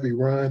go heavy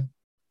run,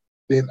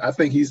 then I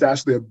think he's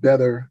actually a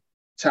better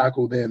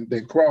tackle than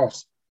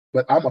Cross.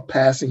 But I'm a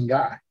passing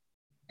guy.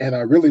 And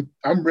I'm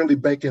really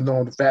banking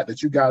on the fact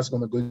that you guys are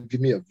going to go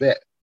give me a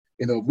vet.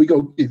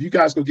 If you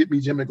guys go get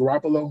me Jimmy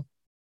Garoppolo,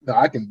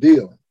 I can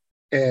deal.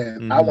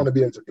 And I want to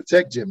be able to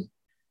protect Jimmy.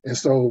 And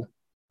so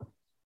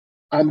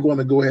I'm going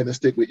to go ahead and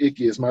stick with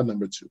Ike as my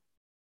number 2.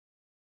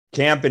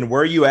 Campen,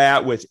 where are you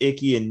at with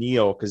Ike and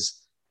Neal? Because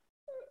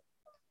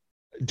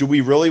do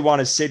we really want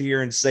to sit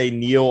here and say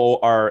Neal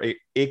or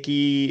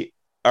Ike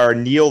or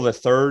Neal the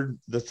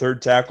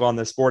third tackle on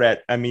this board?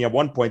 At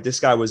one point,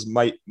 this guy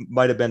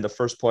might have been the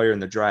first player in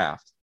the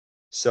draft.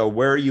 So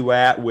where are you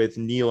at with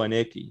Neal and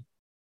Ike?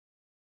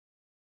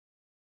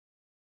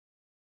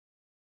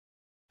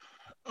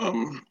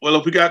 Well,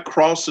 if we got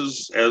Cross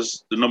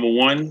as the number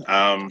 1,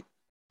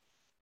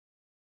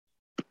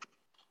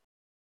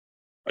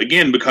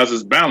 again, because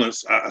it's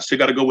balanced, I still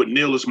got to go with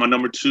Neal as my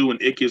number 2 and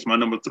Ike is my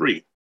number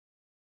 3.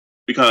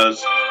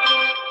 Because,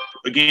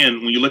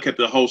 again, when you look at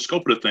the whole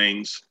scope of the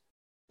things,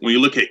 when you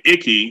look at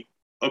Ike,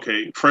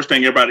 okay, first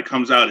thing everybody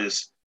comes out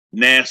is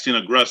nasty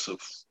and aggressive.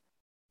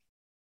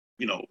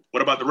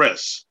 What about the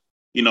rest?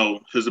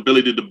 His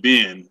ability to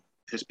bend,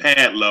 his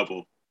pad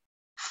level,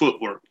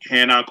 footwork,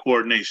 hand-eye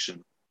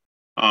coordination,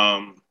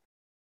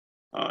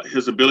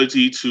 his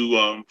ability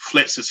to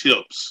flex his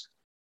hips.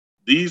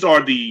 These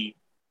are the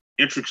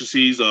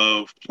intricacies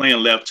of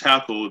playing left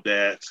tackle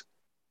that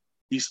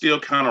he's still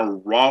kind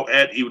of raw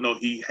at, even though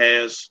he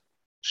has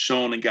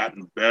shown and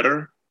gotten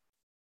better.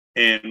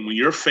 And when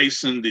you're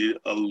facing the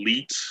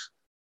elite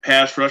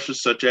pass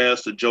rushers such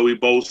as the Joey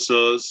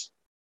Bosa's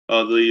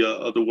of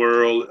the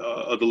world,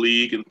 of the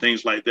league, and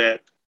things like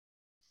that,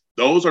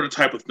 those are the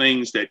type of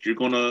things that you're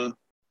gonna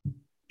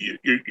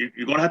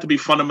have to be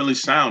fundamentally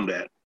sound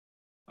at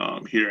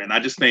here. And I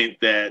just think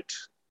that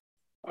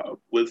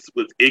with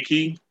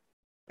Ike,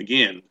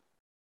 again,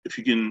 if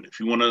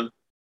you want to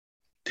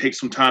take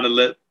some time to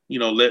let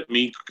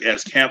me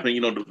as Campen,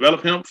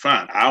 develop him,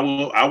 fine. I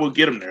will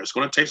get him there. It's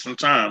going to take some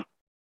time,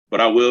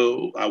 but I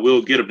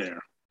will get him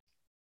there.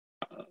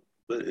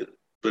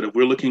 But if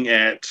we're looking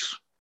at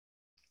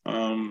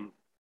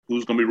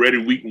who's going to be ready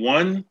week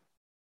 1,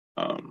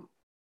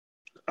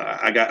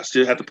 I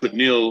still have to put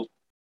Neal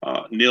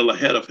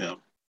ahead of him.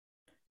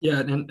 Yeah,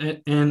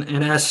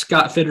 and as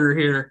Scott Fitterer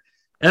here,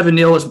 Evan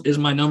Neal is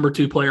my number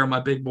 2 player on my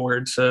big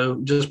board.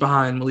 So just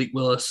behind Malik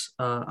Willis,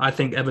 I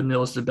think Evan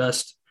Neal is the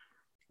best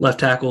left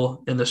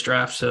tackle in this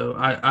draft. So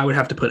I would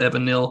have to put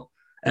Evan Neal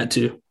at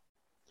 2.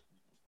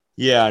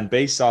 Yeah, and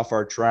based off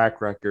our track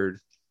record,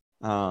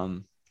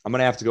 I'm going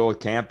to have to go with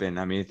Campen.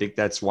 I think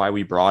that's why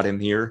we brought him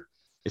here.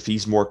 If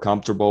he's more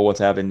comfortable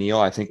with Evan Neal,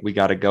 I think we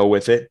got to go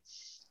with it.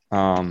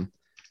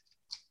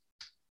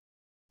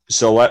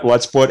 So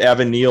let's put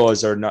Evan Neal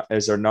as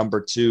our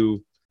number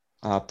 2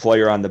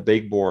 player on the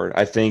big board.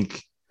 I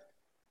think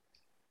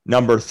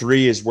number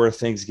 3 is where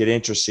things get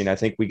interesting. I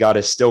think we got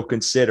to still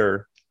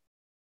consider.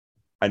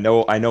 I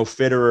know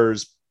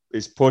Fitterer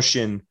is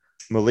pushing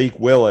Malik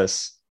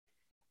Willis,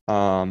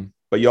 but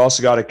you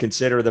also got to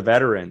consider the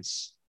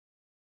veterans.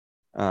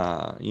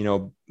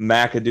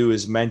 McAdoo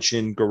has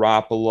mentioned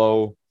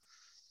Garoppolo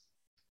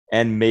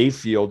and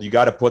Mayfield. You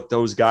got to put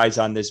those guys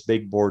on this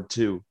big board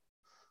too.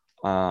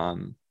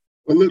 Well,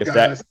 look,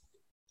 guys,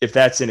 if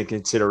that's in a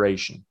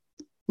consideration.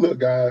 Look,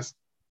 guys,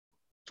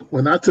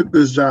 when I took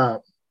this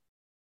job,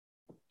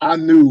 I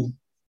knew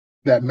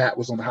that Matt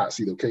was on the hot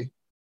seat, okay?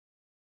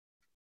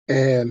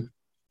 And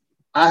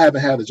I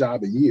haven't had a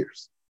job in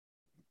years,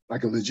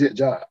 like a legit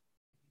job.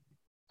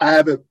 I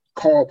haven't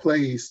called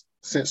plays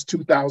since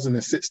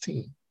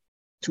 2016,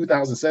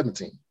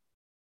 2017.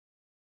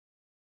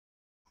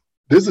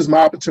 This is my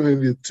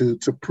opportunity to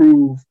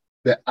prove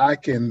that I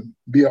can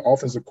be an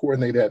offensive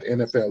coordinator at the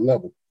NFL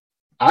level.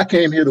 I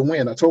came here to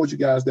win. I told you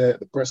guys that at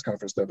the press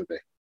conference the other day.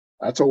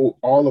 I told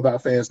all of our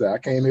fans that I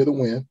came here to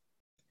win.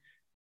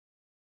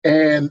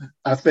 And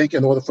I think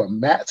in order for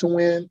Matt to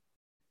win,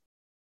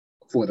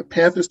 for the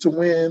Panthers to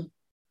win,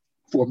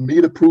 for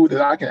me to prove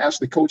that I can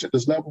actually coach at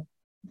this level,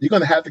 you're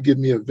going to have to give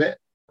me a vet.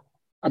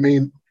 I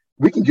mean,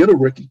 we can get a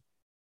rookie,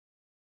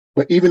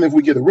 but even if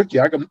we get a rookie,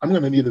 I'm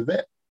going to need a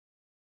vet.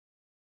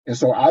 And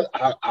so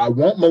I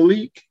want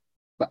Malik,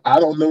 but I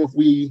don't know if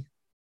we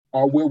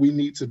are where we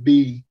need to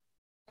be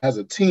as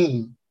a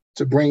team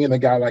to bring in a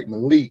guy like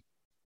Malik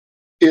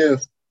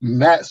if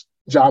Matt's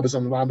job is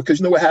on the line. Because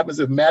you know what happens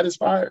if Matt is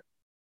fired?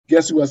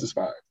 Guess who else is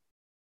fired?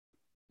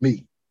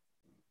 Me.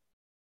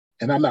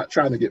 And I'm not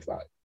trying to get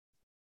fired.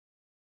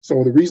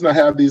 So the reason I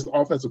have these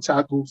offensive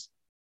tackles,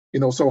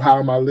 so high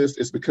on my list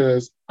is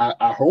because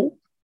I hope,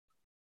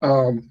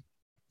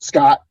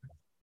 Scott,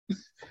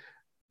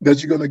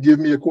 that you're going to give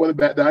me a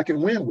quarterback that I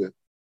can win with.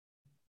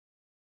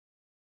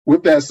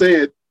 With that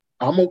said,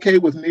 I'm okay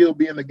with Neal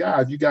being the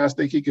guy if you guys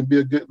think he can be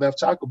a good left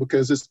tackle,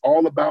 because it's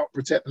all about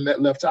protecting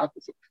that left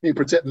tackle,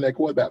 protecting that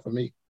quarterback for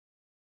me.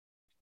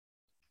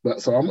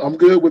 But so I'm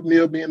good with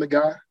Neal being the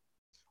guy.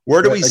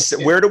 Where do we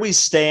stand?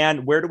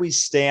 Where do we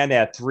stand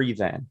at 3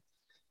 then?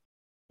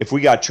 If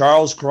we got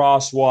Charles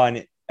Cross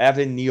 1,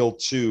 Evan Neal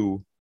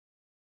 2,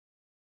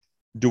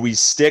 do we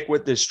stick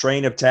with this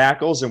train of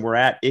tackles and we're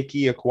at Ike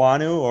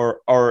Ekwonu,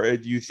 or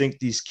do you think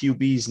these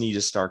QBs need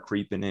to start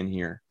creeping in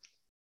here?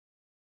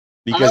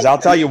 Because I'll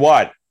tell you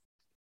what,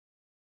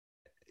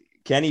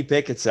 Kenny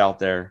Pickett's out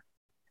there,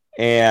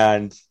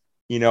 and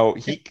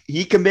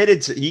he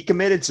committed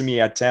to me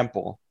at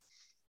Temple,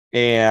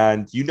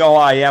 and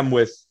I am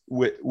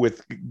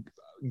with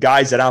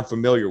guys that I'm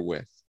familiar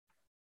with.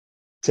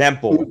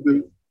 Temple,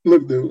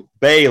 look, dude,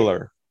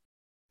 Baylor.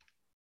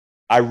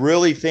 I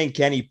really think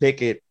Kenny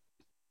Pickett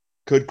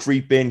could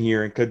creep in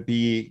here and could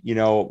be,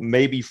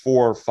 maybe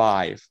 4 or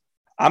 5.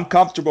 I'm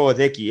comfortable with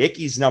Ike.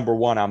 Ike's number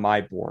 1 on my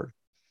board.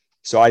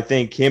 So I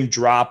think him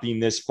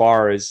dropping this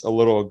far is a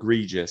little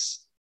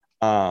egregious.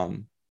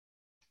 So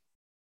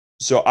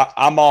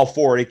I'm all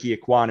for Ike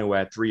Ekwonu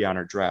at 3 on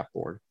our draft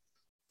board.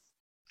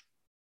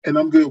 And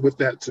I'm good with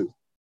that too.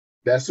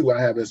 That's who I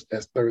have as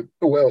third.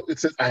 Well,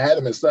 I had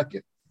him as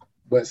second,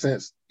 but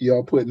since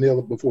y'all put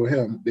Neal before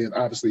him, then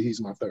obviously he's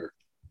my third.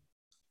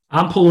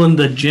 I'm pulling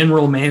the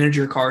general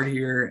manager card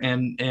here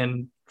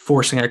and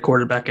forcing a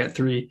quarterback at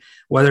 3.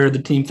 Whether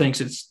the team thinks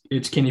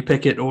it's Kenny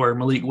Pickett or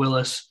Malik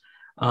Willis,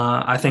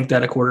 I think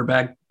that a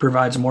quarterback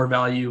provides more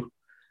value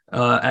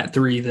at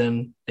 3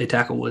 than a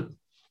tackle would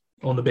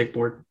on the big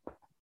board.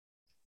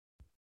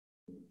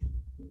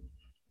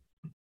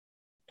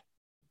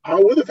 I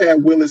would have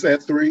had Willis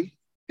at 3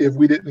 if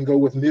we didn't go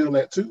with Neal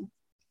at 2.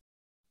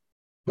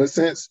 But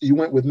since you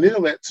went with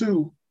Neal at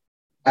 2,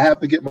 I have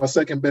to get my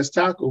second best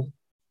tackle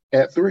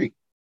at 3.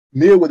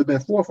 Neal would have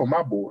been 4th on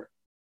my board.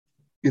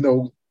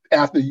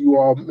 After you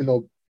all,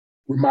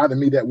 reminded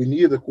me that we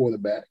needed a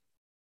quarterback.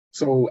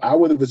 So I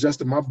would have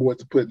adjusted my board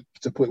to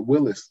put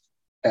Willis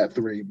at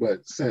 3.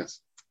 But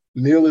since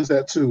Neal is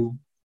at 2,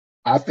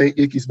 I think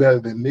Ike's better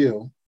than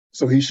Neal,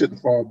 so he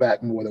shouldn't fall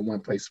back more than one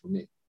place for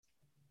me.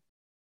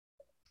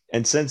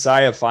 And since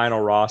I have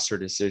final roster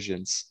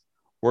decisions,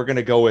 we're going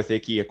to go with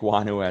Ike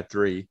Ekwonu at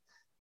 3.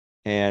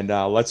 And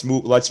let's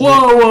move.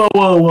 Whoa!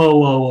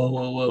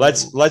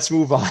 Let's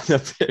move on to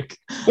pick.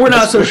 We're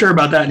not so sure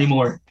about that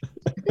anymore.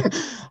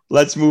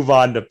 Let's move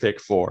on to pick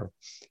 4.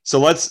 So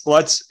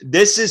let's.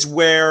 This is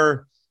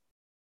where,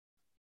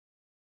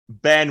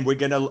 Ben, we're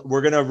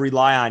gonna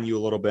rely on you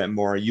a little bit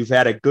more. You've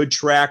had a good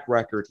track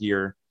record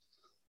here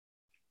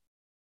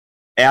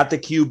at the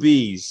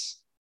QBs.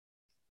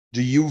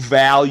 Do you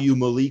value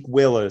Malik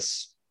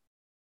Willis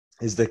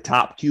as the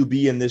top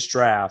QB in this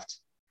draft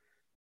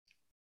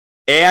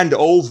and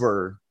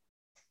over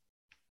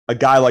a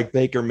guy like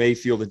Baker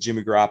Mayfield and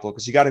Jimmy Garoppolo?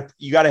 Because you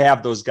got to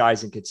have those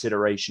guys in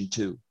consideration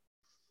too.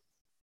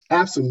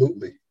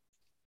 Absolutely.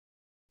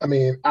 I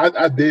mean,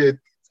 I did.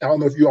 I don't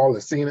know if you all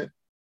have seen it,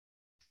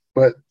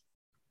 but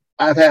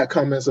I've had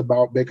comments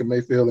about Baker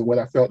Mayfield and what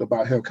I felt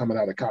about him coming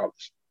out of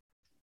college.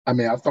 I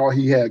mean, I thought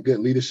he had good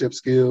leadership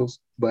skills,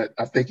 but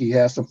I think he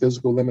has some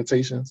physical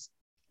limitations.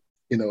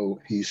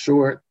 He's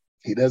short.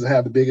 He doesn't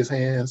have the biggest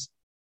hands,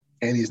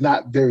 and he's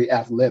not very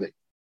athletic.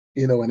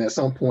 And at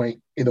some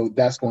point,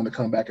 that's going to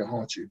come back and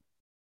haunt you.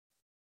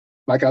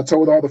 Like I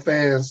told all the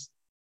fans,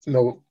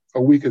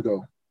 a week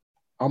ago,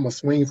 I'm a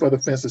swing for the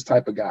fences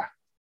type of guy.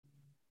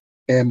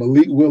 And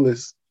Malik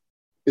Willis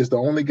is the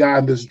only guy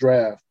in this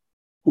draft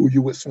who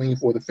you would swing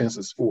for the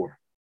fences for.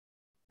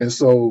 And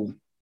so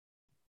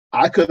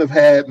I could have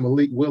had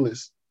Malik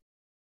Willis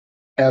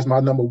as my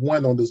number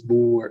 1 on this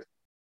board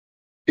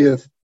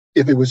if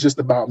it was just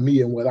about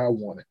me and what I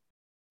wanted.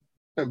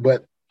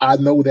 But I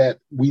know that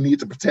we need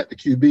to protect the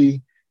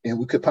QB, and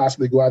we could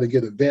possibly go out and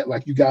get a vet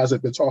like you guys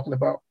have been talking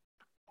about.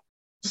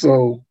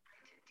 So,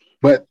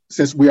 but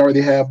since we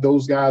already have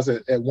those guys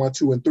at 1,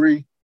 2, and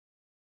 3,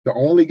 the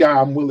only guy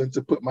I'm willing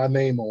to put my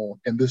name on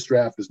in this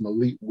draft is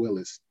Malik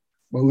Willis.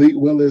 Malik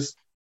Willis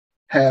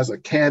has a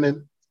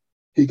cannon.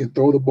 He can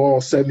throw the ball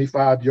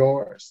 75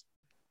 yards.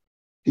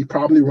 He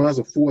probably runs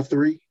a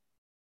 4.3.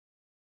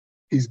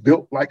 He's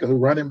built like a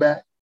running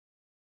back.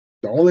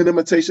 The only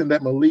limitation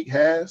that Malik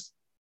has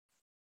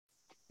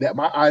that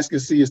my eyes can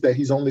see is that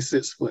he's only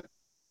 6 foot.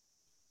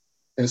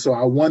 And so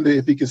I wonder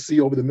if he can see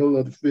over the middle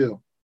of the field.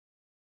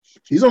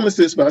 He's only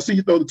 6 foot. I see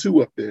you throw the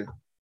 2 up there,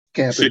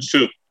 Camping.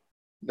 6'2".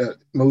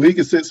 Malik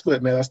is 6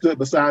 foot, man. I stood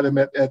beside him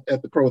at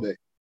the pro day.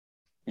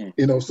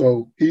 You know,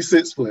 so he's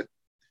 6 foot,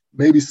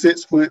 maybe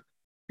 6 foot,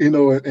 you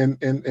know, and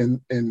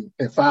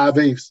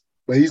 5/8,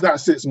 but he's not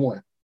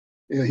 6'1".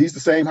 You know, he's the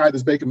same height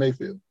as Baker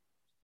Mayfield,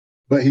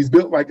 but he's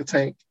built like a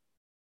tank.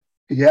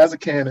 He has a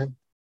cannon.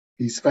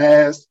 He's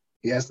fast.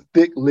 He has the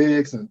thick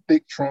legs and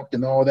thick trunk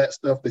and all that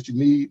stuff that you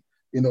need.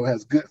 You know,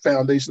 has good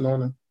foundation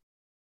on him.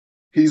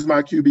 He's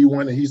my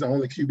QB1, and he's the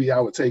only QB I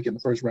would take in the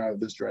first round of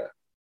this draft.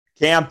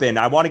 Campin,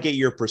 I want to get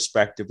your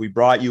perspective. We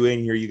brought you in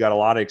here. You got a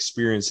lot of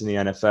experience in the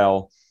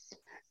NFL.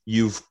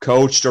 You've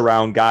coached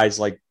around guys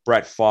like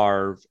Brett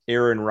Favre,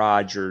 Aaron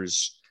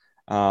Rodgers.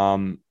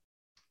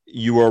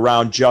 You were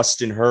around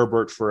Justin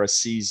Herbert for a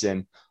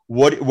season.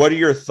 What are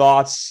your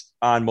thoughts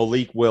on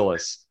Malik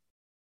Willis?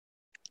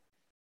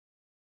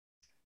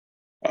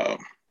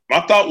 My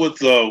thought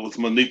with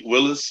Malik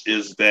Willis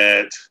is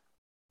that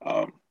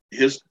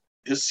his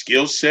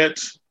skill set,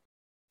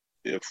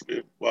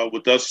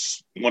 with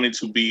us wanting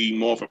to be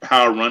more of a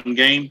power run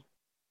game,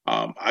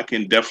 I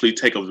can definitely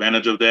take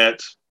advantage of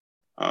that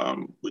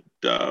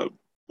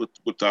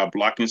with our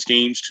blocking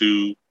schemes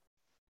to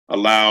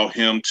allow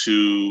him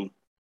to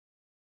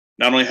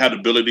not only have the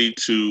ability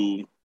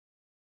to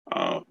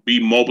be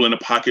mobile in the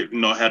pocket, you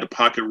know, have the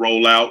pocket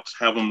roll out,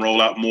 have him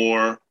roll out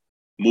more,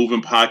 move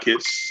in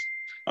pockets,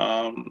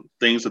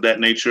 things of that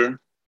nature.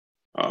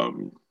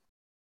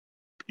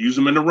 Use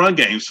them in the run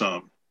game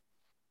some.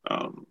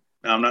 Now,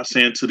 I'm not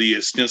saying to the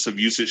extensive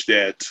usage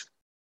that,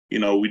 you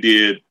know, we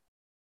did,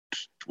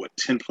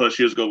 10 plus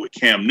years ago with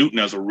Cam Newton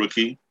as a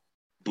rookie,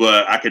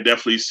 but I could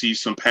definitely see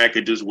some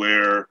packages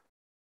where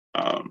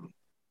some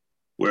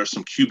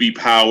QB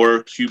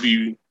power,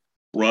 QB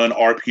run,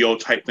 RPO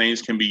type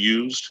things can be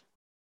used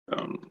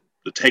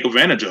to take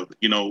advantage of it.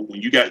 You know,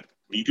 when you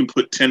can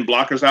put 10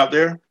 blockers out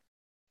there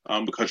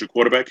because your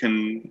quarterback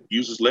can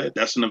use his leg,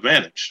 that's an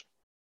advantage.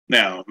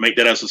 Now, make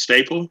that as a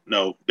staple?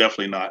 No,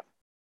 definitely not.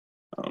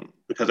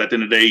 Because at the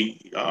end of the day,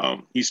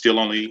 he's still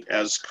only,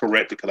 as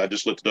corrected, because I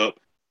just looked it up,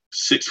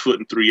 6 foot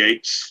and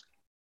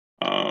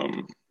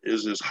 3/8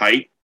 is his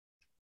height.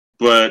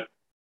 But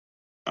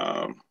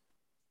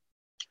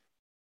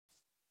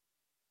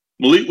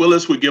Malik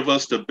Willis would give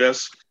us the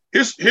best.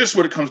 Here's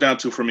what it comes down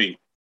to for me.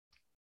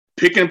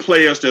 Picking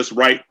players that's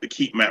right to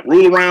keep Matt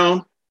Rule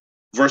around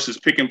versus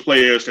picking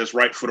players that's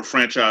right for the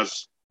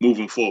franchise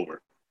moving forward.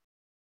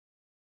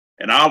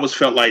 And I always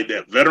felt like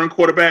that veteran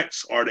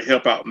quarterbacks are to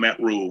help out Matt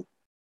Rule.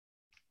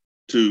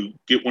 To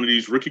get one of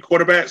these rookie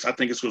quarterbacks, I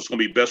think it's what's going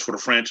to be best for the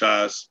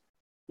franchise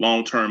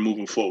long-term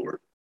moving forward.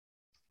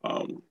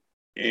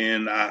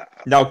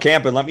 Now,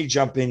 Campin, let me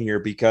jump in here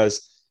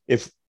because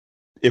if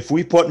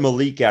we put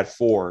Malik at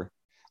 4,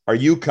 are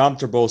you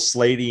comfortable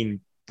slating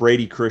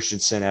Brady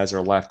Christensen as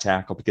our left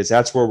tackle? Because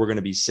that's where we're going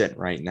to be sitting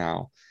right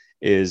now.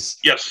 Yes,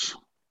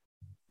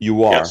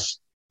 you are. Yes.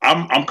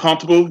 I'm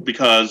comfortable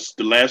because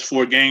the last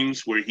 4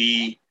 games where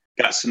he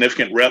got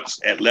significant reps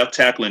at left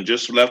tackle and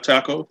just left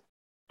tackle,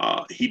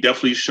 he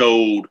definitely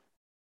showed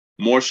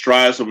more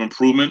strides of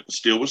improvement,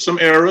 still with some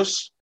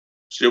errors,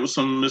 still with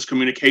some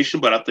miscommunication,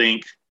 but I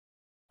think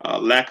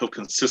lack of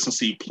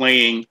consistency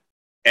playing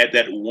at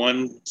that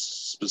one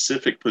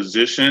specific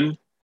position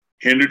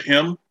hindered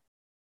him.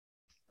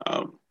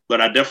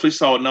 But I definitely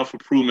saw enough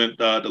improvement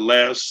the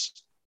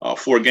last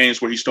 4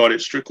 games where he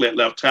started strictly at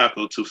left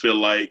tackle to feel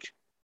like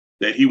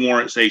that he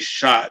warrants a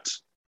shot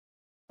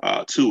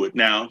to it.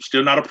 Now,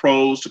 still not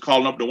opposed to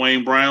calling up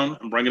Dwayne Brown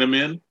and bringing him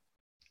in,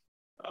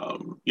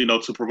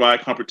 to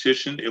provide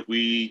competition if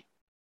we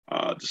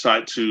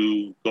decide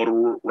to go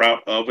the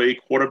route of a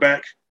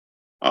quarterback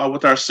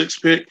with our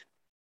 6th pick.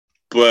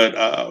 But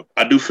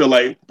I do feel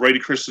like Brady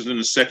Christensen in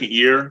the second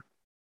year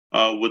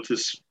with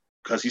this,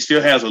 because he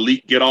still has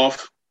elite get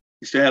off.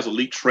 He still has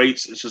elite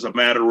traits. It's just a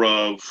matter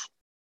of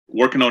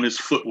working on his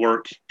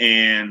footwork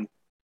and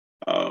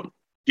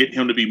getting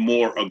him to be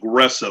more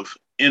aggressive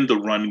in the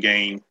run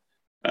game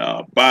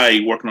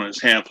by working on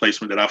his hand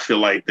placement, that I feel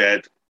like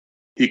that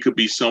he could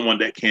be someone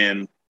that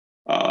can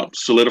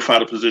solidify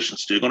the position.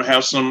 Still going to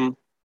have some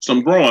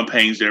growing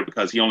pains there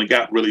because he only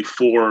got really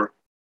 4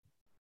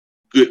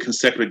 good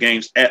consecutive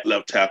games at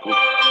left tackle.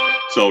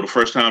 So the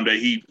first time that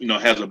he,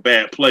 has a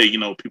bad play,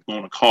 people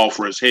want to call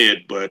for his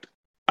head. But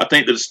I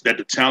think that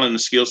the talent and the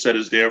skill set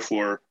is there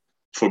for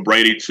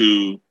Brady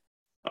to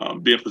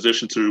be in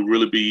position to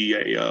really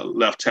be a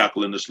left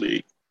tackle in this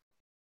league.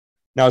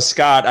 Now,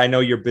 Scott, I know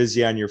you're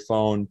busy on your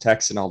phone,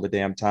 texting all the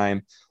damn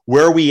time.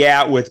 Where are we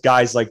at with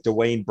guys like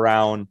Dwayne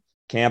Brown?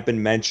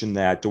 Campin mentioned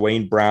that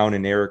Dwayne Brown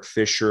and Eric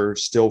Fisher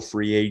still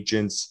free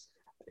agents.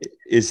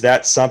 Is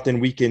that something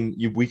we can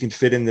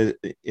fit in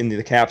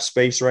the cap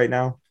space right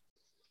now?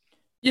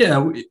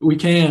 Yeah, we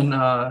can.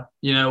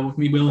 With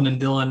me, Willen, and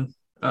Dylan,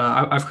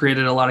 I've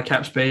created a lot of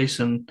cap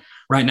space, and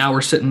right now we're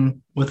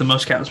sitting with the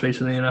most cap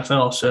space in the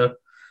NFL. So,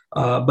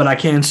 but I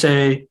can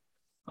say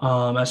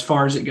As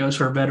far as it goes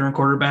for a veteran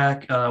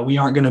quarterback, we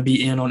aren't going to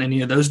be in on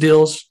any of those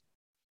deals.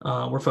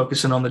 We're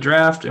focusing on the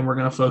draft, and we're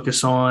going to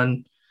focus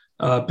on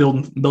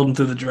building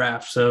through the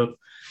draft. So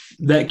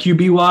that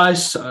QB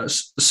wise,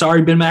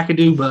 sorry Ben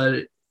McAdoo,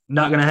 but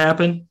not going to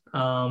happen.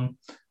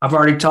 I've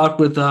already talked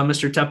with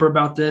Mr. Tepper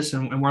about this,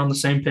 and we're on the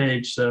same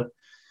page. So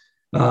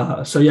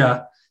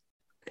yeah.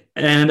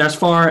 And as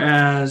far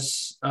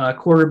as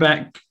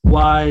quarterback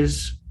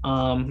wise,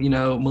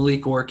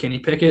 Malik or Kenny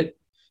Pickett,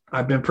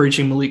 I've been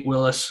preaching Malik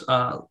Willis.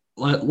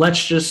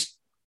 Let's just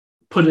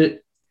put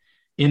it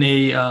in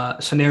a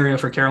scenario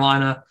for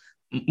Carolina.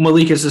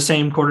 Malik is the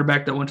same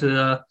quarterback that went to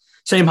the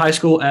same high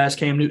school as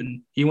Cam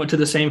Newton. He went to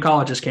the same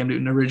college as Cam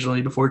Newton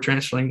originally before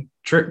transferring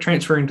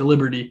to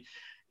Liberty.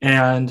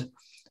 And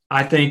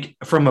I think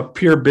from a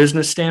pure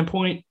business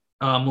standpoint,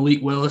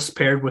 Malik Willis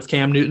paired with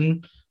Cam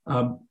Newton,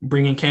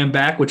 bringing Cam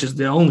back, which is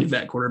the only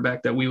vet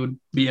quarterback that we would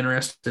be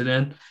interested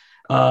in,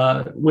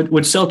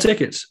 would sell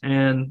tickets.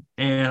 And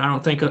I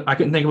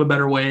couldn't think of a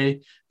better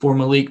way for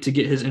Malik to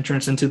get his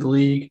entrance into the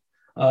league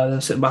than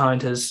sitting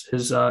behind his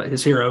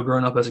hero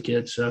growing up as a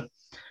kid. So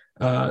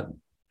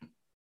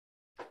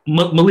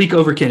Malik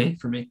over Kenny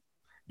for me.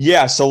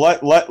 Yeah, so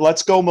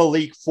let's go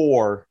Malik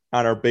 4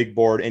 on our big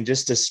board. And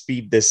just to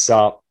speed this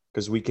up,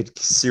 because we could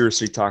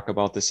seriously talk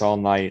about this all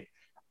night,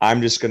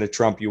 I'm just going to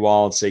trump you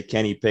all and say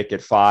Kenny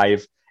Pickett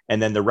 5.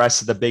 And then the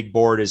rest of the big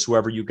board is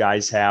whoever you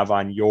guys have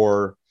on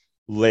your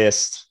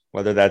list,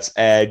 whether that's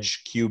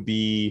edge,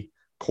 QB,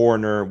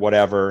 corner,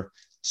 whatever.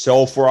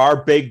 So for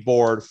our big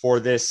board for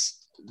this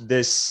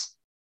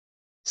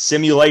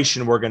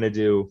simulation we're going to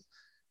do,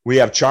 we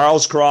have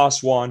Charles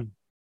Cross 1,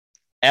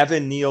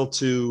 Evan Neal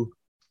 2,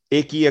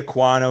 Ike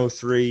Ekwonu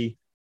 3,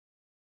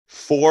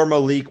 4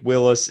 Malik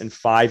Willis, and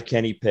 5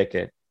 Kenny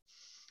Pickett.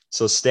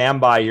 So stand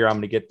by here. I'm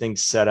going to get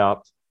things set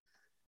up.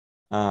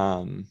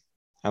 I'm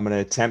going to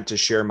attempt to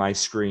share my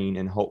screen,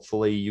 and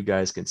hopefully you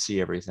guys can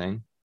see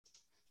everything.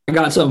 I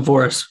got something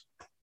for us.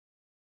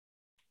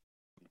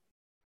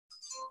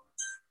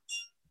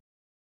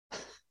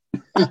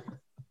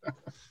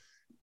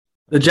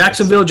 The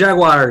Jacksonville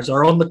Jaguars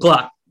are on the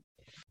clock.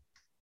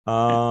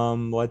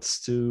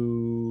 Let's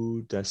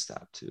do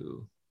desktop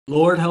 2.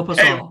 Lord help us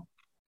all.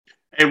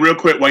 Hey, real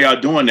quick, while y'all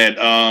doing that,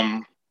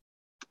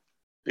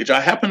 did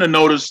y'all happen to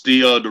notice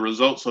the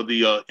results of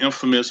the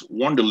infamous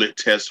Wonderlic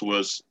test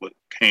was what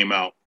came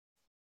out?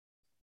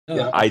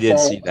 Yeah, I did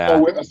see that.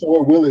 I saw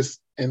where Willis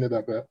ended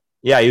up at.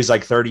 Yeah, he was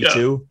like 32,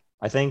 yeah.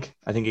 I think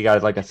he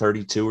got like a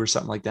 32 or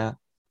something like that.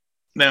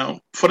 Now,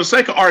 for the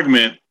sake of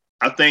argument,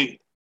 I think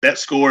that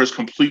score is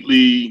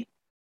completely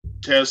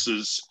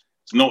is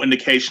no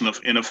indication of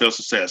NFL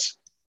success.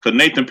 Because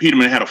Nathan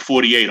Peterman had a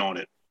 48 on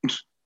it.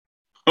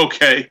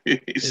 Okay, yeah.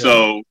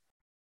 So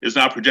it's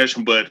not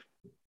projection, but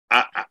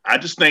I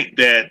just think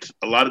that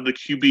a lot of the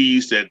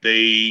QBs that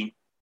they,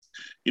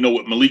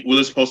 with Malik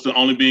Willis supposed to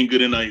only being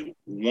good in a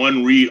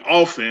one-read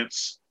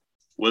offense,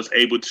 was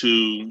able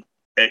to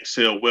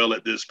excel well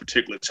at this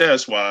particular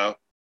test, while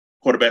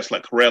quarterbacks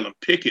like Corral and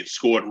Pickett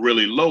scored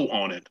really low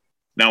on it.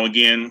 Now,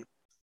 again,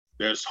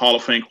 there's Hall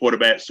of Fame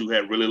quarterbacks who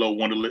had really low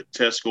Wonderlic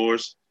test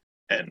scores,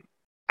 and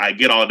I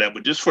get all of that.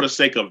 But just for the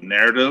sake of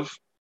narrative,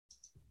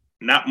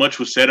 not much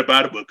was said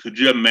about it, but could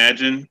you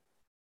imagine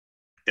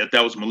if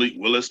that was Malik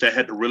Willis that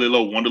had the really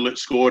low Wonderlic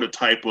score, the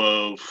type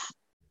of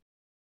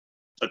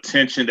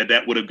attention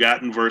that would have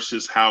gotten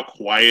versus how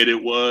quiet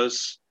it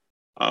was,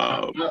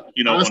 on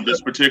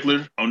this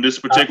particular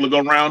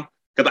go round?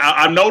 Because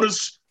I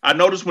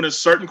noticed when it's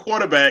certain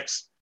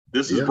quarterbacks,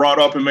 this is brought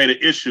up and made an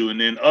issue, and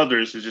then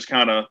others is just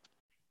kind of,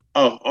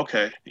 oh,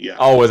 okay, yeah.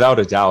 Oh, without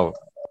a doubt.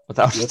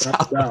 Without a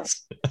doubt.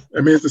 I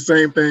mean, it's the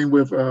same thing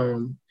with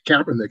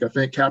Kaepernick. I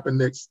think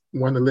Kaepernick's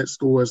Wonderlic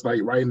scores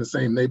like right in the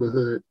same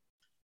neighborhood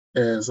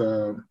as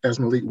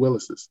Malik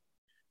Willis's.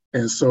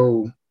 And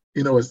so,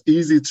 it's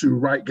easy to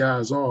write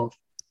guys off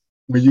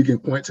when you can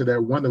point to that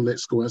Wonderlic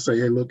score and say,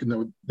 hey, look,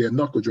 they're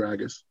knuckle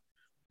draggers.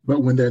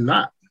 But when they're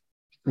not,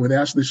 when they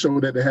actually show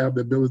that they have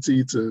the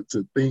ability to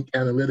think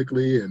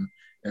analytically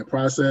and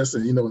process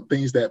and,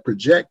 things that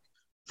project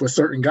for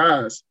certain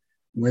guys,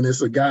 when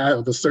it's a guy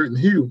of a certain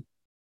hue,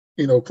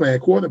 playing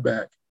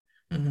quarterback,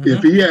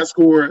 if he had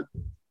scored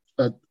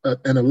an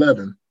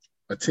 11,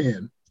 a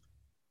 10,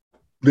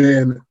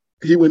 then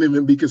he wouldn't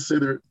even be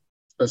considered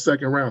a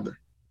second rounder.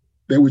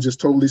 They would just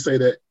totally say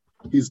that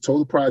he's a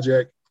total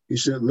project. He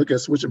should look at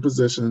switching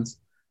positions.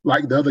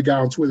 Like the other guy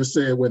on Twitter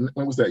said, when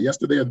was that,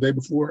 yesterday or the day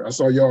before? I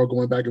saw y'all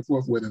going back and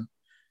forth with him,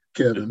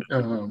 Kevin.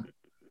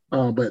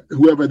 But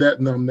whoever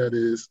that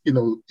is,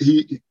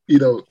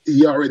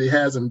 he already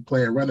has him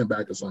playing running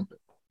back or something.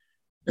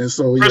 And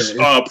so,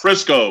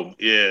 Prisco.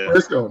 Yeah.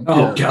 Prisco.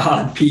 Oh, yeah.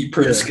 God, Pete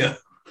Prisco.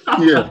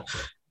 Yeah.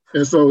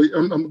 And so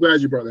I'm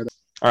glad you brought that up.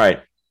 All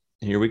right,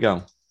 here we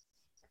go.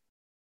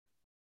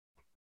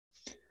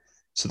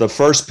 So the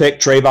first pick,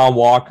 Trayvon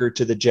Walker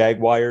to the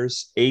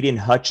Jaguars, Aiden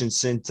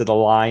Hutchinson to the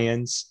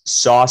Lions,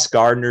 Sauce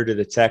Gardner to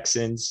the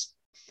Texans,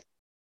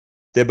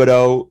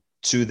 Thibodeau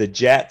to the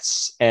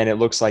Jets, and it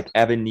looks like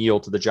Evan Neal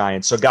to the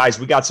Giants. So, guys,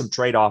 we got some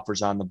trade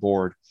offers on the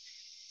board.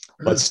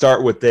 Let's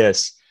start with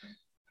this.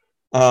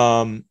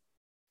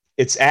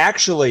 It's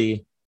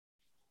actually,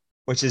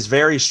 which is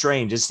very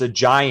strange. It's the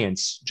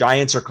Giants.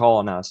 Giants are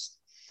calling us.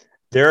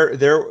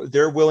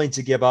 They're willing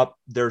to give up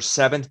their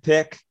 7th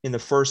pick in the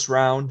first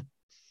round,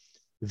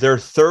 their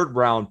 3rd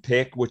round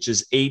pick, which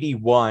is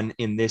 81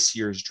 in this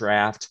year's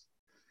draft,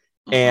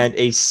 and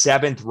a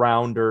 7th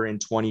rounder in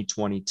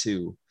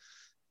 2022.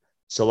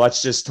 So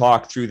let's just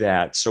talk through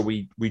that. So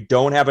we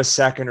don't have a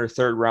 2nd or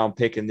 3rd round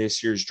pick in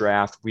this year's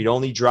draft. We'd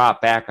only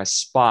drop back a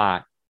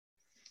spot.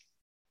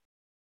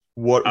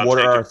 What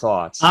are our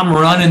thoughts? I'm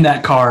running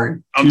that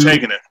card. I'm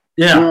taking it.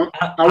 Yeah, Well,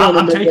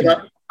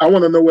 I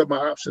want to know what my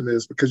option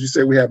is, because you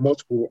say we have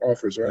multiple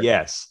offers, right?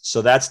 Yes.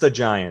 So that's the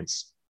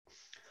Giants.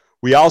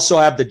 We also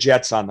have the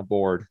Jets on the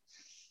board,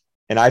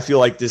 and I feel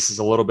like this is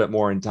a little bit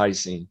more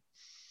enticing.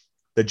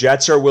 The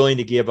Jets are willing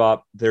to give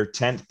up their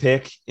 10th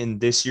pick in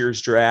this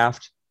year's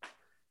draft,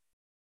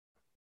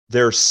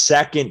 their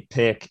 2nd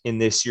pick in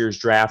this year's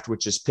draft,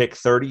 which is pick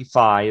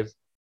 35,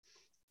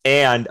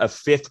 and a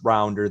 5th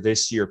rounder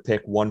this year,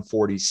 pick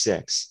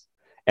 146.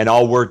 And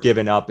all we're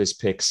giving up is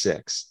pick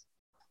 6.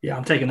 Yeah,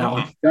 I'm taking that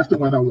one. That's the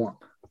one I want.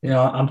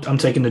 Yeah, I'm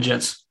taking the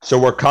Jets. So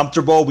we're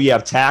comfortable. We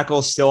have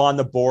tackles still on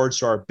the board,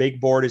 so our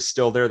big board is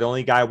still there. The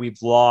only guy we've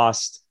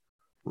lost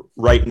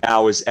right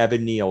now is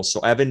Evan Neal. So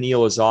Evan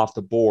Neal is off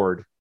the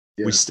board.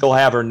 Yeah. We still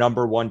have our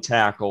number 1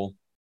 tackle.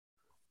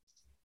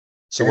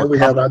 So and we're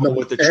comfortable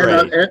with the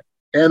trade.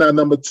 And our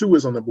number 2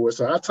 is on the board.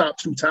 So our top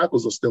 2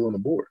 tackles are still on the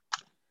board.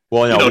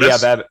 Well, no,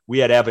 we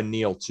had Evan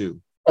Neal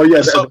too. Oh,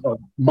 yeah.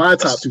 My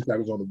top 2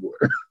 tackles on the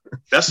board.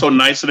 That's so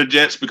nice of the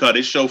Jets, because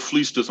they show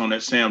fleeced us on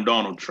that Sam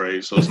Darnold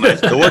trade. So it's nice.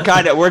 So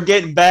we're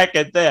getting back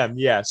at them.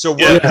 Yeah. So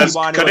because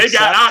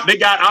they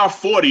got our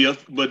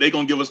 40th, but they're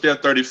gonna give us their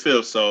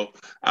 35th. So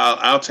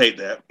I'll take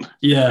that.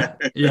 Yeah.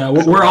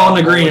 We're all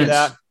in agreement.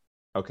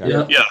 Okay.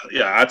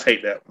 Yeah. I'll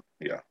take that.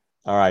 Yeah.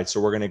 All right. So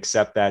we're gonna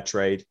accept that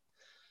trade.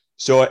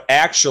 So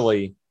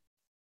actually,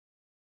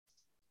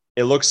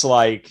 it looks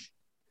like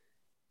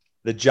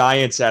the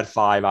Giants at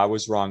 5. I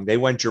was wrong. They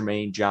went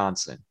Jermaine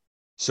Johnson.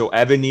 So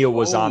Evan Neal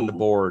was on the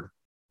board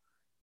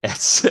at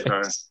 6.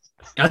 Okay.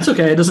 That's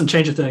okay. It doesn't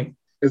change a thing.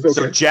 It's okay.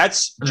 So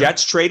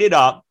Jets traded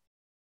up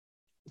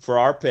for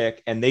our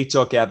pick, and they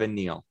took Evan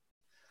Neal.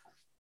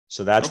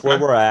 So that's where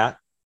we're at.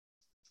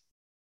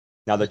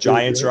 Now the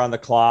Giants are on the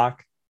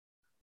clock,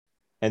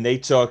 and they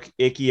took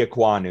Ike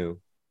Ekwonu.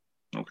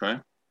 Okay.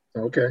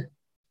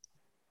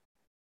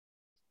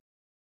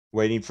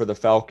 Waiting for the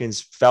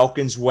Falcons.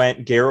 Falcons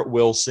went Garrett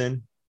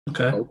Wilson.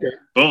 Okay.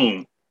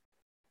 Boom.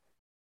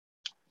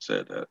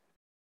 Said that.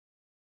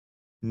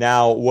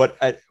 Now, what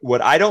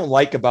I don't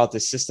like about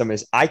this system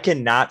is I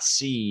cannot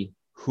see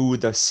who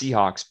the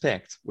Seahawks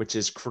picked, which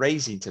is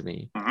crazy to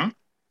me.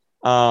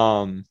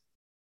 But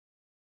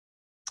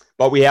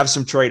we have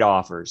some trade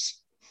offers.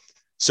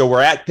 So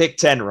we're at pick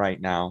 10 right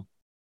now.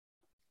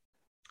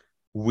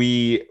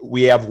 We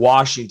have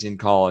Washington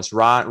call us.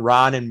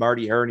 Ron and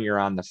Marty Herney are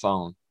on the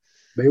phone.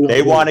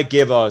 They want to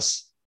give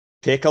us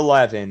pick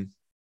 11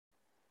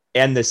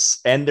 and their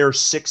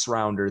 6th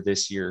rounder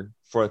this year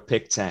for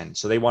pick 10.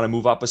 So they want to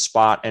move up a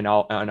spot, and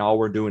all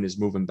we're doing is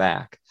moving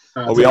back.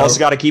 But we also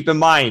got to keep in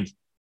mind,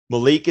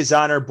 Malik is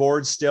on our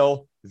board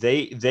still.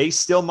 They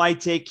still might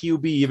take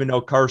QB, even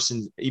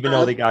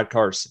though they got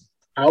Carson.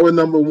 Our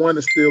number 1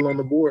 is still on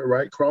the board,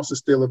 right? Cross is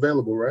still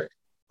available, right?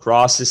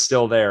 Cross is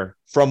still there.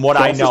 From what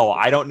I know,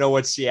 I don't know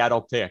what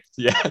Seattle picked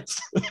yet.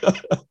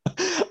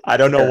 I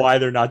don't know why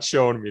they're not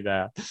showing me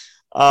that.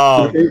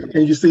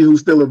 Can you see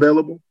who's still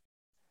available?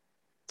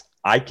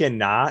 I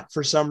cannot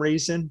for some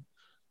reason.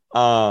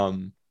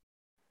 Tell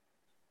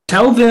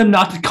them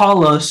not to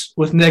call us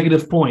with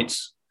negative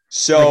points.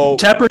 So like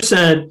Tepper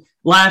said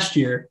last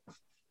year.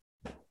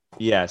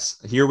 Yes,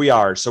 here we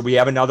are. So we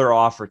have another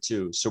offer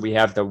too. So we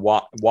have the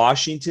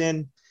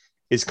Washington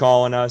is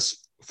calling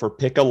us for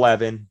pick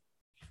 11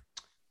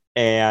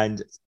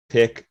 and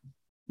pick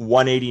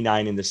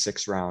 189 in the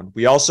 6th round.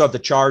 We also have the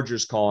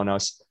Chargers calling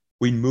us.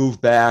 We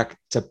move back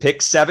to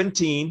pick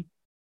 17.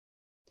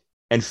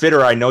 And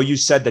Fitter, I know you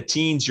said the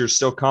teens, you're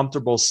still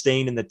comfortable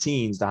staying in the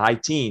teens, the high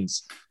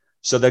teens.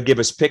 So they'll give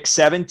us pick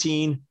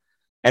 17,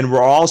 and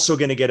we're also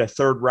going to get a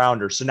 3rd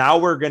rounder. So now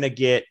we're going to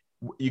get,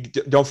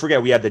 don't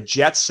forget, we have the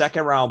Jets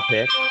 2nd round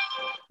pick.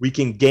 We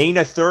can gain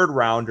a 3rd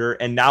rounder,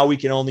 and now we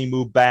can only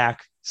move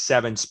back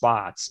 7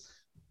 spots.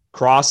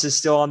 Cross is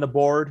still on the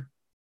board.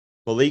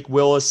 Malik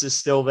Willis is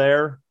still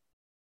there.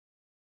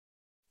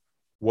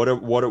 What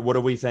are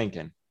we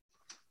thinking?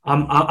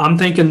 I'm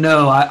thinking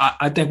no.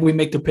 I think we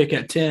make the pick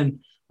at 10.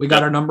 We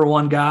got our number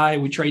 1 guy.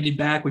 We traded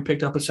back. We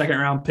picked up a 2nd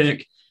round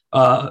pick.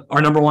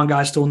 Our number 1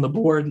 guy is still on the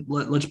board.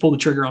 Let's pull the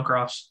trigger on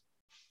Cross.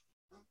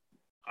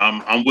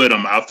 I'm with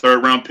him. Our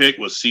 3rd round pick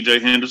was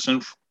CJ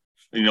Henderson.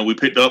 We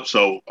picked up,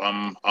 so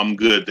I'm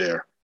good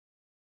there.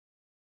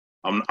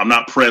 I'm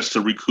not pressed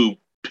to recoup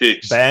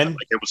picks. Ben,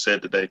 like it was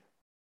said today.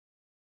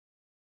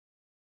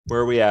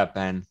 Where are we at,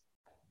 Ben?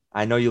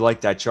 I know you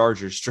like that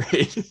Chargers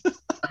trade.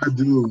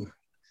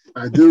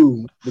 I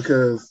do,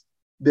 because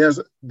there's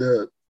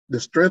the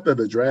strength of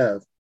the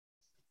draft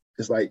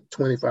is like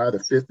 25 to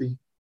 50.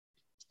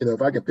 You know,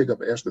 if I can pick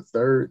up an extra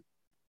third,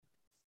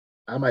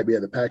 I might be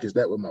able to package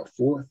that with my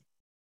fourth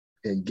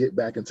and get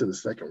back into the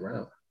second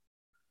round.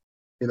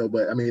 You know,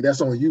 but I mean,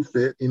 that's on you,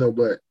 Fit,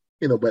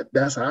 but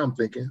that's how I'm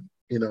thinking.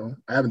 You know,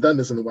 I haven't done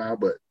this in a while,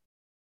 but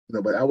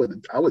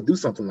I would do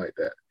something like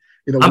that.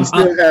 You know,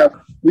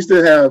 we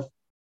still have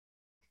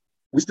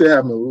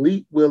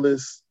Malik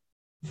Willis,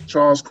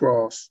 Charles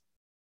Cross,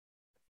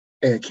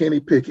 and Kenny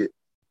Pickett,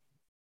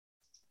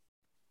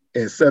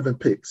 and 7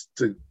 picks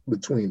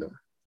between them.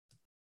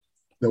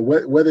 Now,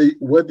 what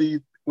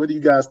do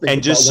you guys think?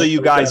 And just so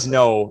you guys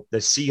know, the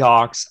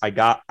Seahawks,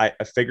 I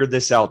figured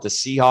this out. The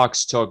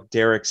Seahawks took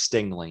Derek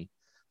Stingley.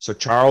 So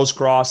Charles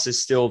Cross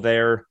is still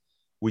there.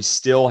 We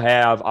still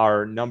have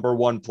our number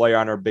 1 player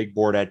on our big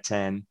board at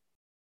 10.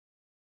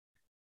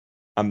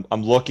 I'm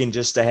looking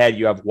just ahead.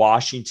 You have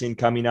Washington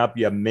coming up.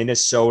 You have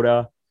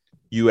Minnesota.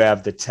 You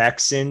have the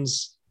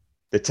Texans.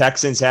 The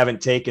Texans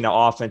haven't taken an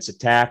offensive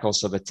tackle.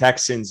 So the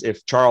Texans,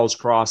 if Charles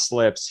Cross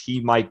slips, he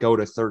might go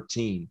to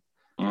 13.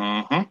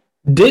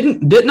 Mm-hmm.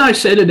 Didn't I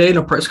say today in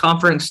a press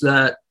conference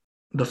that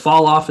the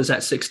fall off is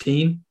at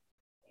 16?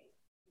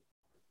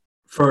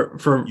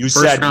 For you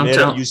said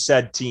middle, you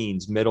said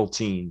teens, middle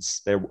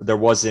teens. There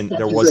wasn't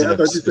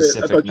a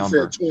specific number.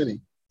 You said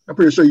 20. I'm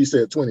pretty sure you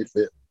said 20,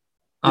 Fit.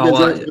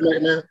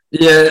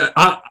 Yeah,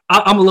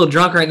 I'm a little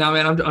drunk right now,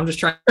 man. I'm just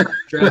trying to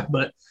draft,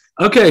 but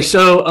okay.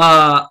 So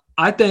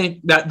I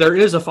think that there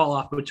is a fall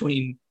off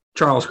between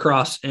Charles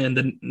Cross and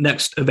the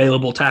next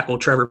available tackle,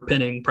 Trevor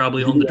Penning,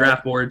 probably on the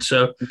draft board.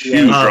 So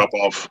huge drop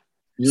off.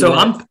 So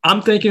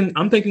I'm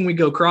thinking we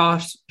go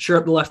Cross, sure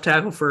up the left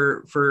tackle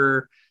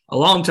for a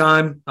long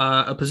time,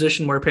 a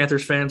position where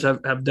Panthers fans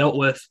have dealt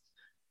with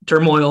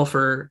turmoil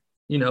for,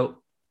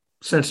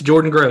 since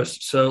Jordan Gross.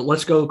 So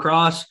let's go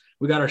Cross.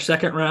 We got our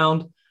second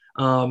round.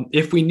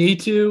 If we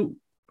need to,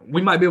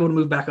 we might be able to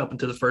move back up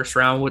into the first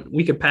round.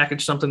 We could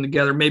package something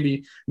together,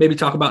 maybe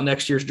talk about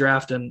next year's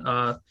draft. And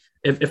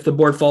if the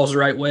board falls the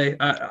right way,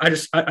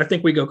 I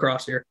think we go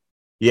Cross here.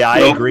 Yeah, I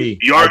agree.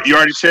 You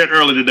already said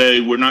earlier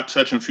today, we're not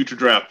touching future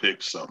draft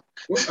picks. So,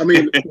 I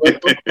mean,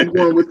 I'm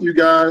going with you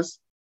guys.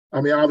 I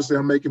mean, obviously,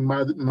 I'm making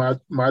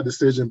my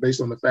decision based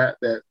on the fact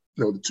that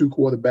the 2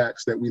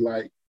 quarterbacks that we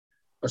like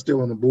are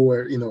still on the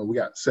board. We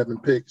got 7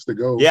 picks to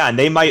go. Yeah, and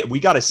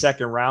we got a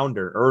second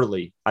rounder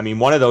early. I mean,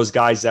 one of those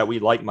guys that we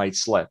like might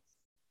slip.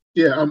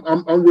 Yeah,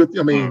 I'm with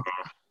you. I mean,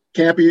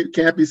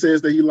 Campy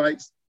says that he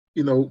likes,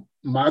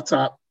 my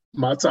top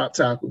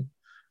tackle.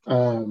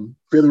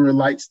 Fitterer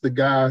likes the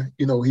guy.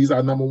 He's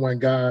our number 1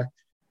 guy.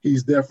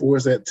 He's there for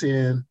us at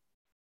 10.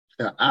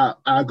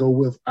 I go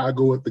with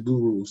the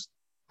Gurus.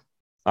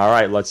 All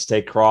right, let's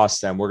take Cross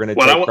then. We're going to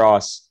take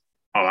Cross.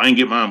 Oh, I didn't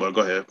get mine, but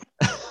go ahead.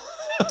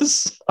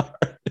 Sorry.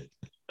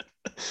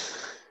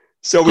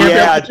 So we had.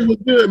 I thought you was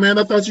good, man.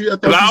 I thought you.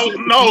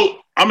 No,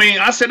 I mean,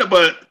 I said it,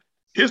 but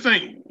here's the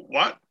thing.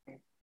 What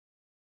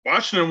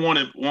Washington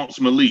wants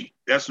Malik.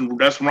 That's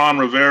Ron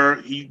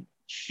Rivera. He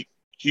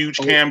huge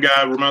cam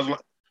guy.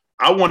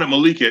 I wanted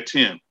Malik at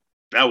 10.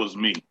 That was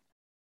me.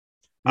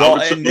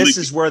 Well, and this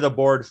is where the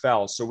board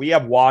fell. So we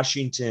have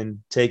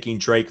Washington taking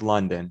Drake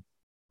London.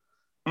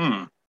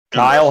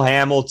 Kyle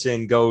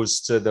Hamilton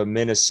goes to the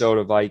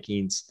Minnesota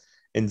Vikings,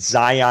 and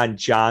Zion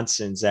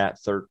Johnson's at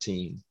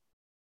 13.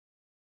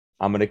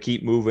 I'm going to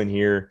keep moving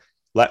here.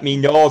 Let me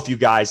know if you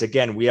guys,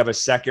 again, we have a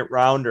second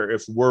rounder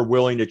if we're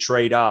willing to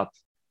trade up.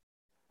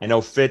 I know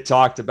Fit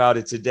talked about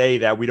it today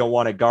that we don't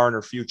want to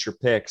garner future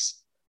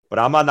picks, but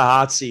I'm on the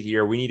hot seat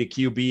here. We need a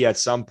QB at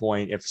some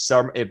point.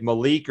 If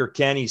Malik or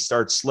Kenny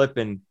start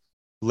slipping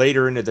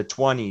later into the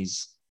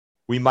 20s,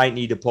 we might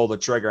need to pull the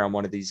trigger on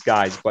one of these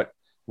guys. But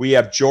we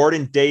have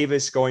Jordan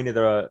Davis going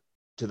to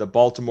the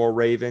Baltimore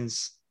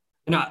Ravens.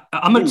 And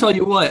I'm going to tell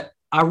you what,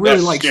 I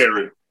really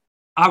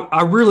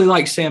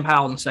like Sam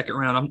Howell in the second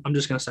round. I'm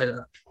just going to say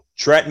that.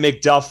 Trent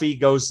McDuffie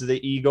goes to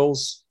the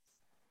Eagles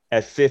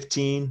at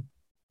 15.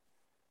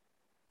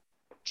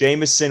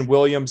 Jameson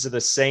Williams to the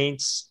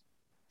Saints.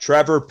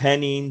 Trevor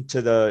Penning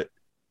to the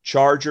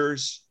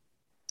Chargers.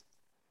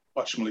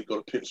 Watch Malik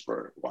go to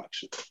Pittsburgh.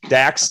 Watch it.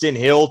 Daxton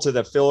Hill to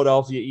the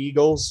Philadelphia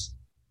Eagles.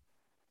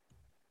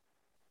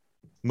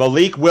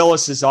 Malik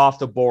Willis is off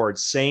the board.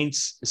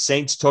 Saints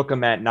took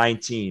him at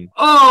 19.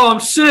 Oh, I'm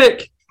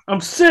sick.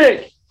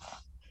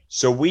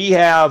 So we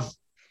have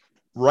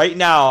right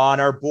now on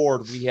our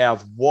board, we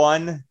have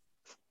our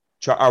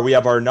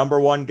number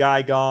 1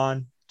 guy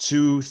gone,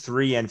 2,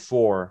 3, and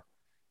 4.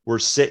 We're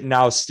sitting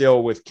now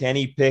still with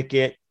Kenny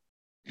Pickett.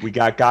 We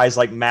got guys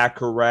like Matt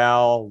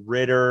Corral,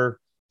 Ritter,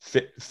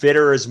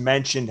 Fitter has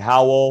mentioned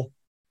Howell.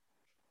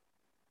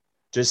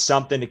 Just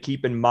something to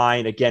keep in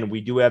mind. Again,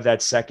 we do have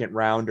that second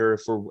rounder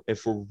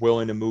if we're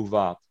willing to move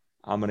up.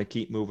 I'm going to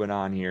keep moving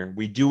on here.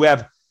 We do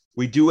have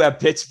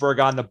Pittsburgh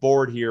on the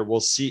board here.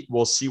 We'll see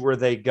where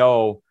they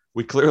go.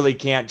 We clearly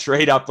can't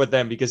trade up with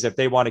them because if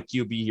they want a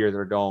QB here,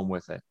 they're going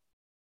with it.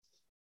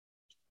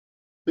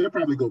 They'll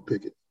probably go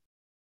Pickett.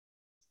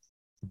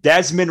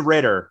 Desmond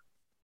Ritter.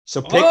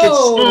 So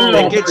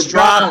Pickett's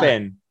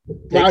dropping.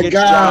 Pickett's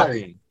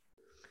dropping.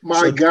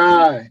 My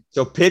guy.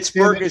 So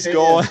Pittsburgh is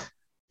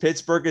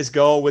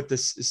going with the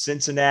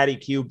Cincinnati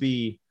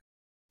QB.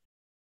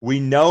 We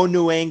know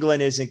New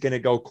England isn't going to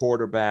go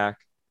quarterback.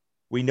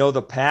 We know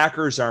the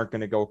Packers aren't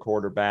going to go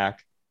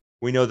quarterback.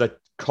 We know the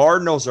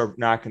Cardinals are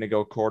not going to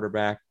go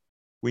quarterback.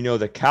 We know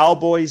the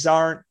Cowboys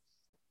aren't.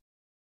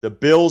 The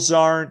Bills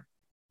aren't.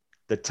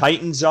 The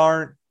Titans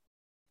aren't.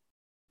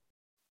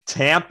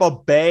 Tampa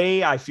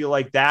Bay, I feel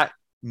like that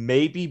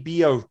maybe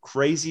be a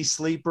crazy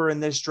sleeper in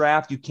this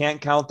draft. You can't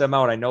count them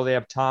out. I know they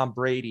have Tom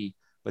Brady,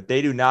 but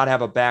they do not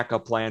have a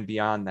backup plan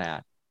beyond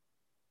that.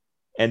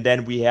 And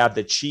then we have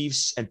the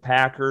Chiefs and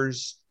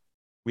Packers.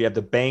 We have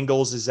the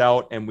Bengals is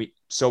out.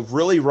 So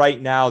really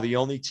right now, the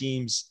only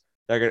teams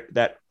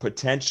that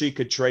potentially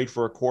could trade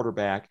for a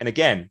quarterback. And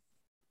again,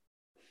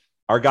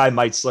 our guy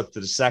might slip to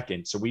the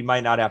second, so we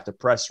might not have to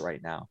press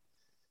right now.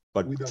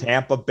 But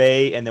Tampa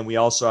Bay, and then we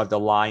also have the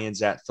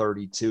Lions at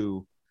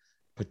 32,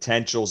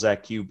 potentials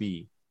at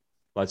QB.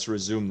 Let's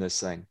resume this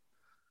thing.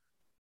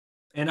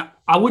 And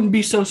I wouldn't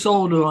be so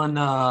sold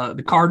on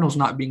the Cardinals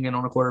not being in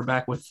on a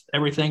quarterback with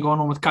everything going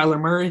on with Kyler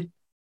Murray.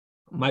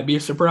 Might be a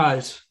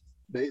surprise.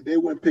 They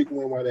wouldn't pick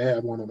one while they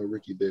have one on the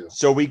rookie deal.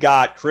 So we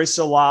got Chris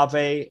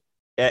Olave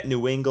at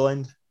New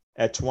England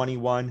at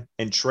 21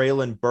 and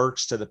Treylon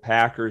Burks to the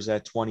Packers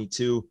at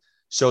 22.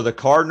 So the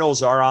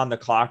Cardinals are on the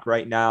clock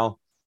right now.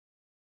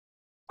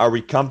 Are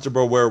we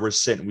comfortable where we're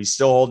sitting? We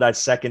still hold that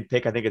second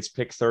pick. I think it's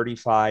pick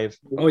 35.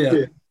 Oh,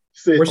 yeah.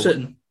 We're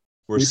sitting.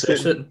 We're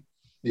sitting.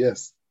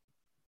 Yes.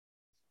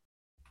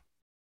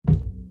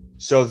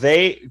 So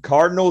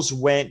Cardinals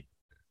went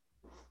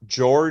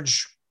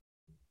George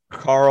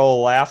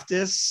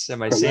Karlaftis.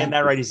 Am I saying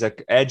that right? He's an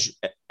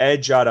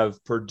edge out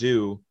of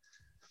Purdue.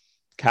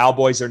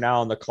 Cowboys are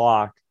now on the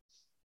clock.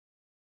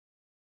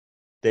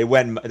 They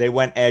went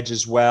edge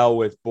as well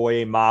with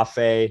Boye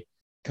Mafe.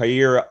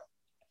 Kaiir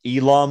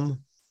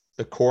Elam,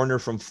 the corner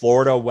from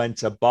Florida, went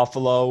to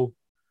Buffalo.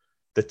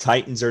 The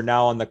Titans are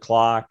now on the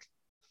clock,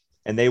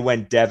 and they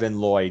went Devin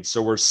Lloyd.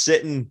 So we're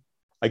sitting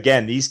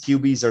again. These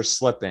QBs are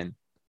slipping.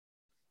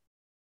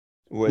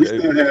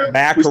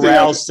 Matt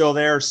Corral's still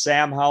there,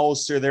 Sam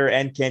Howell's still there,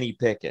 and Kenny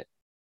Pickett.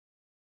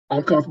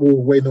 I'm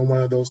comfortable waiting on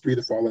one of those three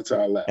to fall into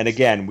our laps. And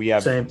again, we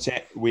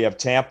have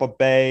Tampa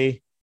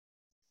Bay.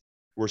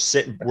 We're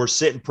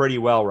sitting pretty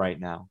well right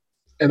now.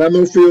 And I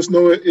know Phil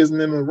Snow isn't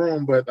in the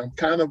room, but I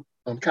kind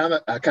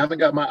of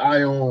got my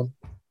eye on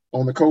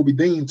the Kobe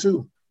Dean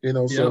too.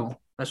 So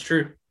that's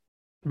true.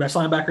 Best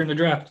linebacker in the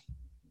draft.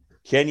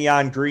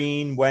 Kenyon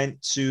Green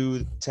went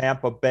to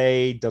Tampa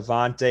Bay.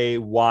 Devontae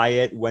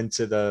Wyatt went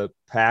to the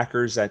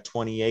Packers at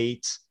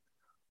 28.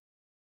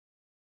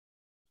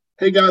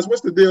 Hey guys,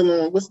 what's the deal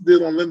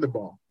on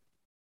Linderbaum?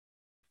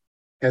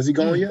 Has he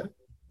gone yet?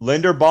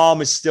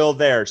 Linderbaum is still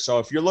there. So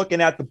if you're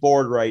looking at the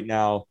board right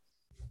now,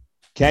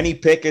 Kenny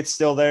Pickett's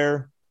still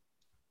there.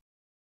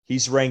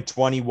 He's ranked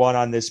 21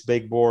 on this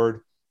big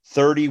board.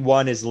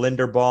 31 is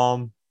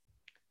Linderbaum.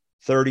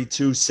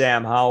 32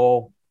 Sam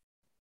Howell.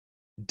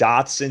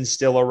 Dotson's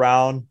still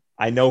around.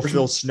 I know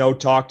Phil Snow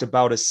talked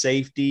about a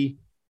safety.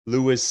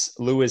 Lewis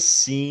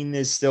Cine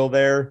is still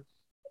there.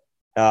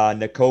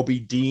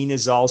 Nakobe Dean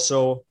is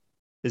also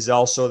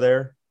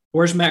there.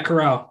 Where's Matt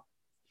Corral?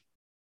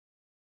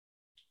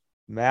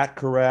 Matt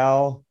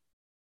Corral,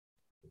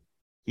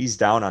 he's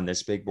down on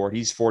this big board.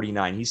 He's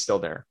 49. He's still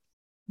there.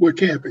 We're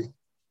camping.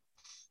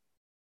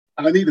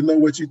 I need to know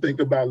what you think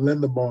about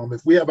Linderbaum.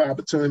 If we have an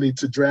opportunity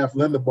to draft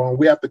Linderbaum,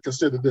 we have to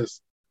consider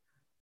this.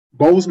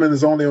 Bozeman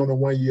is only on a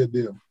 1-year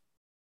deal.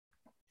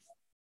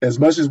 As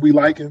much as we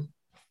like him,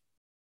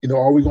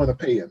 are we going to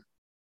pay him?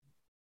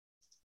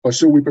 Or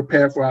should we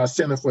prepare for our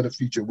center for the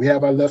future? We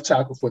have our left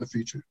tackle for the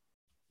future.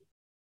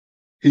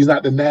 He's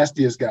not the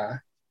nastiest guy,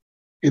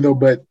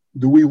 but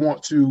do we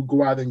want to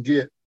go out and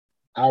get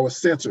our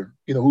center,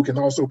 who can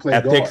also play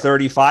at guard? Pick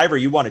 35, or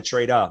you want to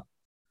trade up?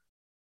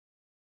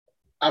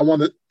 I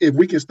want to, if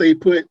we can stay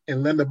put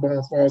and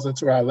Linderbaum falls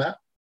into our lap,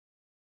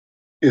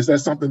 is that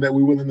something that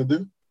we're willing to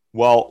do?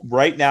 Well,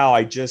 right now,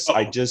 I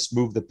just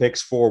moved the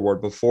picks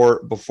forward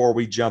before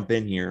we jump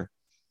in here.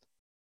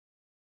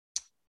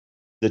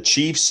 The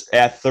Chiefs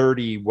at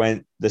 30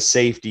 went the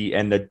safety,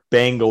 and the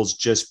Bengals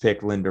just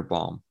picked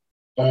Linderbaum.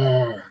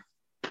 That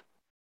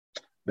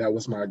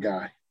was my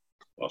guy.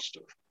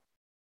 Buster.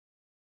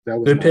 That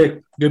was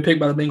Good pick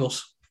by the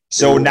Bengals.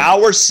 So now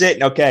we're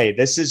sitting. Okay,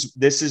 this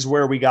is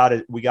where we got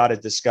to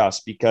discuss,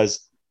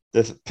 because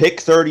the pick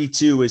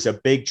 32 is a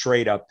big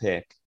trade up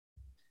pick,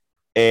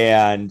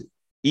 and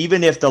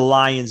even if the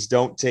Lions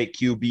don't take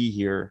QB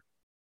here,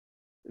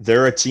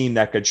 they're a team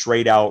that could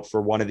trade out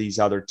for one of these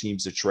other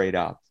teams to trade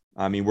up.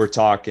 I mean, we're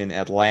talking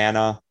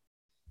Atlanta.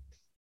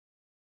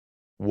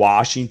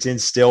 Washington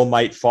still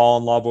might fall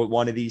in love with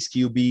one of these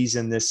QBs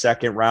in this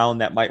second round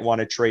that might want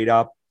to trade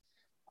up.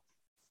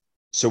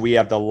 So we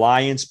have the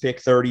Lions pick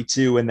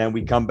 32, and then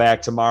we come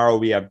back tomorrow.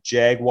 We have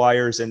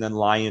Jaguars and then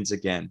Lions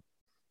again.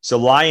 So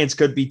Lions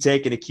could be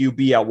taking a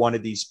QB at one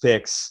of these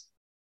picks.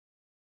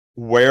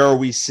 Where are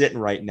we sitting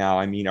right now?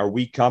 I mean, are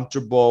we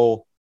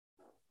comfortable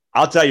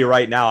I'll tell you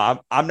right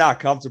now, I'm not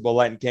comfortable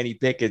letting Kenny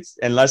Pickett,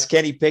 unless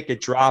Kenny Pickett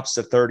drops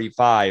to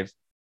 35.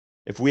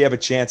 If we have a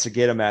chance to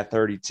get him at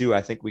 32,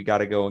 I think we got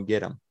to go and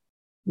get him.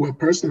 Well,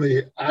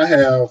 personally, I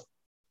have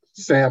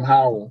Sam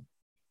Howell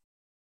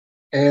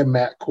and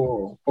Matt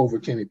Corral over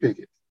Kenny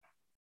Pickett.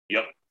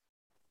 Yep.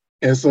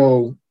 And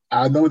so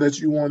I know that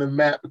you wanted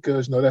Matt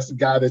because that's the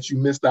guy that you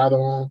missed out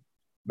on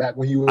back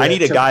when you were. I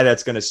need a guy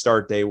that's going to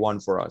start day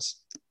one for us.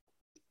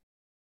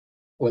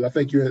 Well, I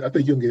think you're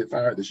gonna get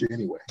fired this year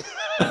anyway.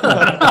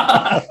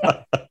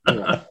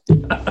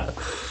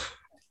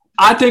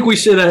 I think we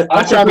should have.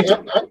 I'm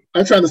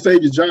trying to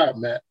save your job,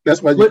 Matt.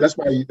 That's why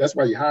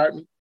you hired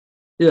me.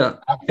 Yeah.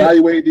 I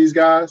evaluate these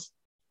guys.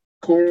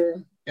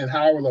 Corral and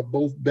Howard are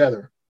both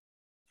better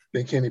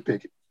than Kenny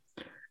Pickett.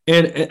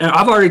 And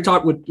I've already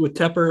talked with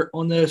Tepper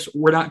on this.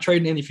 We're not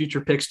trading any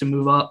future picks to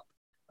move up.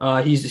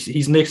 He's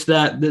nixed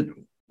that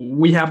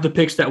we have the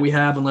picks that we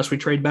have unless we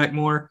trade back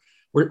more.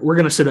 We're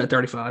going to sit at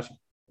 35.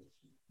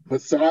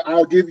 But so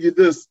I'll give you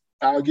this.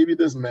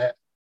 Matt.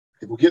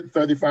 If we get to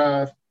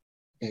 35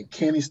 and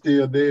Kenny's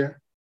still there,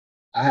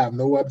 I have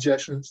no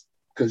objections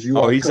because you.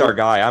 Oh, he's our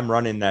guy. I'm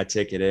running that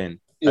ticket in.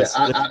 Yeah,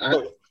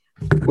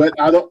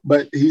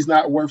 but he's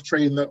not worth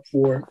trading up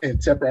for. And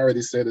Tepper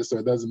already said it, so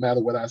it doesn't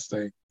matter what I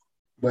say.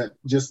 But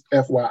just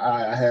FYI,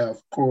 I have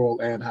Corral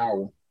and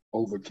Howell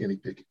over Kenny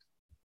Pickett.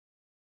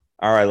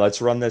 All right,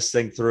 let's run this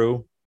thing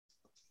through.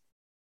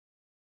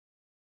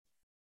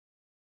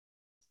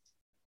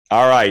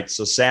 All right,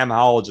 so Sam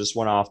Howell just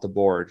went off the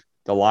board.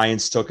 The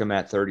Lions took him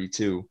at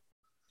 32.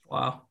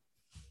 Wow.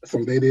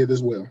 So they did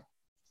as well.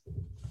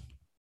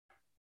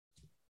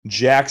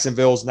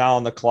 Jacksonville's now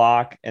on the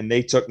clock, and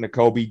they took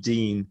Nakobe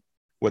Dean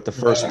with the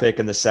first pick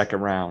in the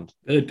second round.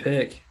 Good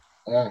pick.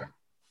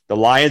 The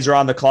Lions are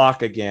on the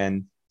clock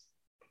again.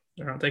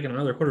 They're not taking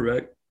another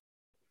quarterback.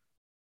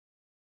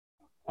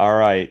 All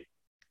right.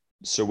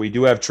 So we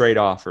do have trade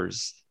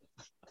offers.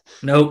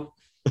 Nope.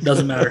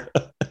 Doesn't matter.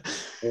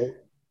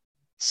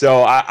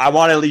 So I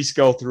want to at least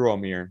go through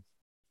them here.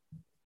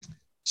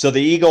 So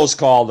the Eagles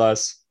called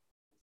us,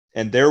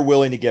 and they're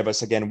willing to give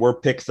us, again, we're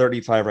pick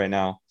 35 right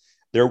now.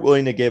 They're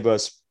willing to give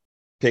us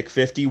pick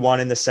 51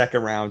 in the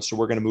second round. So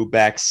we're going to move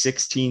back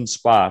 16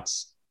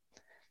 spots.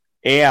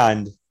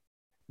 And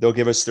they'll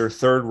give us their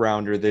third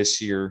rounder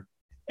this year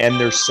and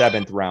their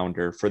seventh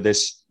rounder for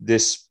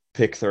this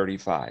pick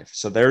 35.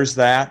 So there's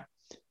that.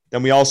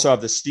 Then we also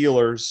have the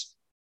Steelers.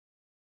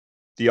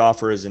 The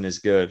offer isn't as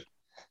good.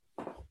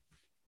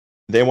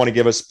 They want to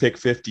give us pick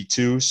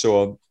 52,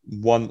 so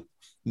one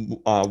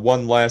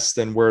less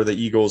than where the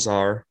Eagles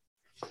are,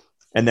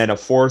 and then a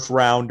fourth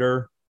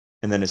rounder,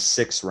 and then a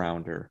sixth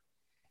rounder.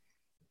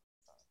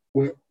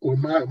 Well,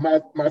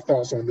 my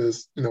thoughts on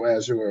this,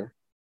 as your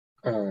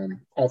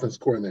offense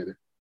coordinator,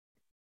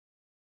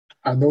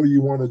 I know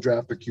you want to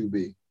draft a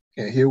QB,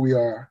 and here we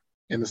are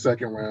in the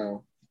second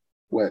round.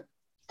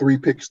 3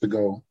 picks to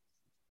go,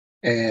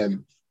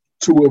 and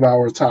 2 of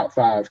our top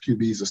 5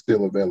 QBs are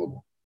still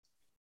available.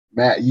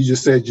 Matt, you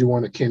just said you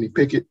wanted Kenny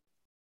Pickett.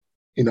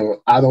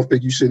 I don't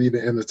think you should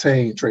even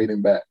entertain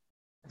trading back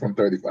from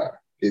 35.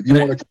 If you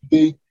want a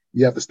QB,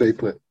 you have to stay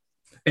put.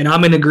 And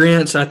I'm in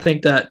agreement. I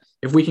think that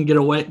if we can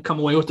come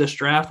away with this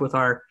draft with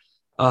our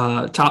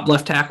top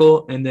left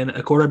tackle and then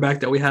a quarterback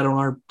that we had on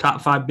our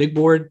top 5 big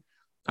board,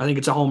 I think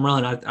it's a home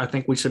run. I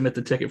think we submit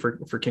the ticket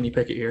for Kenny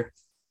Pickett here.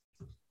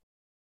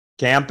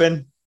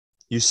 Camping?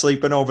 You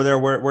sleeping over there?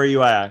 Where are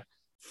you at?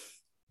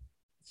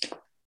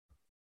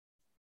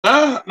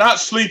 Not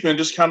sleeping,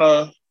 just kind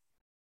of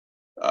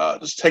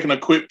just taking a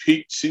quick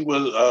peek, see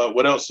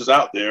what else is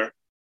out there.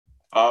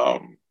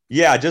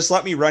 Yeah, just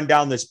let me run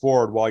down this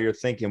board while you're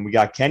thinking. We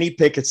got Kenny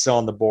Pickett still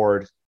on the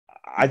board.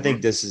 I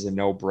think this is a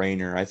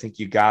no-brainer. I think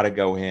you got to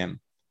go him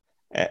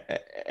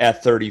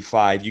at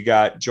 35. You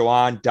got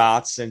Jahan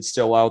Dotson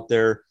still out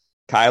there,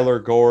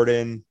 Kyler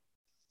Gordon,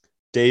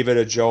 David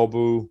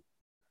Ajobu,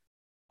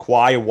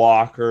 Quay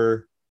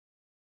Walker,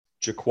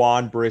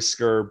 Jaquan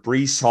Brisker,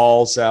 Breece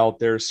Hall's out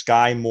there,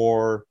 Sky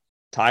Moore,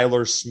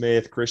 Tyler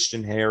Smith,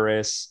 Christian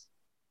Harris,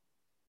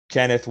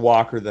 Kenneth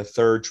Walker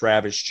III,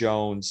 Travis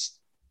Jones.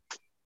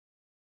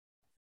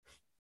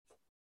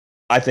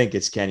 I think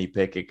it's Kenny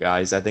Pickett,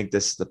 guys. I think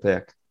this is the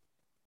pick.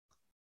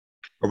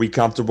 Are we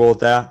comfortable with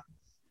that?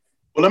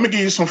 Well, let me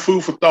give you some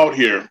food for thought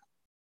here.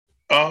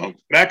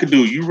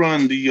 McAdoo, you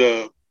run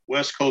the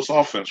West Coast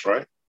offense,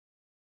 right?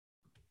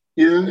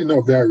 Yeah,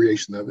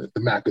 variation of it.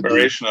 The McAdoo.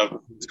 Variation of it.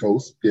 West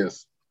Coast,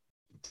 yes.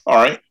 All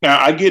right.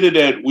 Now, I get it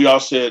that we all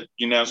said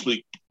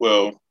unanimously,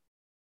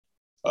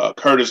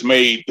 Curtis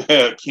made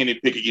Kenny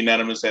Pickett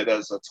unanimous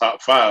as a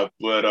top 5,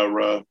 but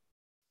a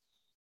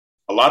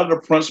lot of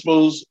the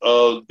principles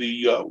of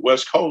the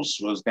West Coast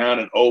was down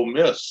in Ole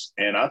Miss,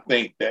 and I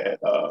think that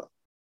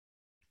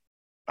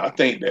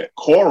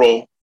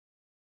Corral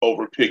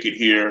over Pickett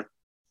here,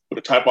 with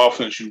the type of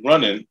offense you're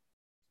running,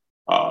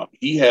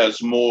 he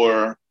has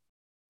more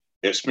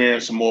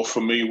experience and more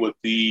familiar with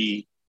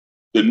the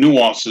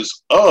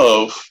nuances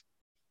of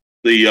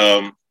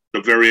the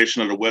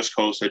variation of the West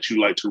Coast that you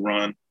like to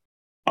run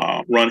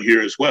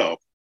here as well.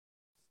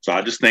 So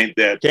I just think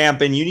that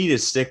Campen, you need to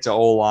stick to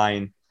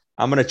O-line.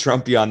 I'm going to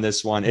trump you on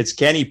this one. It's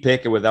Kenny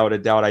Pickett without a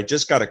doubt. I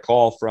just got a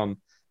call from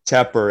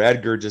Tepper.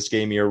 Edgar just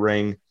gave me a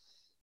ring.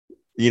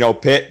 You know,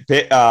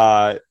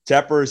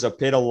 Tepper is a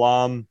Pitt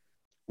alum.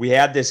 We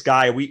had this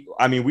guy. We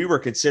were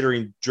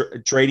considering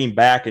trading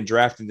back and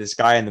drafting this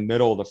guy in the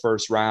middle of the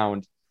first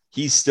round.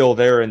 He's still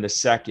there in the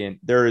second.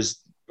 There is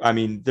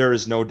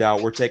no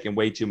doubt we're taking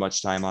way too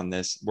much time on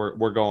this.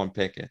 We're going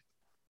Pickett.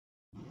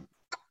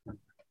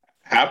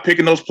 How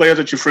picking those players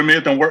that you're familiar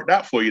with don't work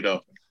out for you,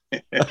 though.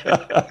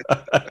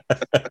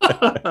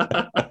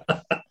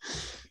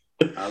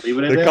 I'll leave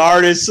it at the that.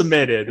 card is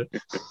submitted.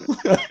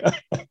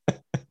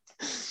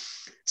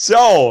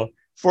 So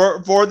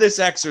for this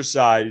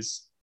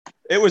exercise,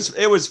 it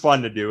was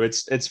fun to do.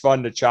 It's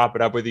fun to chop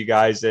it up with you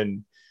guys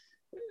and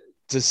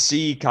to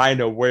see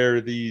kind of where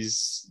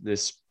this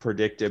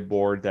predictive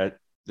board that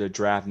the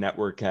Draft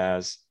Network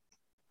has.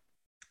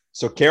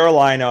 So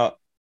Carolina,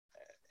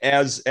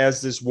 as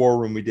this war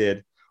room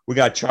we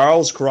got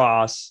Charles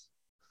Cross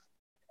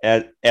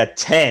at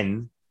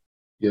 10.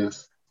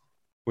 Yes.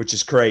 Which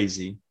is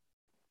crazy.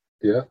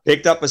 Yeah.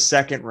 Picked up a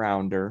second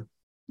rounder.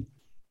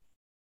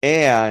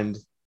 And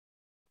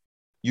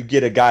you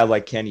get a guy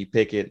like Kenny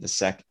Pickett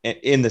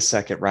in the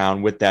second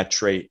round with that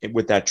trade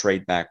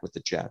back with the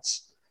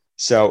Jets.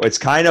 So it's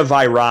kind of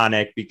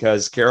ironic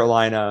because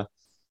Carolina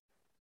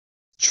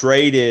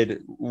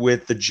traded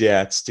with the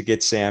Jets to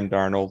get Sam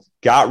Darnold,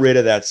 got rid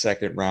of that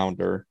second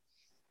rounder.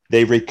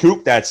 They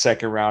recouped that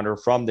second rounder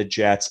from the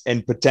Jets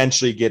and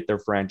potentially get their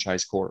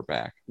franchise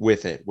quarterback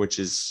with it, which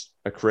is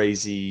a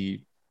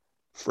crazy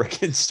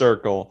freaking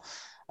circle.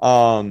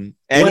 What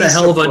a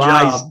hell of a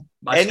job.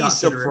 Any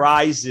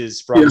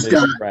surprises from this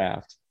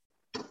draft?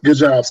 Good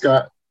job,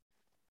 Scott.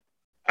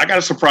 I got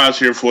a surprise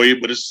here for you,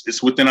 but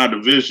it's within our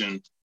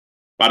division.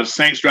 By the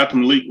Saints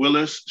drafting Malik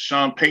Willis,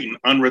 Sean Payton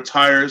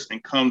unretires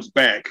and comes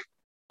back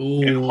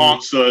and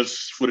haunts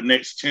us for the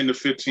next 10 to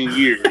 15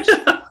 years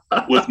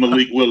with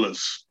Malik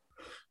Willis.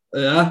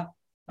 Yeah,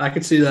 I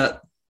could see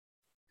that.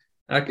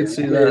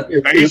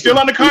 He's still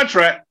under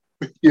contract.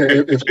 Yeah,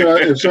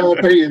 if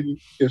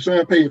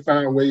Sean Payton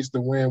find ways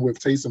to win with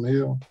Taysom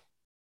Hill,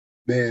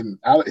 then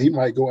he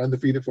might go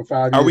undefeated for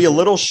 5 years. Are we a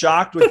little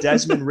shocked with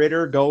Desmond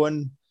Ridder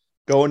going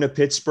to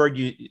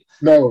Pittsburgh?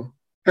 No.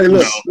 Hey,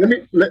 look,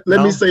 let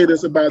me say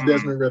this about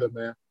Desmond Ridder,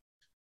 man.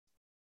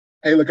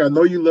 Hey, look, I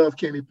know you love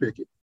Kenny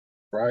Pickett,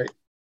 right?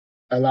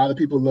 A lot of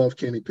people love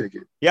Kenny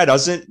Pickett. Yeah,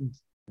 doesn't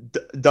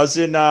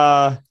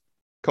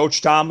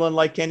Coach Tomlin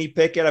like Kenny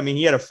Pickett? I mean,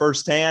 he had a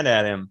first hand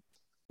at him.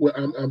 Well,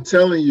 I'm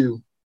telling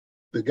you,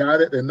 the guy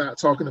that they're not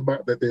talking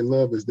about that they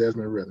love is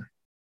Desmond Ridder.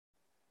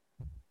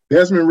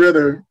 Desmond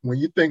Ridder, when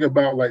you think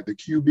about like the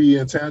QB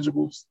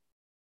intangibles,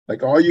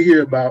 like all you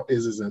hear about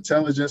is his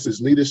intelligence,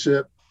 his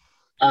leadership.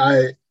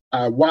 I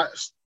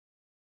watched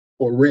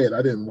or read,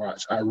 I didn't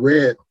watch, I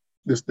read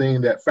this thing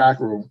that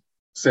Fackrell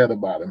said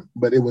about him,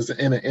 but it was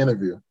in an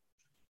interview.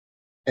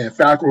 And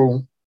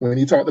Fackrell, when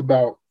he talked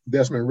about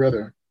Desmond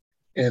Ridder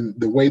and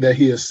the way that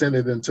he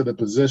ascended into the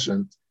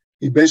position,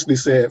 he basically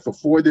said for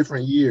 4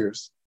 different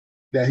years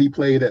that he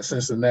played at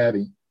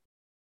Cincinnati,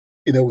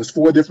 it was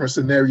 4 different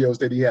scenarios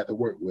that he had to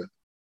work with.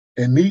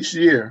 And each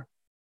year,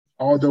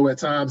 although at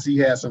times he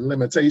had some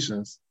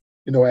limitations,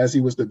 as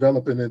he was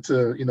developing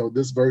into,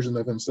 this version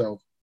of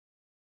himself,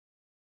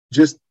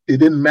 just it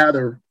didn't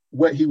matter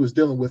what he was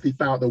dealing with, he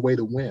found a way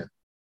to win.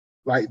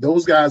 Like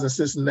those guys in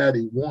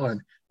Cincinnati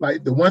won.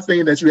 Like the one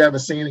thing that you haven't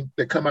seen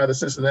that come out of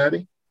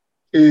Cincinnati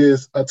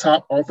is a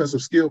top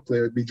offensive skill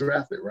player be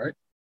drafted, right?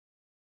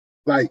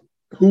 Like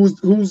who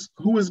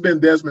has been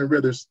Desmond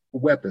Ridder's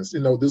weapons?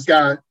 This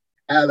guy,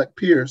 Alec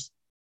Pierce,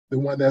 the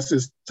one that's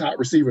his top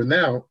receiver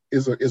now,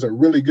 is a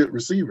really good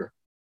receiver.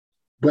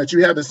 But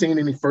you haven't seen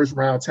any first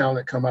round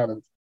talent come out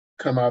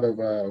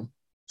of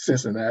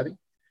Cincinnati.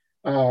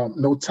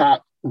 No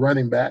top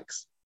running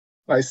backs.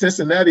 Like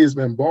Cincinnati has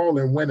been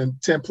balling, winning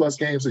 10 plus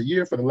games a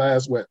year for the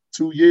last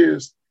 2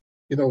 years.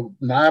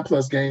 9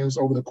 plus games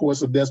over the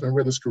course of Desmond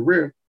Ridder's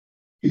career.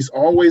 He's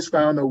always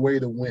found a way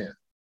to win,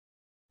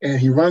 and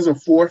he runs a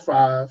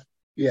 4.5.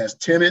 He has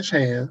 10-inch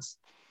hands.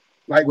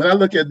 Like when I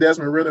look at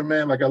Desmond Ridder,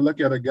 man, like I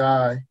look at a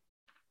guy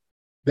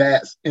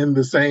that's in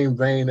the same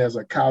vein as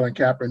a Colin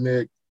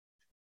Kaepernick,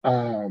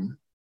 Ryan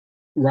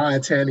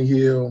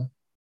Tannehill,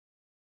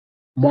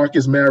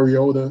 Marcus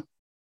Mariota.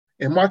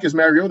 And Marcus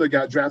Mariota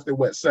got drafted,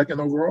 2nd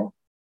overall?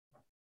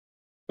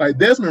 Like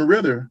Desmond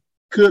Ridder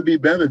could be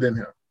better than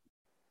him.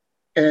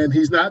 And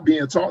he's not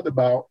being talked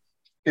about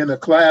in a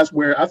class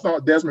where I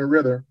thought Desmond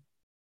Ridder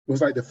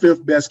was like the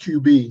 5th best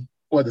QB,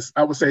 or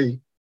I would say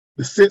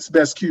the 6th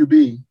best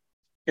QB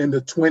in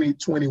the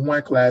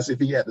 2021 class if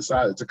he had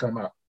decided to come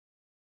out.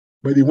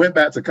 But he went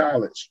back to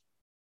college.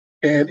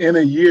 And in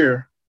a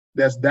year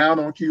that's down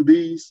on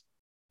QBs,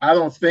 I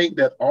don't think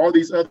that all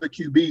these other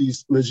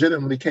QBs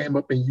legitimately came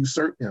up and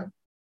usurped him.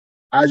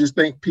 I just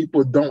think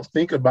people don't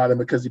think about him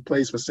because he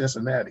plays for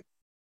Cincinnati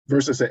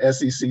versus an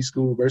SEC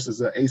school versus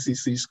an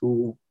ACC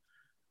school.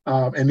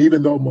 And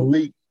even though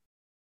Malik,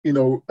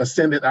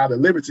 ascended out of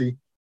Liberty,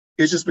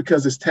 It's just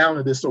because his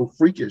talent is so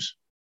freakish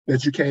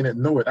that you can't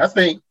ignore it. I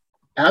think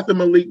after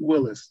Malik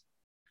Willis,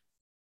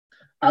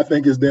 I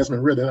think it's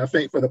Desmond Ridder. And I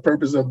think for the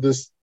purpose of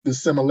this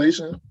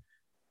simulation,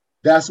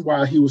 that's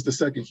why he was the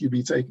second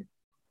QB taken.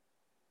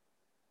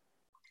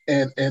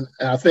 And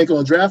I think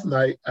on draft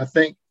night, I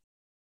think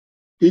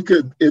he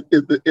could, if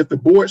the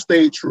board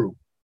stayed true,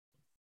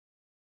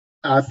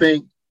 I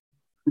think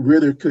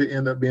Ridder could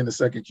end up being the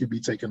second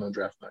QB taken on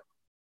draft night.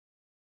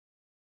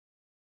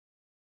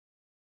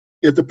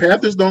 If the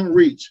Panthers don't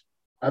reach,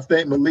 I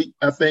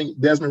think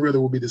Desmond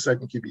Ridder will be the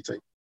second QB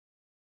taken.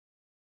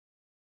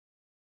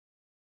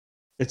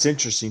 It's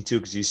interesting too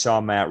because you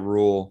saw Matt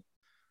Rule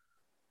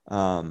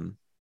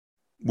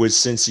was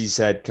Cincy's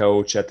head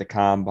coach at the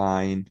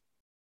combine.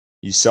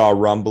 You saw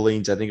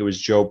rumblings. I think it was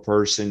Joe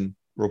Person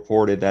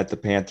reported that the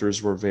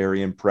Panthers were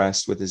very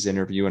impressed with his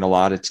interview, and a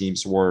lot of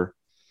teams were.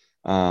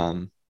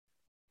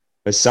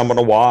 But someone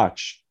to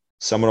watch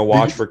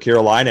for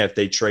Carolina if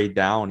they trade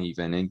down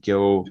even and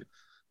go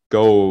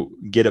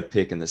get a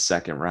pick in the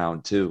second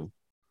round too.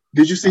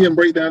 Did you see him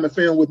break down the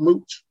film with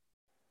Mooch?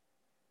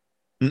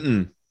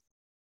 Mm-mm.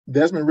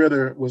 Desmond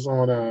Ridder was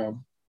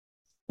on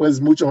was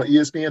Mooch on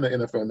ESPN or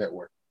NFL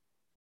Network?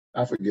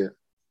 I forget.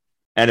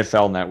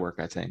 NFL Network,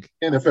 I think.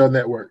 NFL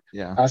Network.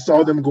 Yeah. I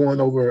saw them going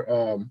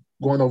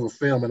over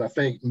film, and I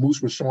think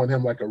Moose was showing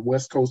him like a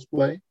West Coast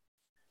play,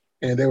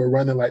 and they were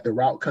running like the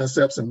route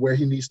concepts and where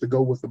he needs to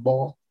go with the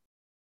ball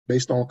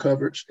based on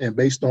coverage and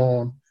based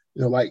on,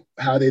 like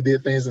how they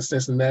did things in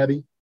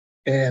Cincinnati.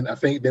 And I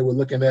think they were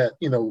looking at,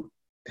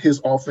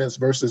 his offense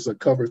versus a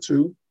cover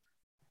two.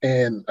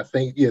 And I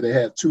think, they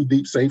had two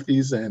deep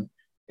safeties and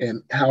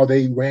how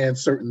they ran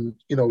certain,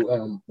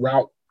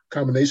 route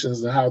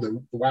combinations and how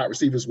the wide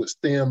receivers would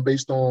stem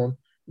based on,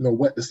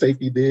 what the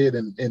safety did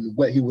and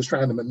what he was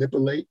trying to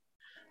manipulate,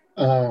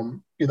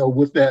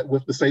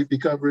 with the safety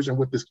coverage and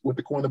with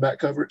the cornerback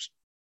coverage.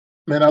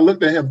 Man, I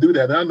looked at him do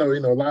that. And I know,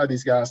 a lot of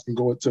these guys can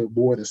go to a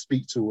board and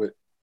speak to it.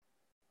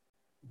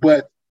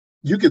 But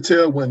you could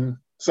tell when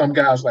some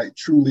guys like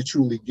truly,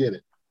 truly get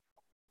it.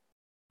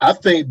 I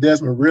think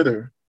Desmond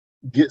Ridder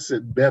gets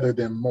it better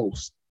than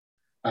most.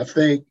 I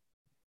think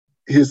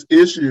his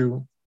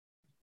issue,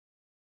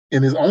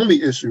 and his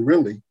only issue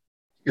really,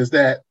 is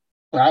that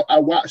I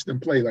watched him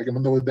play. Like I'm a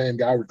Notre Dame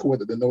guy. I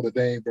recorded the Notre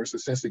Dame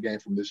versus Cincy game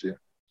from this year.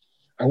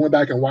 I went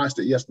back and watched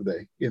it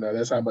yesterday.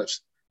 That's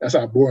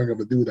how boring of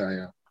a dude I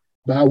am.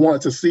 But I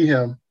wanted to see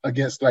him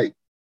against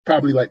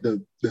probably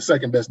the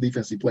second best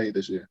defense he played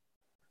this year.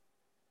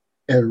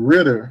 And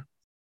Ridder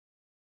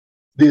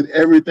did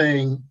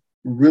everything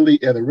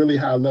really at a really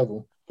high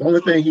level. The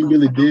only thing he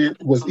really did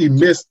was he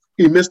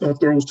missed on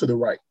throws to the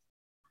right.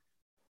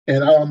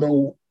 And I don't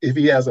know if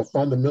he has a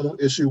fundamental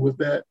issue with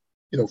that,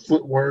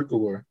 footwork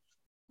or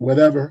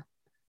whatever,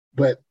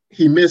 but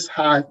he missed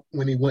high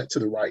when he went to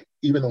the right,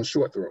 even on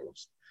short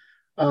throws.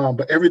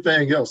 But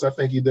everything else, I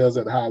think he does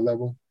at a high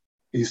level.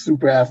 He's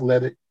super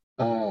athletic.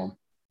 And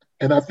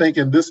I think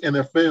in this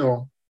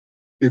NFL,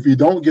 if you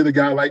don't get a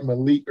guy like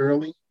Malik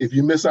early, if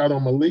you miss out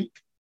on Malik,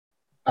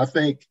 I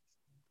think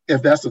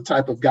if that's the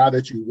type of guy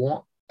that you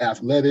want,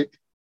 athletic,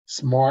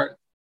 smart,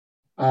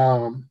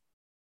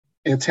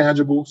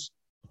 intangibles,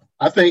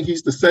 I think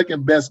he's the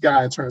second best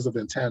guy in terms of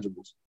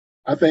intangibles.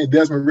 I think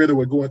Desmond Ridder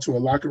would go into a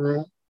locker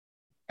room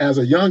as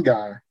a young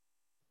guy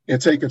and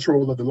take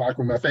control of the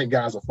locker room. I think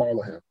guys will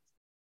follow him.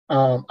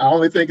 I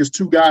only think it's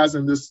two guys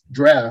in this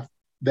draft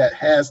that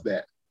has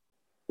that.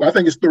 Well, I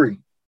think it's three.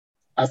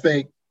 I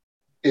think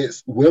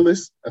it's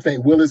Willis. I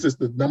think Willis is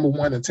the number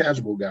one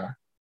intangible guy.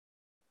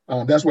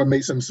 That's what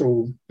makes him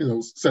so,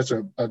 such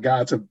a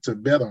guy to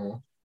bet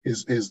on.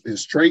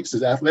 His traits,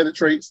 his athletic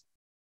traits,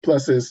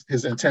 plus his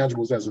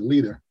intangibles as a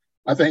leader.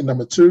 I think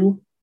number two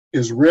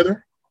is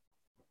Ridder.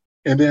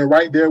 And then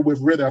right there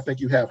with Ridder, I think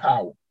you have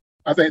Howell.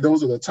 I think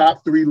those are the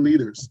top three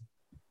leaders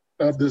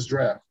of this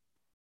draft.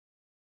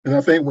 And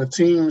I think when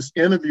teams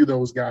interview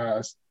those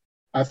guys,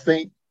 I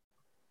think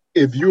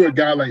if you're a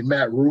guy like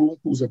Matt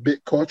Rule, who's a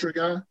big culture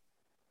guy,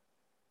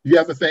 you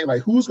have to think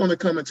who's going to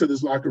come into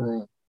this locker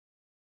room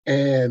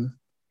and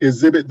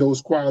exhibit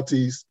those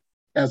qualities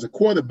as a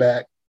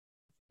quarterback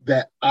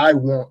that I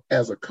want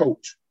as a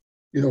coach.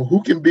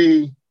 Who can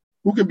be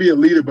a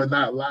leader but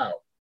not loud?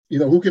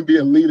 Who can be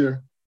a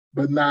leader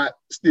but not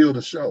steal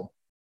the show?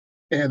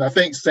 And I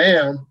think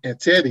Sam and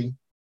Teddy,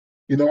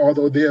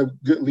 although they're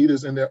good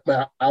leaders in there,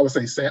 I would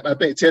say Sam. I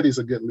think Teddy's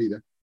a good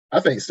leader. I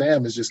think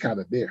Sam is just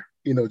kind of there,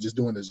 just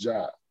doing his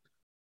job.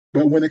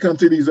 But when it comes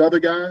to these other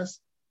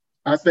guys,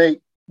 I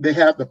think they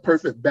have the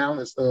perfect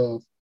balance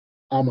of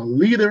I'm a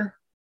leader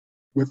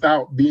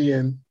without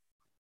being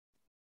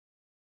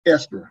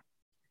extra,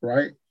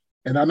 right?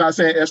 And I'm not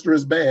saying extra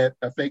is bad.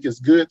 I think it's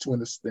good to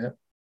an extent.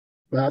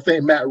 But I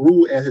think Matt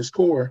Rule at his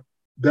core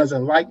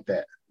doesn't like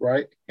that,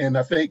 right? And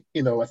I think,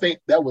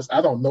 that was,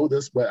 I don't know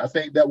this, but I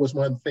think that was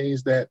one of the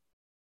things that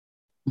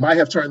might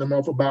have turned him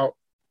off about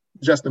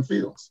Justin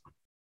Fields.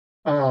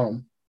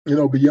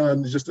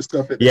 Beyond just the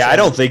stuff that. Yeah, I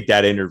don't think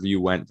that interview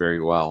went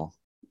very well.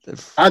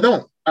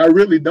 I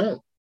really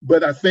don't.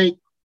 But I think.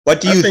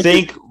 What do you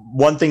think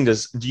one thing do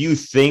you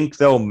think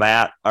though,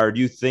 Matt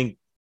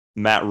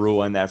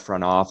Rhule in that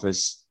front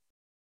office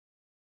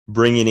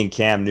bringing in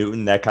Cam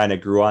Newton, that kind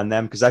of grew on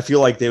them? Because I feel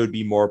like they would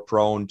be more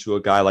prone to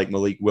a guy like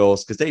Malik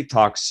Willis because they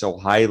talk so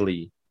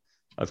highly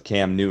of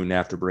Cam Newton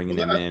after bringing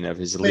him in, of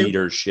his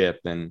leadership.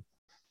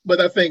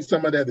 But I think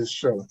some of that is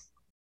show.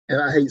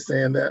 And I hate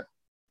saying that.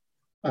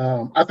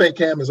 I think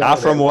Cam is not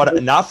from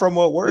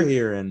what we're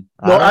hearing.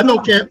 No, I know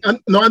Cam. I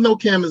know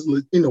Cam is.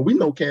 We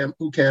know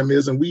who Cam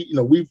is, and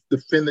we've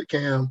defended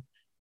Cam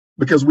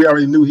because we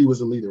already knew he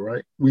was a leader,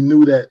 right? We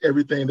knew that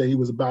everything that he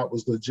was about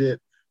was legit.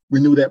 We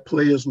knew that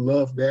players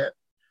loved that.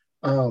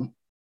 But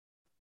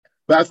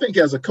I think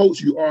as a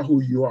coach, you are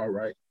who you are,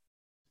 right?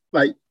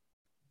 Like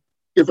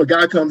if a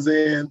guy comes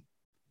in,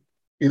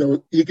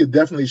 he could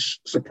definitely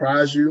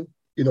surprise you.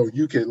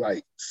 You could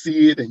like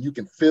see it and you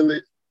can feel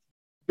it.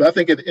 But I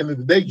think at the end of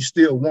the day, you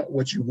still want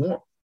what you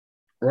want,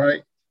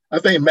 right? I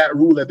think Matt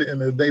Rhule at the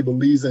end of the day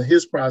believes in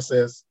his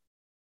process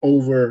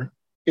over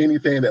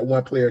anything that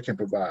one player can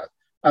provide.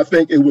 I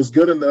think it was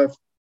good enough,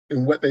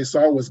 and what they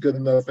saw was good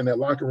enough in that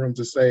locker room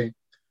to say,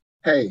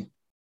 hey,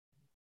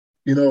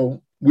 we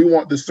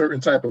want this certain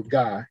type of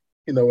guy,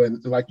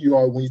 and like you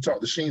all, when you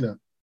talk to Sheena,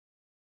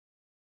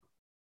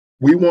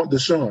 we want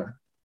Deshaun.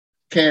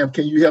 Cam,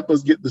 can you help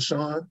us get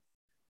Deshaun?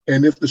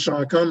 And if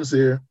Deshaun comes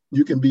here,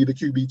 you can be the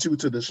QB2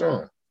 to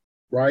Deshaun,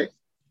 right?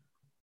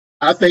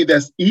 I think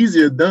that's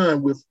easier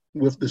done with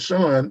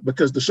Deshaun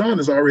because Deshaun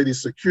is already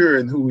secure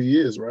in who he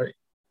is, right?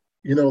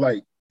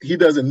 Like he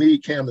doesn't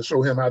need Cam to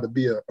show him how to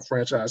be a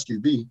franchise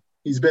QB.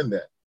 He's been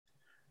that.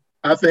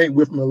 I think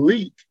with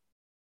Malik,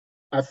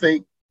 I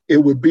think it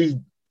would be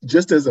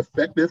just as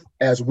effective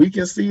as we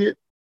can see it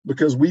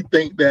because we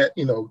think that,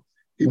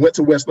 he went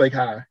to Westlake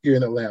High here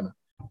in Atlanta.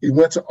 He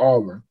went to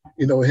Auburn.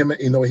 He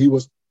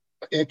was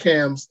in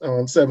Cam's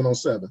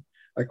 7-on-7.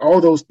 Like all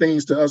those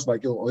things to us,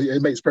 like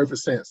it makes perfect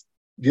sense.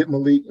 Get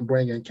Malik and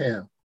bring in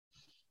Cam.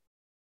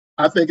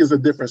 I think it's a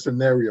different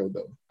scenario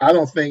though. I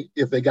don't think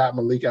if they got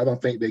Malik, I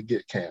don't think they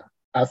get Cam.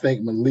 I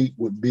think Malik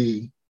would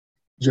be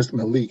just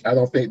Malik. I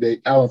don't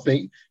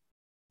think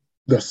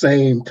the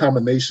same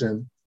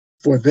combination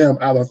for them.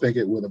 I don't think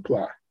it would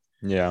apply.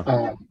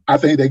 Yeah. I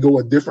think they go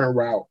a different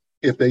route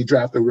if they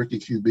draft a rookie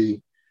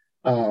QB,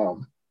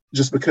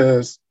 just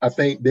because I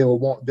think they'll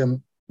want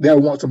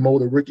to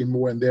mold a rookie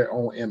more in their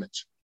own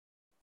image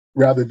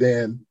rather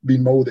than be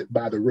molded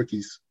by the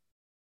rookies,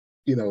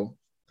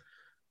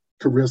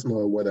 charisma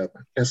or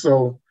whatever. And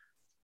so,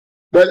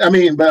 but I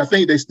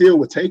think they still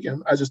would take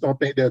him. I just don't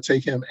think they'll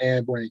take him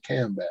and bring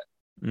Cam back.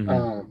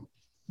 Mm-hmm.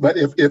 But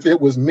if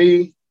it was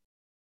me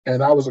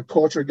and I was a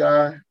culture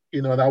guy,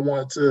 and I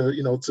wanted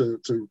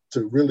to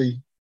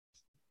really,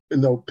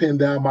 pin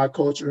down my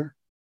culture,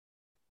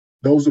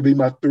 those would be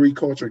my three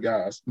culture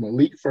guys.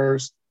 Malik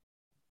first,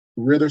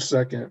 Ritter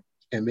second,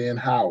 and then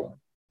Howell.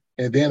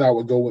 And then I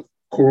would go with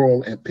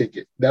Coral and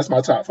Pickett. That's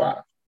my top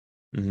five.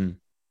 Mm-hmm.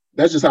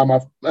 That's just how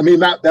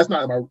that's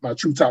not my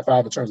true top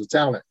five in terms of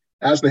talent.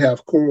 I actually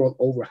have Coral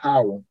over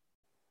Howell,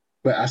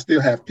 but I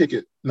still have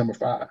Pickett number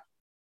 5.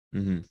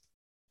 Mm-hmm.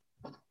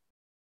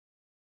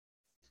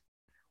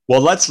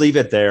 Well, let's leave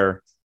it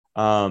there.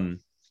 I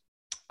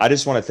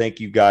just want to thank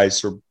you guys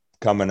for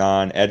coming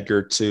on,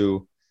 Edgar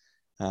too.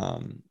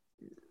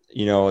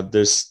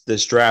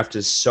 This draft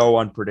is so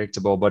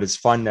unpredictable, but it's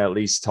fun to at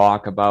least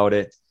talk about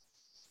it.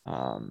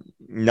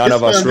 None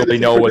of us really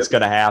know what's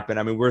going to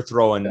happen. We're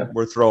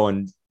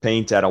throwing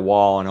paint at a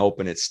wall and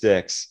hoping it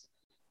sticks,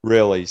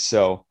 really.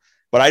 So,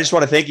 but I just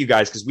want to thank you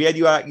guys because we had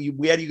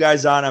you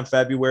guys on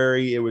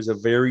February. It was a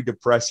very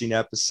depressing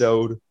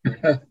episode,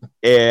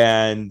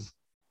 and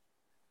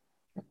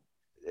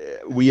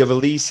we have at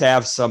least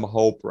have some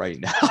hope right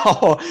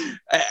now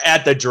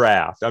at the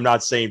draft. I'm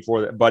not saying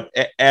for that, but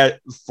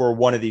for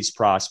one of these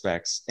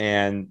prospects,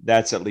 and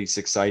that's at least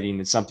exciting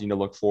and something to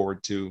look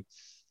forward to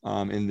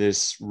in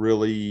this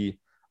really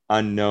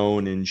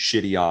unknown and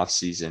shitty off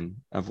season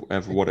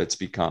of what it's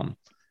become.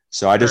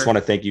 So I just want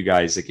to thank you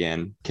guys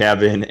again,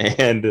 Kevin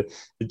and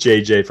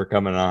JJ, for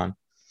coming on.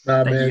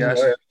 Nah,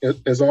 man,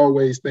 as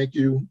always, thank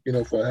you,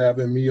 for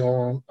having me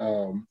on.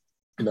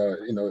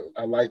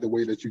 I like the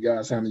way that you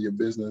guys handle your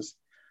business.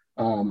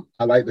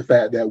 I like the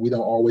fact that we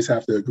don't always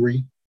have to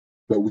agree,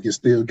 but we can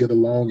still get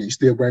along and you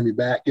still bring me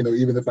back.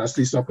 Even if I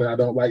see something I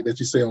don't like that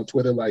you say on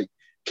Twitter, like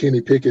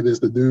Kenny Pickett is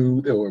the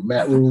dude or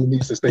Matt Rhule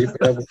needs to stay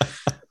forever.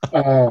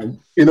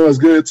 It's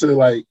good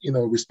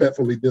to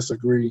respectfully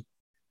disagree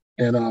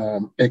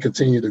and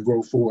continue to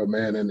grow forward,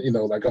 man. And, I'm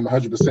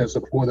 100%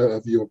 supporter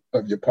of your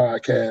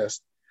podcast,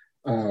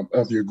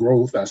 of your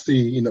growth. I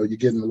see, you're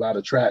getting a lot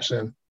of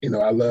traction.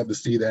 I love to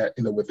see that,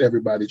 with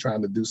everybody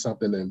trying to do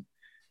something and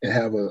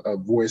have a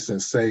voice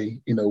and say,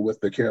 with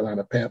the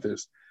Carolina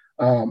Panthers.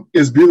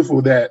 It's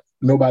beautiful that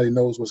nobody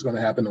knows what's going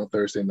to happen on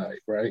Thursday night,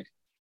 right?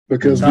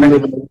 Because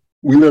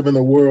we live in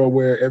a world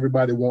where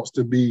everybody wants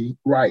to be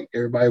right.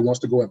 Everybody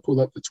wants to go and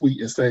pull up the tweet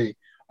and say,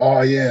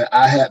 oh, yeah,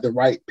 I had the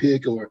right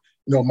pick, or,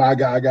 my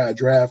guy got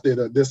drafted,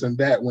 or this and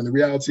that, when the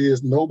reality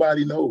is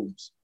nobody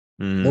knows.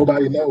 Mm.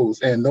 Nobody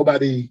knows, and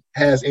nobody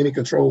has any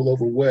control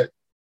over what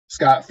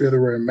Scott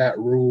Fitterer and Matt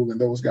Rule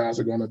and those guys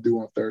are going to do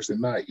on Thursday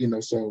night.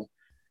 So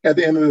at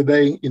the end of the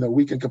day,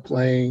 we can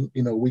complain,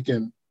 we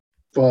can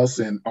fuss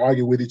and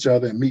argue with each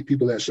other and meet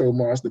people at show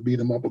Mars to beat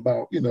them up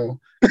about,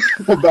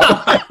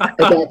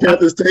 about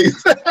Panthers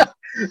taste.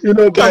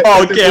 Come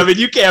on, Kevin,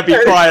 you can't be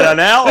quiet on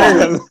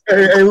that one.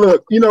 Hey,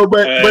 look,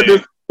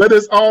 but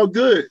it's all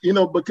good,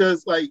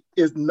 because like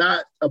it's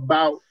not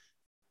about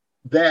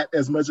that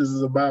as much as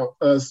it's about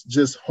us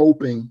just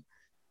hoping,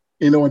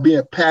 and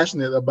being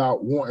passionate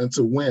about wanting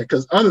to win.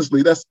 Because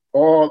honestly, that's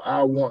all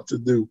I want to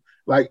do.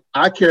 Like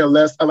I care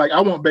less. Like I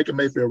want Baker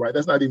Mayfield, right?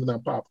 That's not even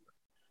unpopular.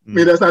 I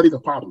mean, that's not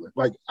even popular.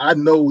 Like I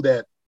know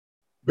that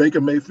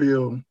Baker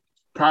Mayfield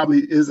probably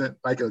isn't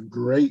like a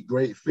great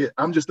fit.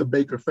 I'm just a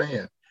Baker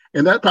fan.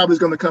 And that probably is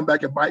going to come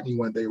back and bite me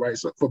one day, right?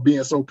 So for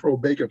being so pro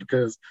Baker,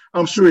 because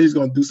I'm sure he's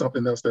going to do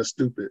something else that's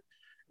stupid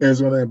and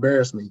it's going to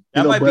embarrass me.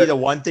 That might be the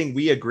one thing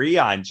we agree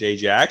on,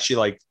 JJ.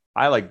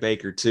 I like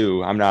Baker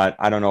too.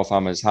 I don't know if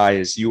I'm as high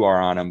as you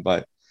are on him,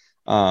 but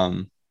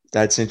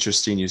that's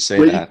interesting you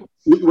say that.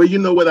 Well, you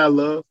know what I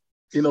love?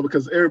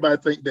 Because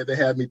everybody think that they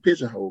have me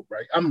pigeonholed,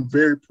 right? I'm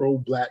very pro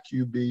black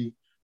QB.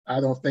 I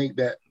don't think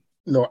that,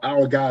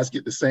 our guys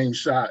get the same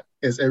shot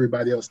as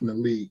everybody else in the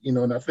league,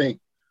 and I think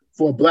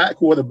for black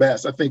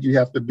quarterbacks, I think you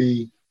have to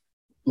be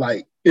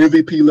like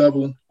MVP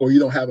level or you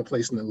don't have a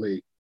place in the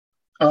league.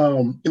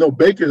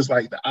 Baker is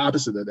like the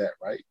opposite of that,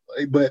 right?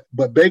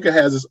 But Baker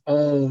has his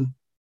own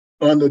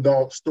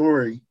underdog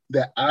story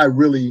that I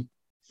really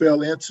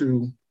fell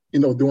into,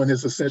 during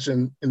his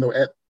ascension,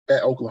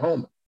 at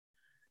Oklahoma.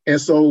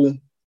 And so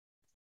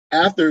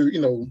after,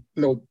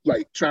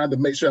 like trying to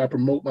make sure I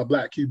promote my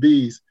black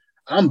QBs,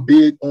 I'm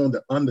big on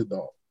the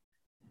underdog.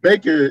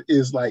 Baker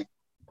is like,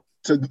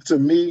 to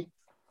me,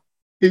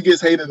 he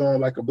gets hated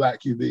on like a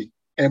black QB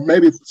and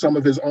maybe some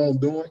of his own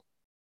doing,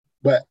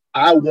 but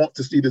I want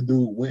to see the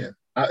dude win.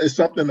 It's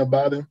something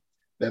about him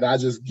that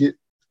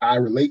I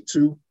relate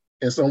to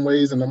in some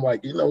ways. And I'm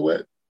like, you know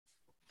what?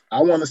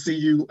 I want to see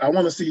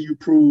you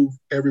prove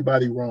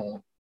everybody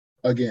wrong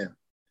again.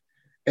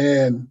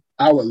 And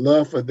I would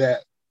love for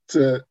that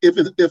to,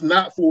 if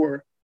not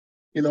for,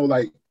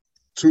 like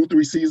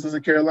 2-3 seasons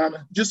in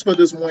Carolina, just for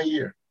this 1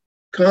 year,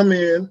 come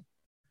in,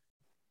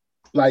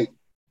 like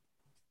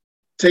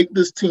take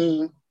this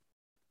team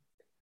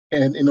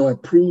and,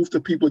 and prove to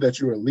people that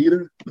you're a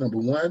leader, number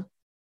one,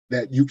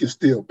 that you can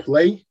still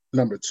play,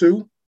 number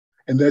two,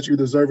 and that you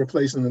deserve a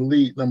place in the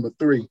league, number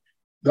three.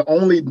 The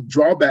only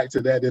drawback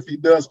to that, if he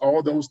does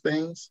all those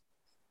things,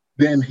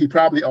 then he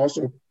probably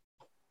also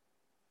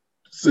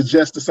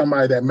suggests to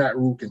somebody that Matt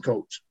Rule can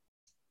coach.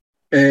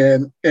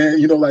 And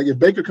like if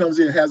Baker comes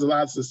in and has a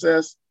lot of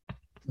success,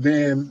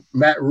 then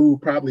Matt Rule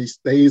probably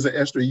stays an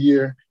extra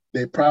year.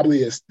 They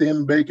probably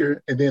extend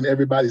Baker, and then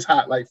everybody's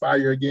hot like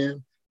fire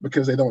again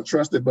because they don't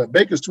trust it. But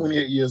Baker's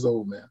 28 years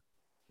old, man.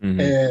 Mm-hmm.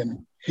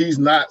 And he's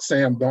not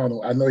Sam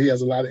Darnold. I know he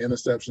has a lot of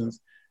interceptions.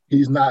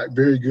 He's not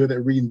very good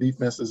at reading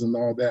defenses and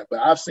all that. But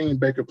I've seen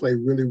Baker play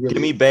really, really.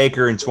 Give me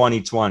Baker in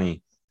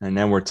 2020, and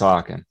then we're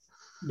talking.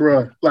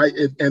 Bruh,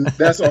 and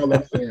that's all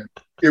I'm saying.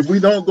 If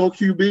we don't go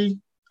QB,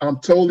 I'm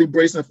totally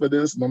bracing for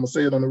this, and I'm going to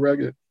say it on the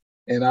record,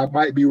 and I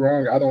might be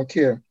wrong. I don't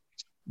care.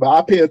 But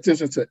I pay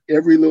attention to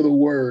every little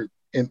word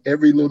and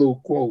every little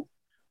quote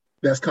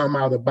that's come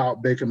out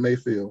about Baker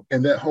Mayfield.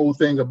 And that whole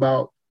thing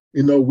about,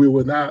 we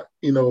will not,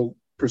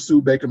 pursue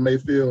Baker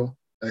Mayfield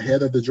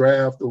ahead of the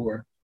draft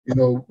or,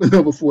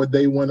 before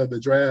day one of the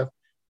draft.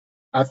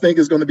 I think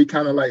it's going to be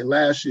kind of like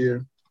last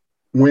year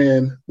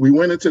when we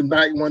went into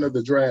night one of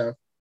the draft.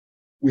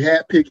 We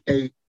had pick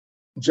 8,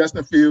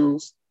 Justin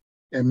Fields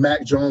and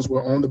Mac Jones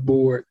were on the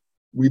board.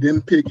 We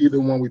didn't pick either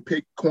one. We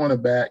picked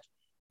cornerback.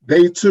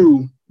 Day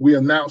 2, we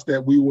announced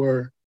that we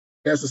were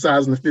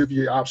exercising the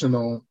 5th-year option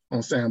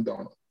on Sam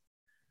Darnold.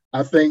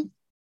 I think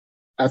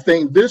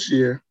this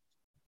year,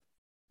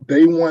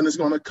 day 1 is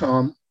going to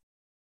come.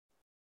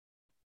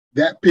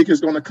 That pick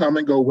is going to come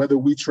and go, whether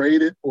we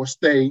trade it or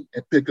stay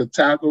and pick a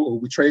tackle, or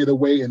we trade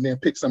away and then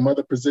pick some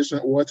other position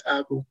or a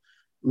tackle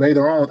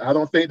later on. I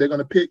don't think they're going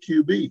to pick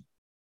QB.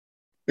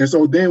 And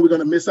so then we're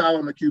going to miss out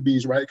on the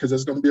QBs, right? Because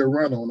there's going to be a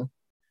run on them.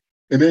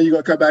 And then you're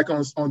going to come back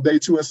on day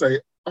 2 and say,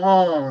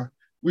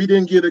 we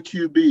didn't get a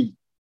QB.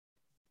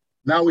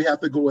 Now we have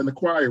to go and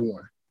acquire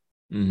one.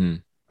 Mm-hmm.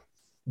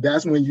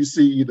 That's when you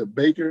see either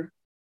Baker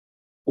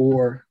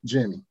or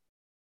Jimmy.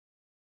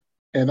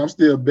 And I'm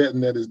still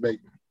betting that it's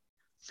Baker.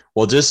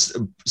 Well, just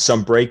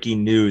some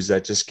breaking news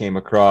that just came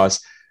across.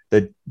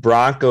 The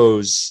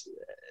Broncos,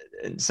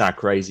 it's not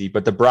crazy,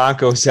 but the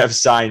Broncos have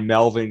signed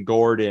Melvin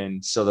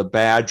Gordon. So the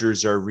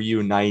Badgers are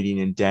reuniting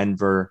in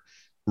Denver.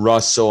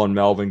 Russell and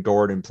Melvin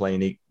Gordon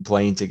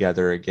playing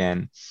together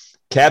again.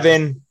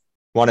 Kevin,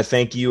 want to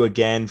thank you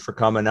again for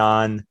coming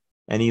on.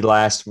 Any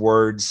last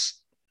words?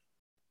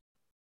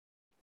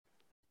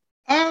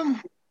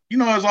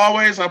 As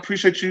always, I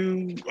appreciate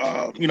you,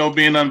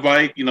 being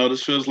invited.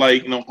 This feels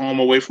like, home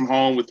away from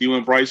home with you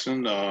and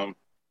Bryson.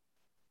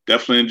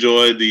 Definitely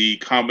enjoyed the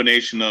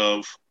combination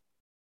of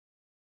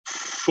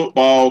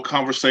football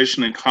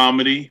conversation and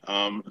comedy.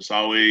 It's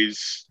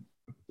always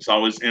It's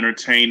always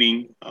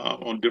entertaining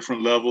on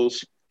different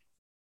levels.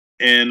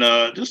 And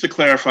just to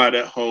clarify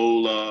that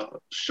whole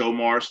show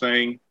Mars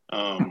thing,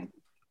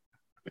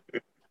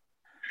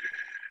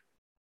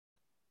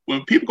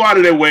 when people go out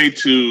of their way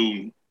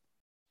to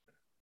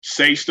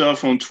say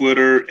stuff on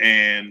Twitter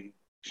and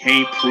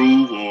can't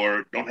prove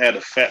or don't have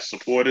the facts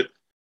support it,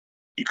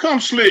 you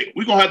come slick,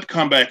 we're going to have to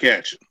come back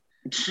at you.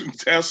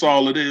 That's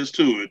all it is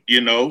to it,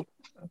 you know.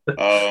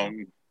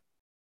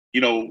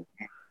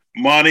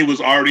 Monty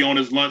was already on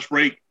his lunch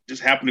break,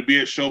 just happened to be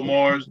at Show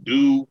Mars.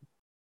 Dude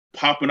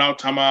popping out,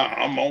 talking about,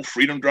 I'm on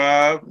Freedom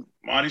Drive.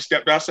 Monty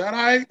stepped outside,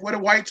 all right, with a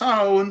white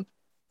towel. And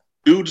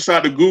dude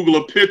decided to Google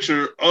a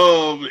picture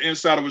of the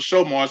inside of a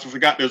Show Mars and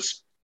forgot to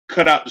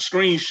cut out the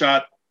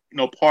screenshot,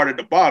 part at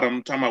the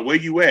bottom, talking about where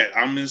you at?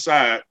 I'm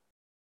inside.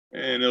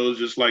 And it was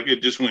just like,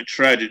 it just went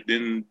tragic.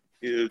 Then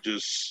it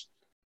just,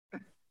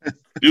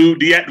 dude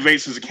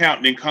deactivates his account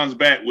and then comes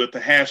back with the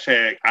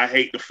hashtag, I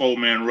hate the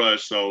 4-man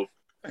rush. So,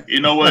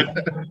 you know what?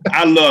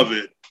 I love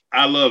it.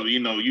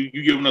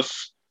 You giving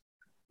us,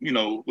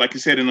 like you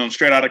said, in on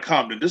Straight Outta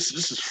Compton, this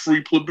is free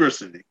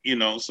publicity,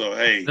 so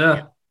hey.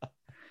 Yeah.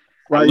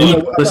 Right.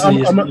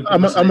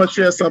 I'm gonna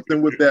share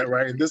something with that,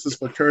 right? And this is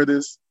for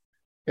Curtis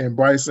and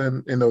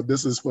Bryson.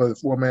 This is for the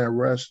 4-man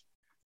rush.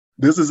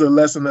 This is a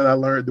lesson that I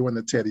learned during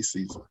the Teddy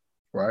season,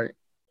 right?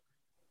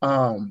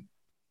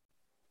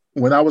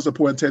 When I was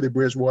supporting Teddy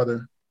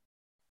Bridgewater,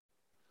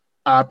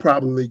 I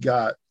probably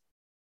got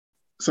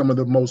some of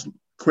the most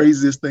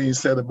craziest things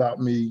said about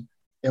me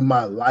in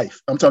my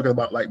life. I'm talking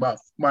about like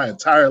my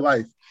entire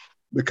life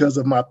because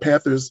of my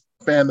Panthers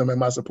fandom and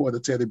my support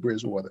of Teddy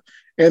Bridgewater.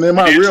 And in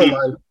my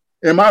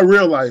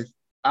real life,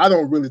 I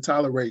don't really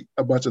tolerate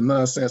a bunch of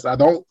nonsense. I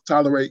don't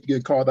tolerate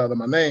getting called out of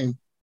my name,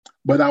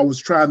 but I was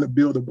trying to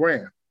build a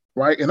brand,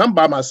 right? And I'm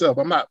by myself.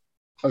 I'm not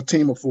a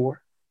team of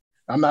 4.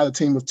 I'm not a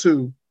team of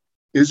 2.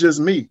 It's just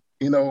me.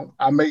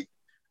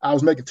 I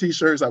was making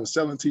T-shirts. I was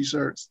selling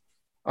T-shirts.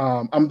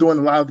 I'm doing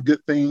a lot of good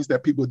things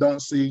that people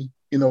don't see,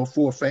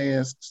 for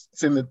fans,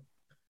 sending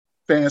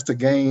fans to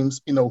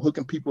games,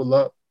 hooking people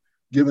up,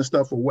 giving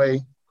stuff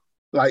away.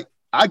 Like,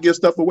 I give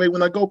stuff away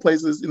when I go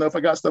places. If I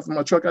got stuff in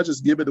my truck, I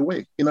just give it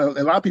away. And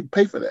a lot of people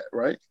pay for that,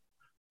 right?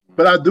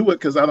 But I do it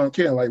because I don't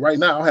care. Like right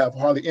now, I have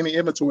hardly any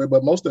inventory,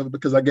 but most of it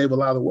because I gave a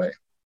lot away.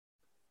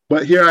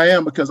 But here I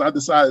am because I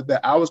decided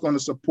that I was going to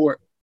support,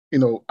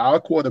 our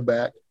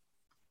quarterback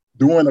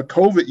during a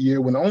COVID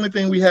year when the only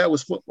thing we had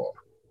was football,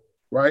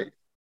 right?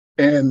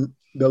 And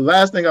the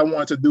last thing I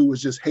wanted to do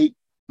was just hate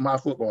my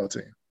football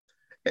team.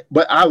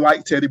 But I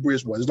like Teddy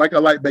Bridgewater. It's like I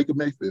like Baker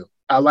Mayfield.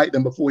 I liked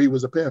him before he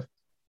was a Panther.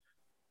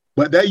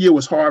 But that year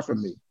was hard for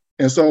me.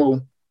 And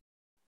so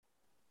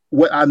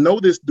what I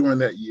noticed during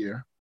that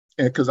year,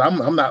 and because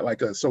I'm not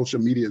like a social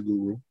media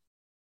guru,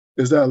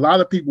 is that a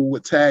lot of people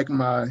would tag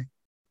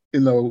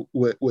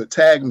would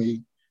tag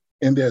me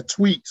in their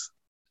tweets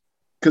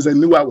because they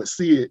knew I would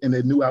see it and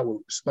they knew I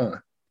would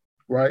respond,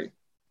 right?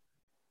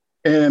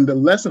 And the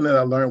lesson that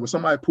I learned was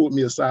somebody pulled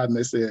me aside and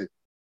they said,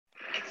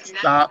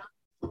 stop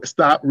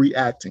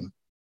reacting.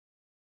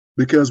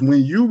 Because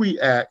when you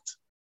react,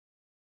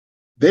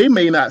 they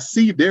may not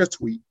see their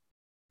tweet,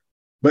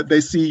 but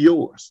they see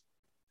yours.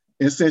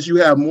 And since you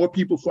have more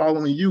people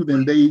following you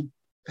than they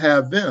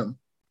have them,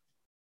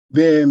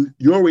 then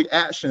your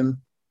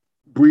reaction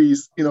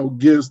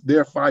gives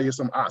their fire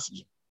some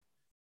oxygen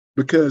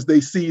because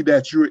they see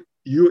that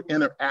you're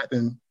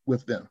interacting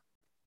with them,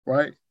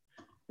 right?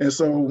 And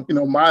so,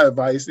 my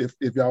advice,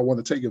 if y'all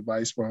want to take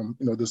advice from,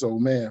 this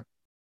old man,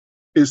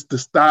 is to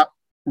stop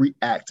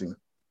reacting,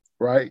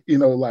 right?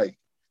 Like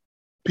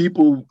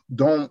people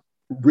don't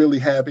really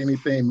have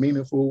anything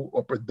meaningful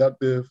or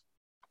productive,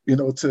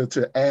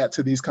 to add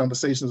to these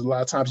conversations. A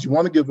lot of times you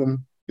want to give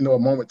them, a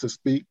moment to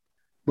speak,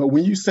 but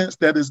when you sense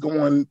that it's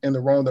going in the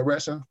wrong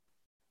direction,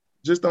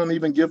 just don't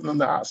even give them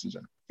the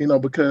oxygen,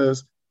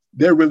 because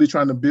they're really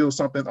trying to build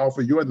something off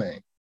of your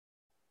name.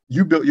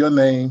 You built your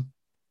name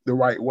the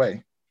right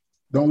way.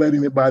 Don't let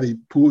anybody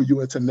pull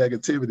you into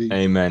negativity.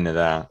 Amen to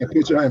that.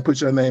 And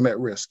put your name at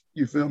risk.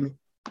 You feel me?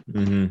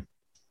 Mm-hmm.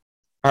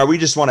 All right, we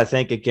just want to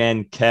thank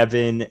again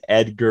Kevin,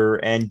 Edgar,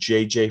 and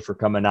JJ for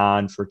coming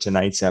on for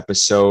tonight's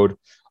episode.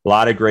 A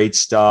lot of great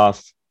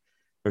stuff.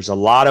 There's a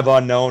lot of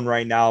unknown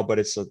right now, but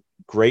it's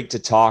great to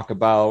talk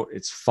about.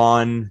 It's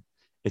fun.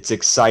 It's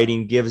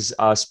exciting. Gives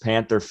us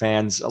Panther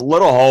fans a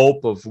little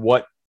hope of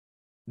what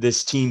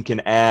this team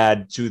can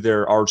add to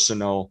their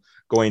arsenal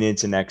going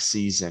into next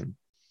season.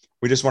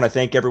 We just want to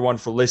thank everyone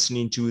for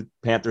listening to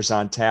Panthers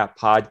on Tap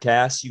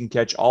podcast. You can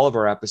catch all of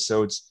our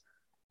episodes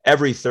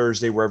every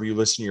Thursday, wherever you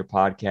listen to your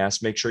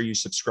podcast. Make sure you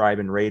subscribe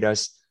and rate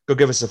us. Go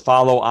give us a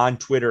follow on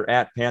Twitter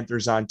at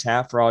Panthers on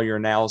Tap for all your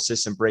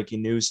analysis and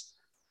breaking news.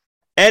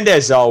 And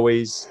as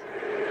always,